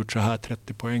som har gjort så här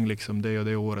 30 poäng liksom det och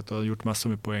det året och har gjort massor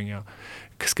med poäng. Ja.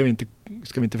 Ska vi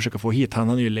inte försöka få hit han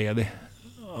är ju ledig.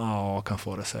 Ja, kan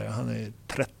få det säga. Han är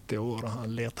 30 år och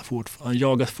han letar han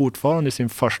jagar fortfarande i sin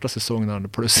första säsong när han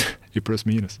är plus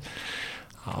minus.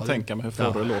 Ja, tänka mig hur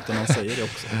Forre låter när han säger det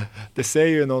också. Det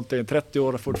säger ju någonting. 30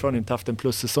 år har fortfarande inte haft en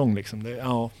plussäsong liksom.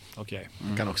 Okej.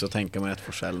 Jag kan också tänka mig att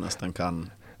Forsell nästan kan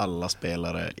alla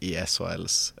spelare i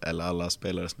SHLs eller alla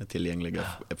spelare som är tillgängliga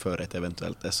för ett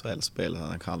eventuellt SHL-spel.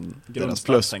 Han kan deras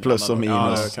plus och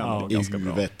minus i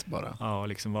huvudet bara. Ja,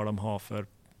 liksom vad de har för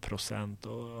procent.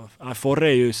 Forre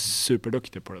är ju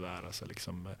superduktig på det där. Alltså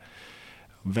liksom,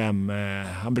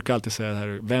 han brukar alltid säga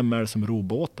här, vem är det som ror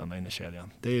båten där inne i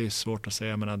kedjan? Det är svårt att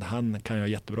säga, men att han kan ju ha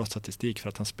jättebra statistik för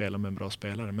att han spelar med en bra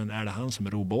spelare. Men är det han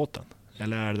som ror båten?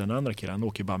 Eller är det den andra killen? Han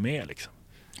åker bara med liksom.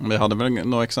 Vi hade väl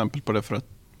några exempel på det för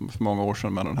många år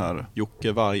sedan med den här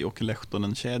Jocke, Varg och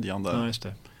Lehtonen-kedjan där. Ja, just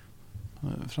det.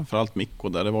 Framförallt Mikko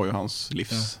där, det var ju hans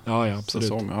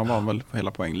livssäsong. Han var väl på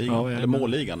hela poängligan, eller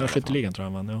målligan. Ja, skytteligan tror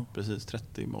jag han vann, ja. Precis,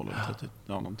 30 mål eller 30,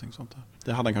 någonting sånt där.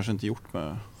 Det hade han kanske inte gjort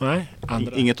med... Nej,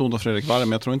 inget ont om Fredrik Varg,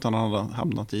 men jag tror inte han hade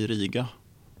hamnat i Riga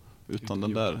utan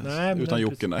den där, utan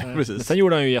Jocke, precis. Men sen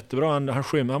gjorde han ju jättebra,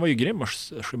 han var ju grym att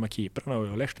skymma keeperna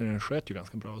och Lehtonen sköt ju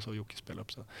ganska bra och så Jocke spelade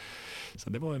upp så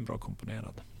det var en bra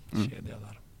komponerad kedja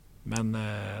där. Men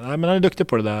han är duktig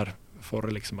på det där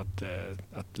för liksom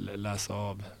att läsa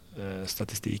av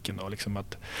statistiken och liksom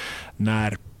att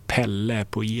när Pelle är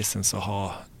på isen så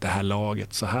har det här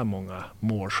laget så här många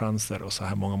målchanser och så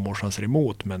här många målchanser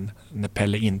emot, men när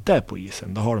Pelle inte är på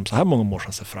isen då har de så här många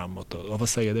målchanser framåt och vad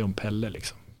säger det om Pelle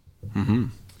liksom? Mm-hmm.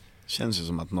 Känns ju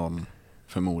som att någon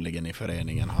förmodligen i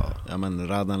föreningen har, men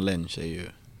Radan Lench är ju,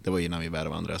 det var innan vi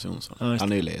värvade Andreas Jonsson. Ja,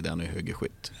 han är ju ledig, han är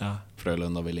högerskytt. Ja.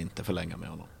 Frölunda vill inte förlänga med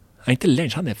honom. Ja, inte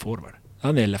Lench, han är forward.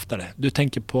 Han är leftare. Du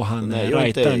tänker på han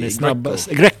rightaren snabbast.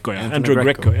 Greco, ja. Andrew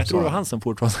Greco. Jag tror det var han som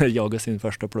fortfarande jagar sin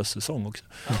första plussäsong också.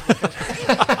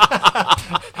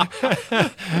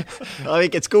 Ja,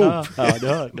 vilket scoop! Ja, det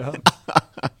hör.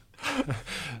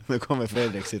 Nu kommer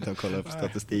Fredrik sitta och kolla upp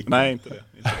statistik. Nej, inte det.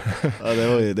 Ja,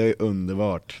 det är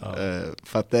underbart. Ja.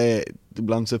 För att det är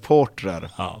bland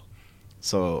supportrar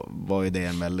så var ju det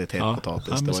en väldigt het potatis.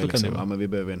 Ja, det var ju liksom, men vi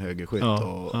behöver en högerskytt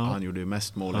och han gjorde ju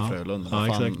mest mål i Frölunda.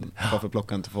 Varför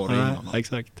plockade inte få in honom?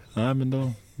 Exakt. Nej,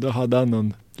 men då hade han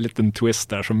någon liten twist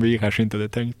där som vi kanske inte hade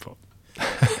tänkt på.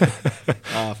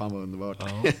 Ja, fan vad underbart.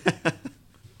 Ja.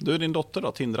 Du, din dotter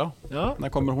då, Tindra. Ja. När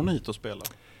kommer hon hit och spela?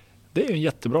 Det är en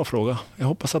jättebra fråga. Jag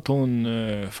hoppas att hon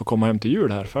får komma hem till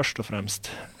jul här först och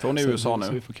främst. För hon är i USA nu.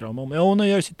 Så vi får krama om. Ja, hon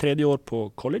gör sitt 3:e år på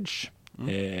college.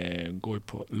 Går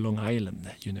på Long Island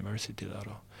University där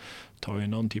och tar ju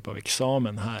någon typ av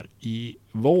examen här i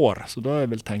vår. Så då är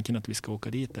väl tanken att vi ska åka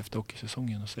dit efter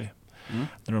hockeysäsongen och se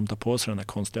när de tar på sig den här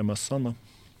konstiga mössan då.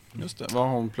 Just det. Vad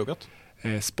har hon pluggat?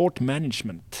 Sport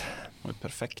management.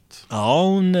 Perfekt. Ja,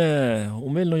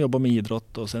 hon vill nog jobba med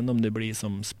idrott och sen om det blir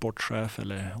som sportchef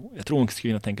eller jag tror hon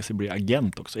skulle kunna tänka sig bli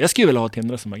agent också. Jag skulle vilja ha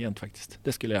Tindra som agent faktiskt.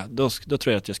 Det skulle jag. Då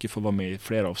tror jag att jag skulle få vara med i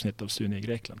flera avsnitt av Sune i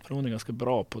Grekland. För hon är ganska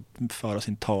bra på att föra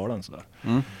sin talan sådär.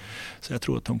 Så jag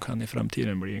tror att hon kan i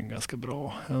framtiden bli en ganska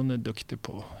bra. Hon är duktig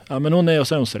på. Ja, men hon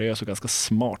är seriös och ganska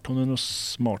smart. Hon är nog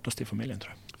smartast i familjen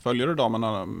tror jag. Följer du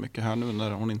damerna mycket här nu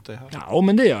när hon inte är här? Ja,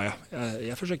 men det gör jag.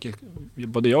 Jag försöker,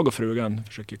 både jag och frugan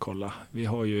försöker kolla. Vi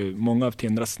har ju många av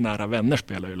Tindras nära vänner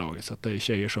spelar i laget. Så att det är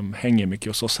tjejer som hänger mycket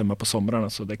hos oss hemma på somrarna.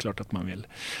 Så det är klart att man vill.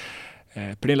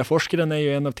 Pernilla Forskaren är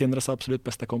ju en av Tindras absolut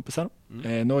bästa kompisar.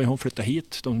 Nu har ju hon flyttat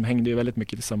hit. De hängde ju väldigt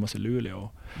mycket tillsammans i Luleå.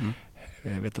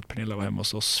 Jag vet att Pernilla var hemma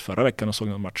hos oss förra veckan och såg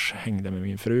någon match, hängde med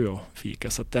min fru och fika.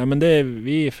 Så att,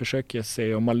 vi försöker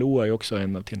se, och Malou är ju också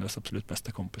en av Tindras absolut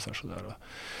bästa kompisar. Så där.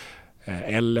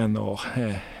 Ellen och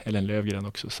Ellen Lövgren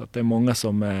också. Så att det är många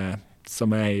som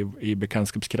är i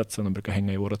bekantskapskretsen och brukar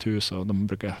hänga i vårat hus. Och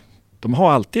de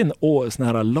har alltid en sån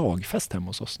här lagfest hemma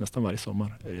hos oss nästan varje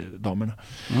sommar, damerna.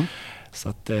 Mm. Så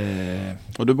att,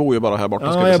 och du bor ju bara här borta,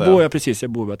 ska vi säga.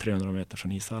 Jag bor bara 300 meter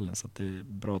från ishallen, så att det är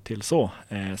bra till så.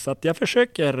 Så att jag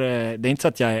försöker, det är inte så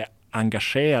att jag är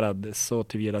engagerad så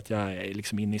tillvida att jag är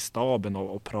liksom inne i staben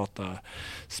och pratar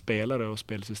spelare och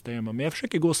spelsystem. Men jag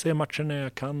försöker gå och se matcher när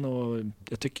jag kan, och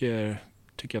jag tycker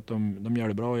att de gör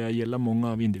det bra. Jag gillar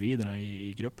många av individerna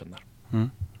i gruppen där. Mm.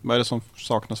 Vad är det som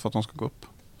saknas för att de ska gå upp?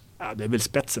 Ja, det är väl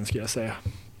spetsen, skulle jag säga.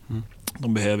 Mm.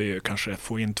 De behöver ju kanske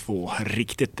få in 2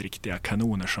 riktiga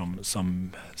kanoner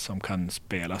som kan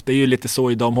spela. Det är ju lite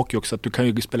så i damhockey också, att du kan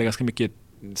ju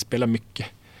spela mycket.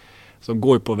 Så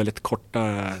går ju på väldigt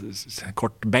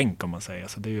kort bänk, om man säger.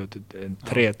 Så det är ju en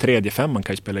tredje fem, man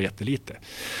kan ju spela jättelite.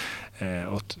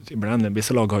 Och ibland,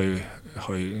 vissa lag går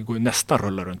ju nästan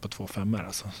rulla runt på 2-5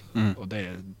 alltså. Mm. Och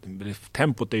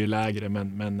tempot är ju lägre,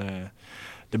 men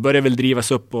det börjar väl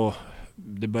drivas upp, och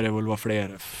det börjar väl vara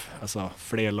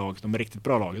fler lag. De riktigt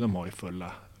bra lagen, de har ju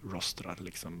fulla rostrar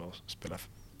liksom och spelar.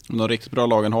 De riktigt bra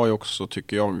lagen har ju också,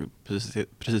 tycker jag,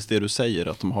 precis det du säger,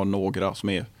 att de har några som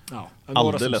är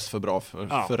alldeles för bra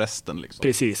för resten liksom.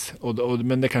 Precis,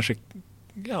 men det kanske,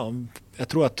 jag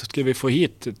tror att skulle vi få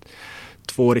hit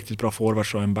 2 riktigt bra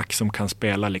forwards och en back som kan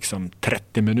spela liksom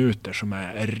 30 minuter som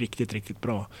är riktigt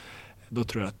bra, då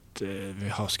tror jag att vi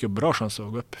har bra chans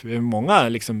att gå upp. Vi har många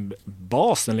liksom,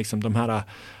 basen, liksom, de här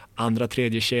andra,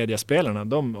 tredje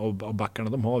kedjaspelarna och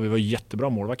backarna, vi var jättebra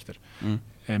målvakter.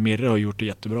 Mirre har gjort det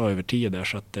jättebra över tid där,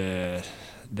 så att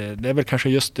det är väl kanske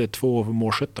just 2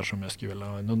 målskyttar som jag skulle vilja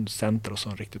ha, någon center och så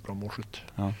en riktigt bra målskytt.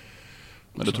 Ja.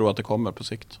 Men du tror att det kommer på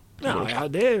sikt? Ja,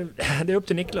 det är upp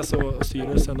till Niklas och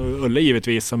styrelsen och Ulle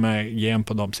givetvis, som är GM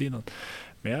på damsidan.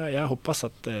 Men jag hoppas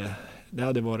att det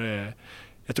hade varit.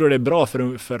 Jag tror det är bra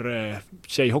för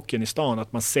tjejhockeyn i stan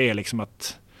att man ser liksom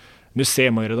att, nu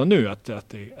ser man ju redan nu att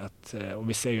och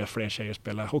vi ser ju att fler tjejer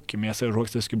spelar hockey, men jag ser också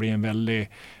att det skulle bli en väldig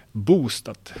boost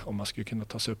att om man skulle kunna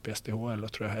ta sig upp i SDHL,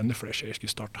 och tror jag ännu fler tjejer skulle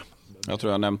starta. Jag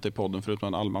tror jag nämnde i podden förut,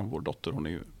 men Alma, vår dotter,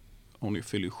 hon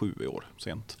fyller ju 7 i år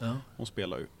sent. Ja. Hon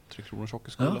spelar ju 3 Kronors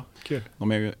hockeyskola. Ja, kul.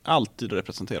 De är ju alltid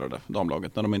representerade,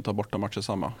 damlaget, när de inte har borta matcher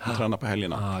samma. De tränar på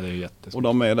helgerna. Ja, det är jättespännande.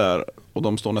 Och de är där, och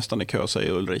de står nästan i kö,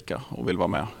 säger Ulrika, och vill vara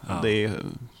med. Ja.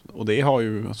 Det har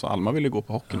ju, alltså Alma vill ju gå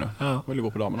på hockey nu. Ja. Vill ju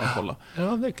gå på damerna och kolla. Ja,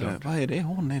 det är klart. Vad är det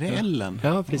hon? Är det Ellen?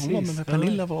 Ja, precis. Hon med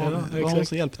Pernilla var hon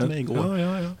som hjälpte mig igår.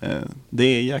 Ja. Det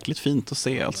är jäkligt fint att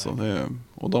se alltså.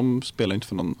 Och de spelar inte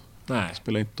för någon. Nej.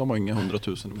 De har inga 100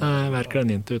 000. Nej, verkligen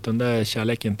inte, utan det är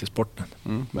kärleken till sporten.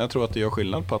 Men jag tror att det gör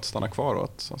skillnad på att stanna kvar, och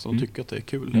att de tycker att det är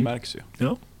kul. Det märks ju.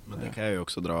 Ja. Men det kan jag ju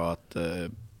också dra att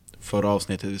förra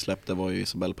avsnittet vi släppte var ju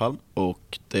Isabelle Palm,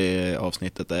 och det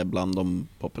avsnittet är bland de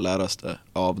populäraste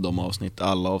av de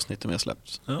alla avsnitten vi har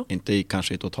släppt. Ja. Inte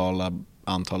kanske i totala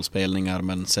antal spelningar,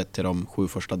 men sett till de 7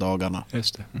 första dagarna.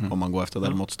 Just det. Om man går efter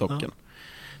den måttstocken. Ja.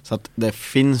 Så att det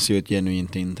finns ju ett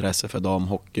genuint intresse för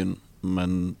damhockeyn.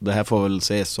 Men det här får väl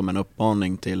ses som en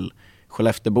uppmaning till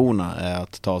Skellefteåborna, är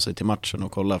att ta sig till matchen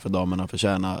och kolla, för damerna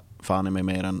förtjänar fan i mig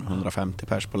mer än 150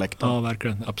 pers på läktaren. Ja,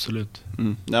 verkligen, absolut.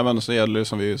 Ja, men så gäller det,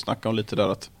 som vi snackade om lite där,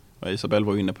 att Isabelle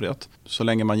var inne på det, att så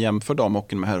länge man jämför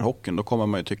damhockeyn med herrhockeyn, då kommer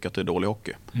man ju tycka att det är dålig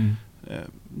hockey.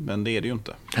 Men det är det ju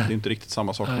inte. Det är inte riktigt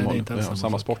samma sak.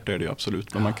 Samma sport är det ju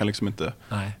absolut. Men man kan liksom inte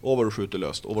overskjuta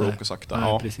löst, overåka sakta.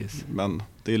 Nej, precis. Men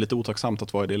det är lite otacksamt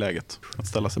att vara i det läget, att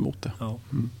ställa sig mot det. Ja.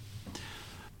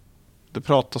 Det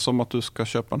pratas om att du ska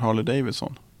köpa en Harley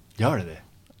Davidson. Gör det?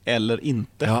 Eller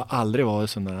inte? Jag har aldrig varit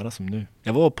så nära som nu.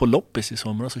 Jag var på loppis i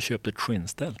somras och köpte ett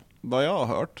skinnställ. Vad jag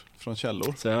har hört från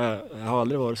källor. Så jag har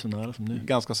aldrig varit så nära som nu.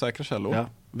 Ganska säkra källor. Ja.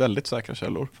 Väldigt säkra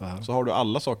källor. Så har du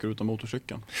alla saker utom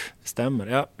motorcykeln. Det stämmer.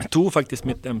 Jag tog faktiskt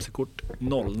mitt MC-kort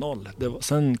 00.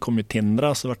 Sen kom ju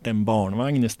Tindra, så var det en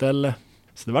barnvagn istället.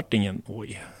 Så det vart ingen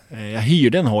hoj. Jag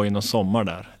hyrde en hoj någon sommar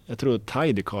där. Jag tror att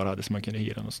Tidycar hade, som man kunde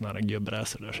hyra någon sån här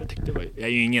gubbräser där. Så jag är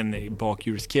ju ingen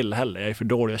bakhjulskill heller. Jag är för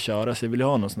dålig att köra, så jag vill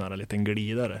ha någon sån här liten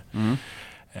glidare.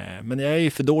 Men jag är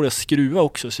ju för dålig att skruva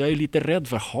också, så jag är lite rädd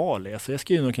för Harley. Alltså jag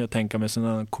skulle ju nog kunna tänka mig sån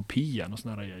här kopia, någon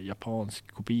sån här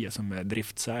japansk kopia som är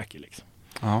driftsäker liksom.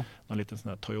 Ja. Någon liten sån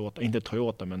här Toyota, inte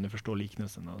Toyota, men du förstår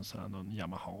liknelsen, någon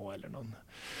Yamaha eller någon.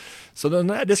 Så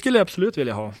det skulle jag absolut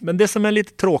vilja ha. Men det som är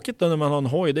lite tråkigt då när man har en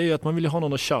hoj, det är ju att man vill ha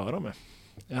någon att köra med.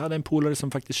 Jag hade en polare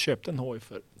som faktiskt köpte en hoj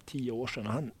för 10 år sedan.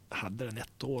 Han hade den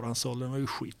 1 år. Han sålde den, var ju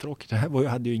skittråkigt. Det här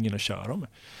hade ju ingen att köra med.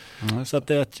 Så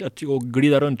att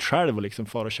glida runt själv och liksom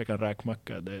fara och käka en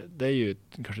räkmacka, det är ju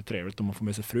kanske trevligt om man får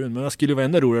med sig frun. Men det skulle ju vara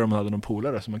ännu roligare om man hade någon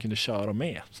polare som man kunde köra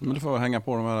med. Så men du får hänga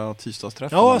på de här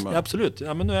tisdagsträffarna. Ja, absolut.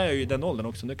 Ja, men nu är jag ju i den åldern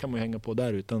också. Nu kan man ju hänga på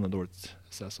där utan att dåligt.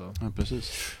 Så. Ja,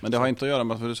 precis. Men det har inte att göra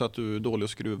med att du sa att du är dålig att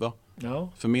skruva. Ja.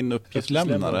 För min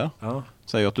uppgiftslämnare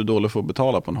säger att du är dålig för att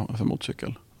betala för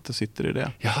motorcykel. Att det sitter i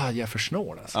det. Ja, jag är för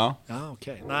snål alltså. Ja,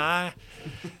 okej. Nej.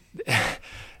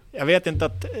 Jag vet inte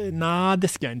att... Nej, det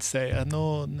ska jag inte säga.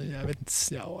 Jag vet inte...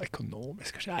 Ja,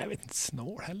 ekonomiskt kanske. Jag vet inte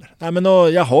snål heller. Nej, men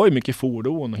jag har ju mycket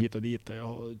fordon och hit och dit. Jag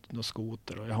har några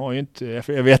skoter. Och jag har ju inte...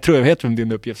 Jag tror jag vet vem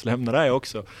din uppgiftslämnare är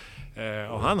också.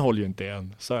 Och han håller ju inte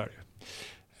en. Så är det ju.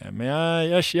 Men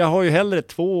jag har ju hellre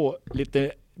 2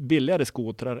 lite billigare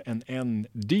skotrar än en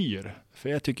dyr. För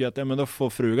jag tycker att men då får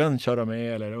frugan köra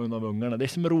med eller en av ungarna. Det är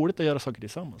som roligt att göra saker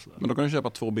tillsammans. Men då kan du köpa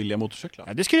 2 billiga motorcyklar.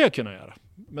 Ja, det skulle jag kunna göra.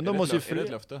 Men då måste är det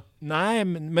ett löfte? Nej,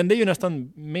 men det är ju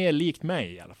nästan mer likt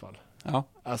mig i alla fall. Ja.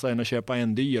 Alltså än att köpa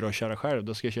en dyr och köra själv.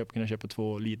 Då ska jag kunna köpa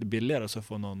 2 lite billigare så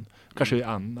får någon, kanske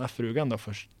Anna, frugan då,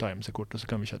 först ta hem sig kort och så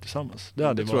kan vi köra tillsammans.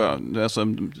 Det tror jag.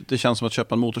 Det känns som att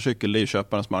köpa en motorcykel, det är ju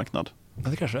köparens marknad. Ja,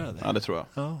 det kanske är det. Ja, det tror jag.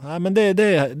 Ja, men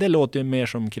det låter ju mer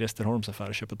som Krister Holms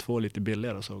affär. Köpa 2 lite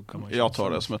billigare så kan man. Jag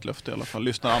tar det som ett löfte i alla fall.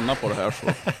 Lyssnar Anna på det här så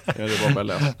är det bara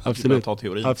läst. Absolut. Ta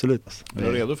teorin. Absolut. Är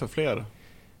du redo för fler?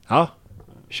 Ja,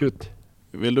 shoot.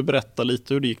 Vill du berätta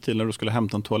lite hur det gick till när du skulle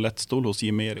hämta en toalettstol hos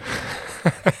Jim Erik?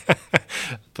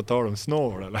 På tal om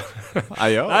snål eller?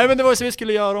 Ja. Nej, men det var så vi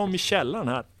skulle göra om i källaren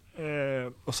här.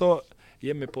 Och så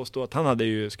Jimmy påstod att han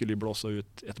skulle blåsa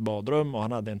ut ett badrum och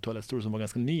han hade en toalettstol som var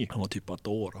ganska ny. Han var typ 1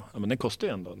 år. Ja, men den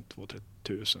kostade ju ändå 2-3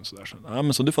 tusen sådär. Ja,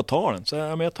 men så du får ta den. Så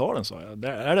men jag tar den, sa jag.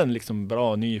 Är den liksom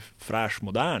bra, ny, fräsch,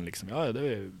 modern liksom? Ja,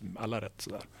 det är alla rätt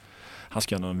sådär. Han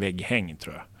ska ha någon vägghäng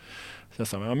tror jag. Så jag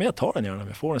sa, men jag tar den gärna,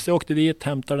 jag får den. Så jag åkte dit,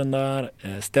 hämtade den där,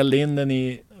 ställde in den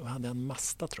i, vad hade jag, en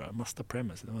Mazda tror jag, Mazda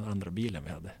Premise, det var den andra bilen vi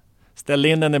hade. Ställde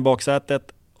in den i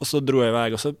baksätet och så drog jag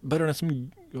iväg och så började den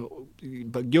som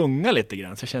gunga lite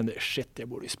grann. Så jag kände, shit, jag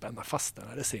borde ju spänna fast den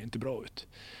här, det ser inte bra ut.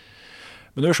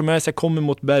 Men nu som jag kommer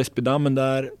mot Bergsbydammen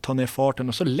där, tar ner farten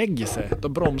och så lägger sig, då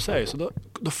bromsar jag ju, så då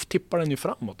tippar den ju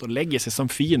framåt och lägger sig som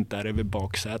fint där över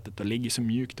baksätet och ligger så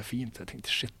mjukt och fint. Så jag tänkte,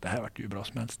 shit, det här vart ju bra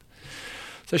som helst.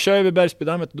 Så kör jag vid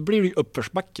Bergsbydammet och då blir det ju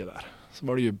uppförsbacke där. Så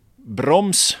var det ju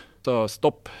broms, så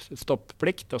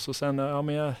stopplikt och så sen,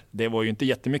 det var ju inte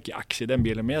jättemycket ax i den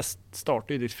bilen, men jag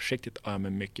startade ju lite försiktigt. Ja,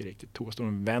 men mycket riktigt,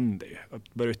 toastolen vände ju. Jag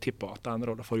började tippa åt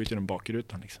andra och då får ut i den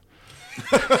bakrutan liksom.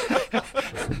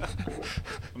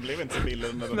 Den blev inte så billig.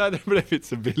 Nej, det blev inte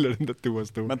så billig den där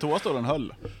toastolen. Men toastolen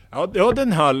höll? Ja,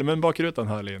 den höll, men bakrutan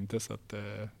höll inte så att...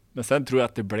 Men sen tror jag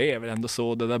att det blev ändå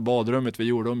så, det där badrummet vi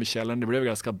gjorde om i källaren, det blev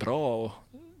ganska bra och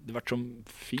det var som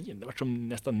fin, det var som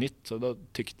nästan nytt, så då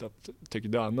tyckte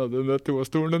Anna, den där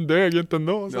toastolen, den dög inte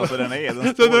ändå. Ja, så den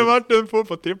är så det vart den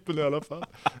på tippen i alla fall.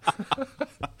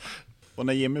 Och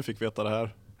när Jimmy fick veta det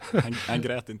här, han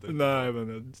grät inte. Nej,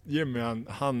 men Jimmy,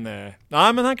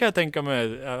 nej, men han kan jag tänka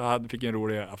mig, fick en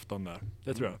rolig afton där,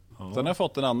 det tror jag. Ja. Sen har jag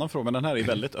fått en annan fråga, men den här är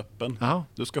väldigt öppen. Ja.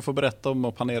 Du ska få berätta om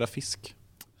att panera fisk.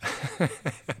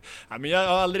 Ja, men jag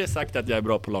har aldrig sagt att jag är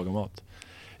bra på att laga mat.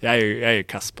 Jag är ju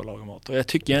kass på att laga mat. Och jag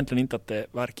tycker egentligen inte att det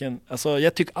varken... Alltså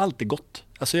jag tycker allt är gott.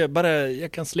 Alltså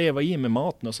jag kan sleva i med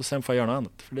maten och så sen får jag göra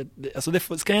något annat. För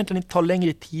det ska egentligen inte ta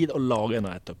längre tid att laga än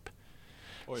att äta upp.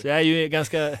 Oj. Så jag är ju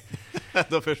ganska...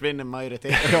 Då försvinner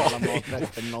majoriteten av alla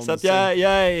maträtter någonsin. Så att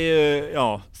jag är ju...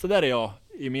 Ja, så där är jag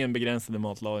i min begränsade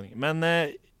matlagning. Men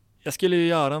jag skulle ju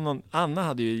göra någon... Anna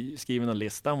hade ju skrivit någon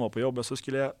lista, hon var på jobbet, så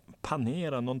skulle jag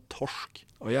panera någon torsk.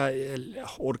 Och jag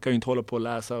orkar ju inte hålla på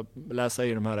att läsa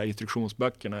i de här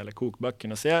instruktionsböckerna eller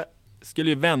kokböckerna. Så jag skulle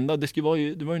ju vända, det var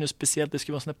ju något speciellt, det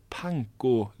skulle vara sån här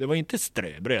panko. Det var inte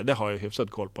ströbröd, det har jag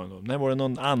hyfsat koll på ändå. Det var det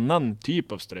någon annan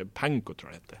typ av ströbröd, panko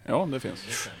tror jag det hette. Ja, det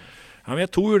finns. Ja, men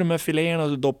jag tog ju de här filéerna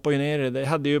och doppade ju ner det. Jag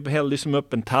hade ju hällde som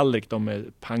upp en tallrik då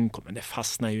med panko, men det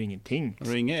fastnade ju ingenting. Har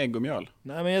du inga ägg och mjöl?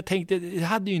 Nej, men jag tänkte, jag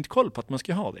hade ju inte koll på att man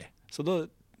skulle ha det. Så då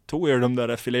tog jag de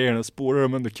där filéerna och spårade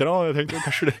dem under kran. Jag tänkte,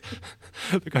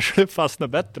 då kanske det fastnar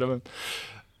bättre. Men...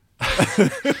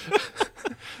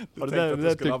 Du tänkte att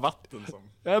det skulle ha vatten som...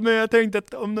 Ja, men jag tänkte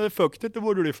att om det är fuktigt då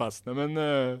borde det fastna. Men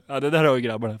det där har ju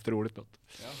grabbarna haft roligt åt.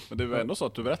 Ja, men det var ändå så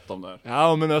att du berättade om det här.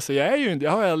 Ja, men alltså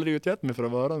jag har ju aldrig utgett mig för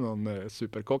att vara någon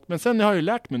superkock. Men sen har jag ju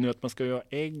lärt mig nu att man ska ha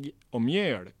ägg och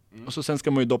mjöl. Och så sen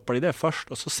ska man ju doppa i det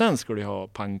först. Och så sen ska du ha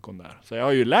pankon där. Så jag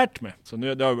har ju lärt mig. Så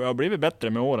nu har jag blivit bättre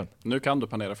med åren. Nu kan du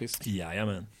panera fisk.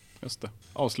 Jajamän. Just det.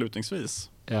 Avslutningsvis.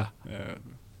 Ja.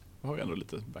 Jag har ju ändå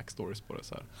lite backstories på det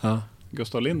så här. Ja.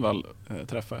 Gustav Lindvall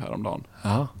träffade häromdagen.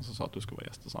 Ja. Och så sa att du skulle vara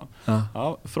gäst och sa han.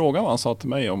 Ja, frågan vad han sa till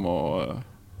mig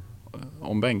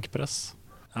om bänkpress.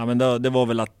 Ja, men det var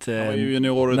väl att han var ju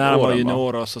junior när han var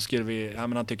junior och så skulle vi, ja,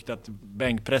 men han tyckte att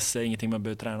bänkpress är ingenting man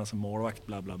behöver träna som målvakt,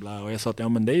 bla bla bla. Och jag sa att ja,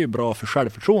 men det är ju bra för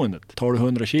självförtroendet. Tar du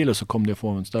 100 kilo så kommer du få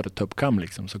en större tuppkam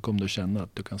liksom, så kommer du känna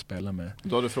att du kan spela med.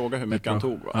 Då har du frågat hur mycket han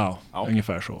tog, va? Ja,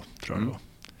 ungefär så tror jag det var.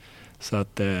 Så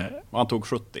att han tog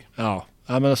 70. Ja,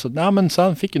 men alltså, så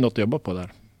han fick ju något att jobba på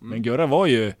där. Men Gurra var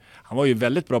ju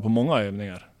väldigt bra på många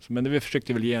övningar. Men vi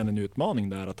försökte väl ge en utmaning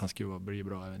där att han skulle bli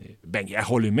bra även i bänk. Jag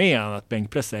håller ju med att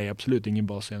bänkpress är absolut ingen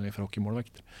basövning för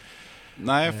hockeymålvakter.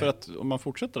 Nej, för att om man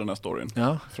fortsätter den här storyn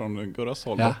från Gurras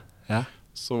håll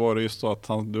så var det just så att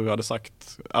du hade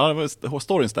sagt,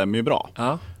 storyn stämmer ju bra.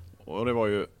 Ja. Och det var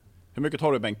ju, hur mycket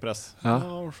tar du i bänkpress?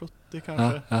 70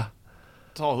 kanske. Ja.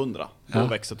 Ta 100, då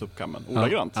växer tuppkammen.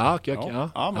 Ordagrant.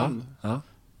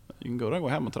 Gurra går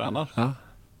hem och tränar. Ja.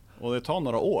 Och det tar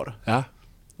några år. Ja.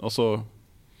 Och så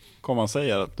kommer han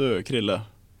säga att du, Krille,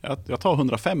 jag tar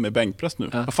 105 i bänkpress nu.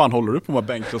 Vad fan håller du på med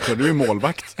bänkpress? Du är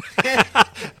målvakt.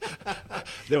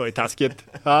 Det var ju taskigt.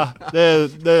 Ja,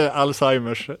 det är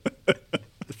Alzheimers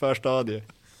förstadie.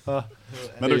 Ja.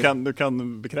 Men du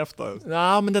kan bekräfta.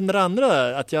 Ja, men den där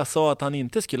andra, att jag sa att han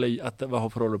inte skulle, att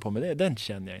vad håller på med det, den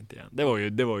känner jag inte igen.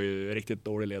 Det var ju riktigt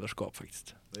dålig ledarskap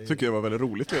faktiskt. Tycker jag var väldigt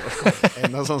roligt ledarskap.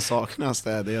 Enda som saknas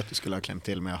det är att du skulle ha klämt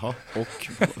till med och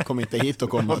kom inte hit och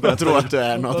komma. Jag tror att du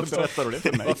är något. Berättar du det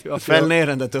för mig? Fäll ner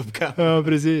den där tuppkan. Ja,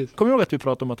 precis. Kommer ihåg att vi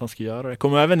pratade om att han ska göra det.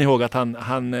 Kommer även ihåg att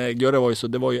han Gurra var ju så,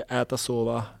 det var ju äta,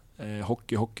 sova,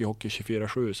 hockey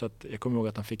 24/7, så att jag kommer ihåg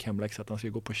att han fick hemläxa att han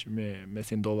skulle gå på med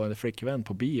sin dåvarande flickvän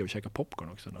på bio och käka popcorn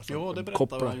också. Alltså, jo, det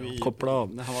berättade han ju koppla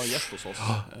av när han var gäst hos oss.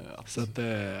 Så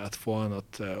att få han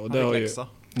att och det har ju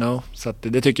så att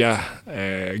det tycker jag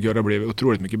Gurra blev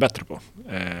otroligt mycket bättre på.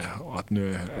 Och att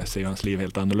nu ser hans liv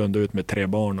helt annorlunda ut med 3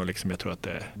 barn och liksom, jag tror att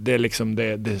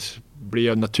det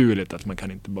blir naturligt att man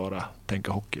kan inte bara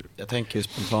tänka hockey. Jag tänker ju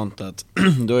spontant att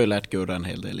du har ju lärt Gurra en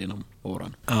hel del inom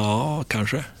åren. Ja,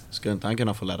 kanske. Skulle inte han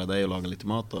kunna få lära dig att laga lite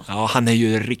mat då? Ja, han är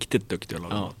ju riktigt duktig att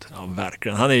laga mat. Ja,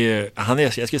 verkligen.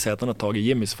 Jag skulle säga att han har tagit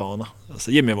Jimmys fana.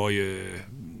 Alltså Jimmy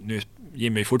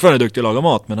är fortfarande duktig att laga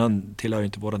mat, men han tillhör ju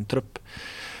inte våran trupp.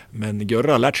 Men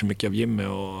Gurra har lärt sig mycket av Jimmy,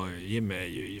 och Jimmy är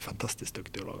ju fantastiskt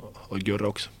duktig att laga mat. Och Gurra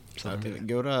också.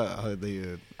 Gurra hade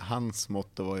ju, hans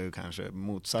motto var ju kanske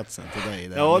motsatsen till dig.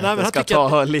 Det ska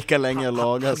ta lika länge att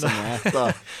laga som att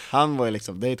äta. Han var ju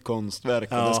liksom, det är ett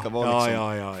konstverk och det ska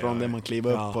vara från det man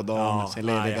kliver upp på dagen, sin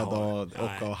lediga dag,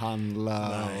 och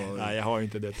handla. Nej, jag har ju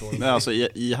inte det tål. Nej, alltså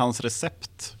i hans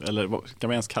recept, eller vad kan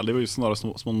man ens kalla det, var ju snarare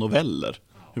små noveller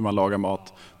hur man lagar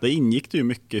mat. Det ingick det ju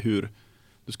mycket hur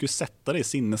du skulle sätta dig i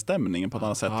sinnesstämningen på ett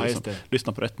annat sätt. Liksom.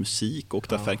 Lyssna på rätt musik, och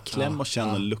därför kläm och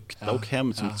känna lukta, och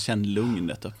hem som känn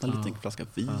lugnet, öppna en liten flaska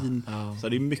vin. Så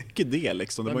det är mycket det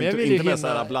liksom. Det var inte med så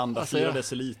här blanda 4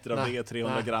 deciliter av det,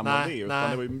 300 gram av det, utan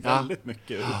det var ju väldigt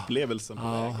mycket upplevelsen på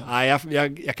vägen.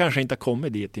 Nej, jag kanske inte har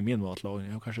kommit dit i min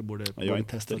matlagning. Jag kanske borde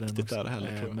testa den också. Där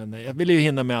heller, tror jag. Men jag ville ju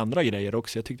hinna med andra grejer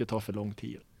också. Jag tyckte det tar för lång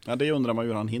tid. Ja, det undrar man ju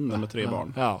hur han hinner med 3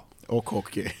 barn. Ja. Och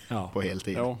hockey på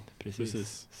heltid. Ja,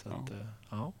 precis. Så att,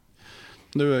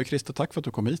 Nu, Krister, tack för att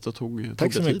du kom hit och tog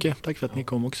tack så tid. Mycket. Tack för att ni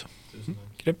kom också.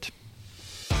 Grymt.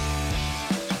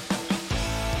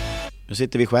 Nu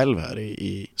sitter vi själv här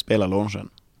i spelarloungen.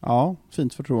 Ja,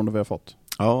 fint förtroende vi har fått.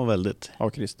 Ja, väldigt. Av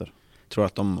Krister. Tror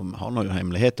att de har några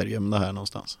hemligheter gömda här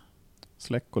någonstans.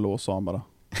 Släck och lås, sa han bara.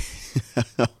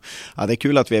 Ja, det är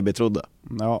kul att vi är betrodda.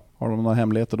 Ja, har de några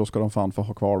hemligheter då ska de fan få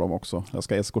ha kvar dem också. Jag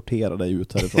ska eskortera dig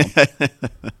ut härifrån.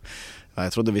 Ja,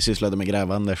 jag trodde vi sysslade med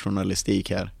grävande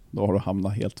journalistik här. Då har du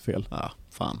hamnat helt fel. Ja,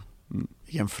 fan.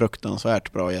 Vilken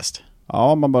fruktansvärt bra gäst.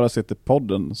 Ja, om man bara sitter i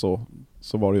podden så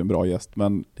var det ju en bra gäst.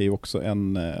 Men det är ju också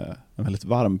en väldigt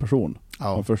varm person.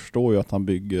 Ja. Man förstår ju att han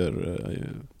bygger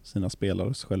sina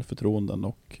spelares självförtroenden.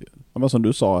 Och men som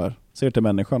du sa här, ser till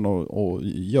människan och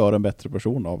gör en bättre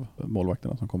person av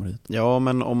målvakterna som kommer hit. Ja,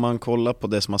 men om man kollar på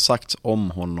det som har sagts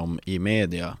om honom i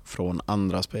media från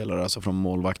andra spelare, alltså från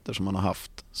målvakter som han har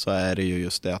haft, så är det ju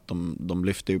just det att de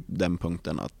lyfter upp den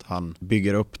punkten att han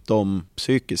bygger upp dem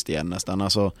psykiskt igen nästan.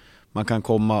 Alltså man kan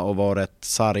komma och vara rätt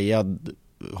sargad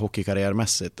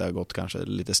hockeykarriärmässigt. Det har gått kanske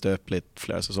lite stöpligt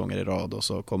flera säsonger i rad, och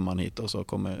så kommer man hit och så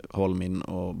kommer Holm in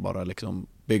och bara liksom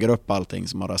bygger upp allting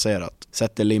som har raserat.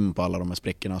 Sätter lim på alla de här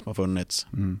sprickorna som har funnits.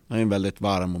 Han är en väldigt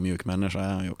varm och mjuk människa,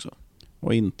 är han ju också.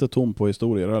 Och inte tom på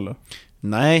historier, eller?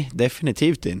 Nej,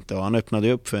 definitivt inte. Och han öppnade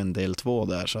ju upp för en del 2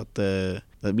 där, så att det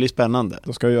blir spännande.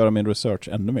 Då ska jag göra min research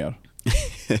ännu mer.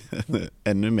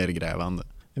 Ännu mer grävande.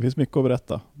 Det finns mycket att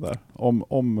berätta där om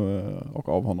och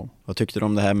av honom. Vad tyckte du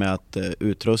om det här med att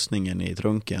utrustningen i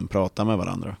trunken pratar med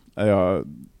varandra? Ja,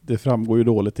 det framgår ju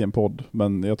dåligt i en podd,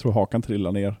 men jag tror hakan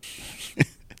trillar ner.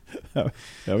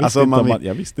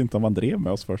 Jag visste inte om han drev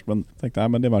med oss först, men tänkte nej,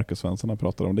 men det är Marcus Svensson han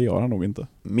pratar om, det gör han nog inte.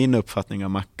 Min uppfattning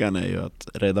av Mackan är ju att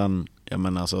redan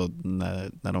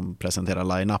när de presenterar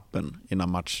line-upen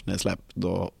innan matchen är släppt,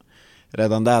 då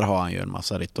redan där har han ju en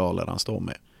massa ritualer han står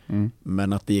med. Mm.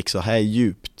 Men att det gick så här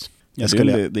djupt. Ja,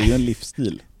 det är ju en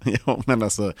livsstil. Ja, men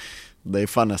alltså det är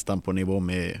fan nästan på nivå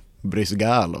med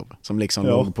Brysgalov som liksom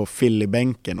låg på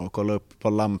Philly-bänken och kollade upp på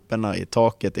lamporna i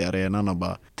taket i arenan och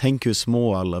bara tänk hur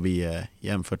små alla vi är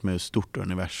jämfört med hur stort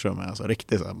universum är. Alltså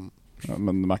riktigt så här. Ja,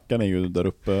 men Mackan är ju där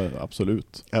uppe,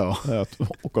 absolut. Ja.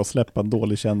 Och släppa en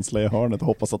dålig känsla i hörnet och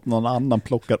hoppas att någon annan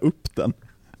plockar upp den.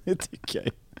 Det tycker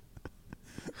jag.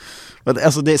 Men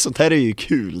alltså sånt här är ju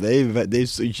kul. Det är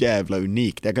så jävla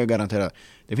unikt. Jag kan garantera,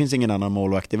 det finns ingen annan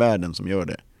målvakt i världen som gör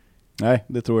det. Nej,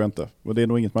 det tror jag inte. Och det är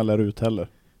nog inget man lär ut heller.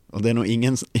 Och det är nog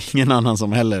ingen annan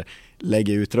som heller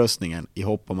lägger utrustningen i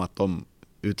hopp om att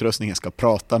utrustningen ska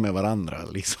prata med varandra.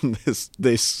 Liksom det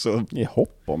är så... I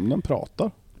hopp om den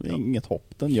pratar. Det är inget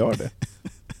hopp, den gör det.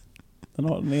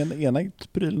 Den ena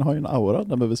prylen har ju en aura,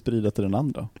 den behöver sprida till den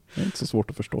andra. Det är inte så svårt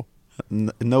att förstå.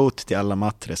 Note till alla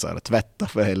matrisar, tvätta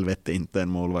för helvete inte en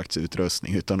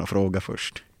målvaktsutrustning utan att fråga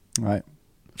först. Nej,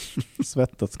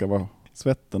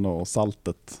 svetten och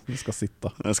saltet, det ska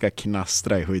sitta. Den ska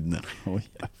knastra i skydden. Oj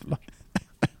jävlar.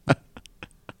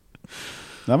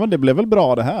 Nej men det blev väl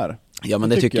bra det här. Ja men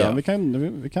det tycker jag.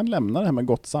 Vi kan lämna det här med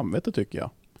gott samvete tycker jag.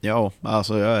 Ja,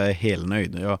 alltså jag är helt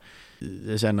nöjd.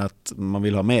 Jag känner att man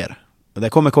vill ha mer. Det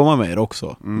kommer komma mer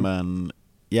också, men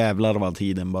jävlar vad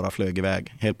tiden bara flög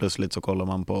iväg. Helt plötsligt så kollar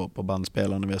man på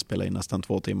bandspelaren när vi har spelat in nästan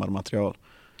 2 timmar material.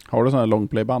 Har du sån här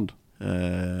longplayband?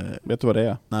 Vet du vad det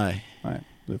är? Nej,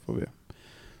 det får vi.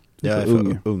 Jag är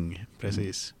för ung,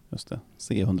 precis. Just det,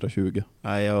 C120.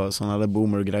 Nej, sådana där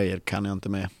boomer-grejer kan jag inte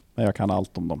med. Men jag kan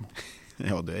allt om dem.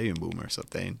 Ja, du är ju en boomer så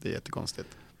det är inte jättekonstigt.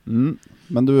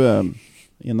 Men du,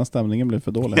 innan stämningen blir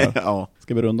för dålig här, ja.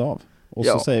 Ska vi runda av? Och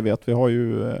så säger vi att vi har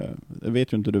ju, jag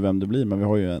vet ju inte du vem det blir, men vi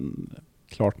har ju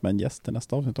klart med en gäst i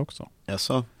nästa avsnitt också.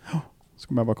 Jaså? Ja.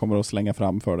 Ska man bara komma och slänga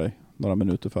fram för dig några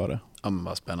minuter före. Ja, men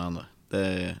vad spännande. Det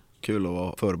är kul att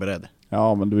vara förberedd.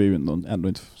 Ja, men du är ju ändå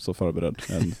inte så förberedd.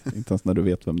 Inte ens när du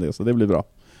vet vem det är, så det blir bra.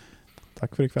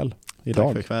 Tack för ikväll.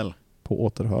 Tack för ikväll. På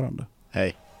återhörande.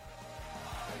 Hej.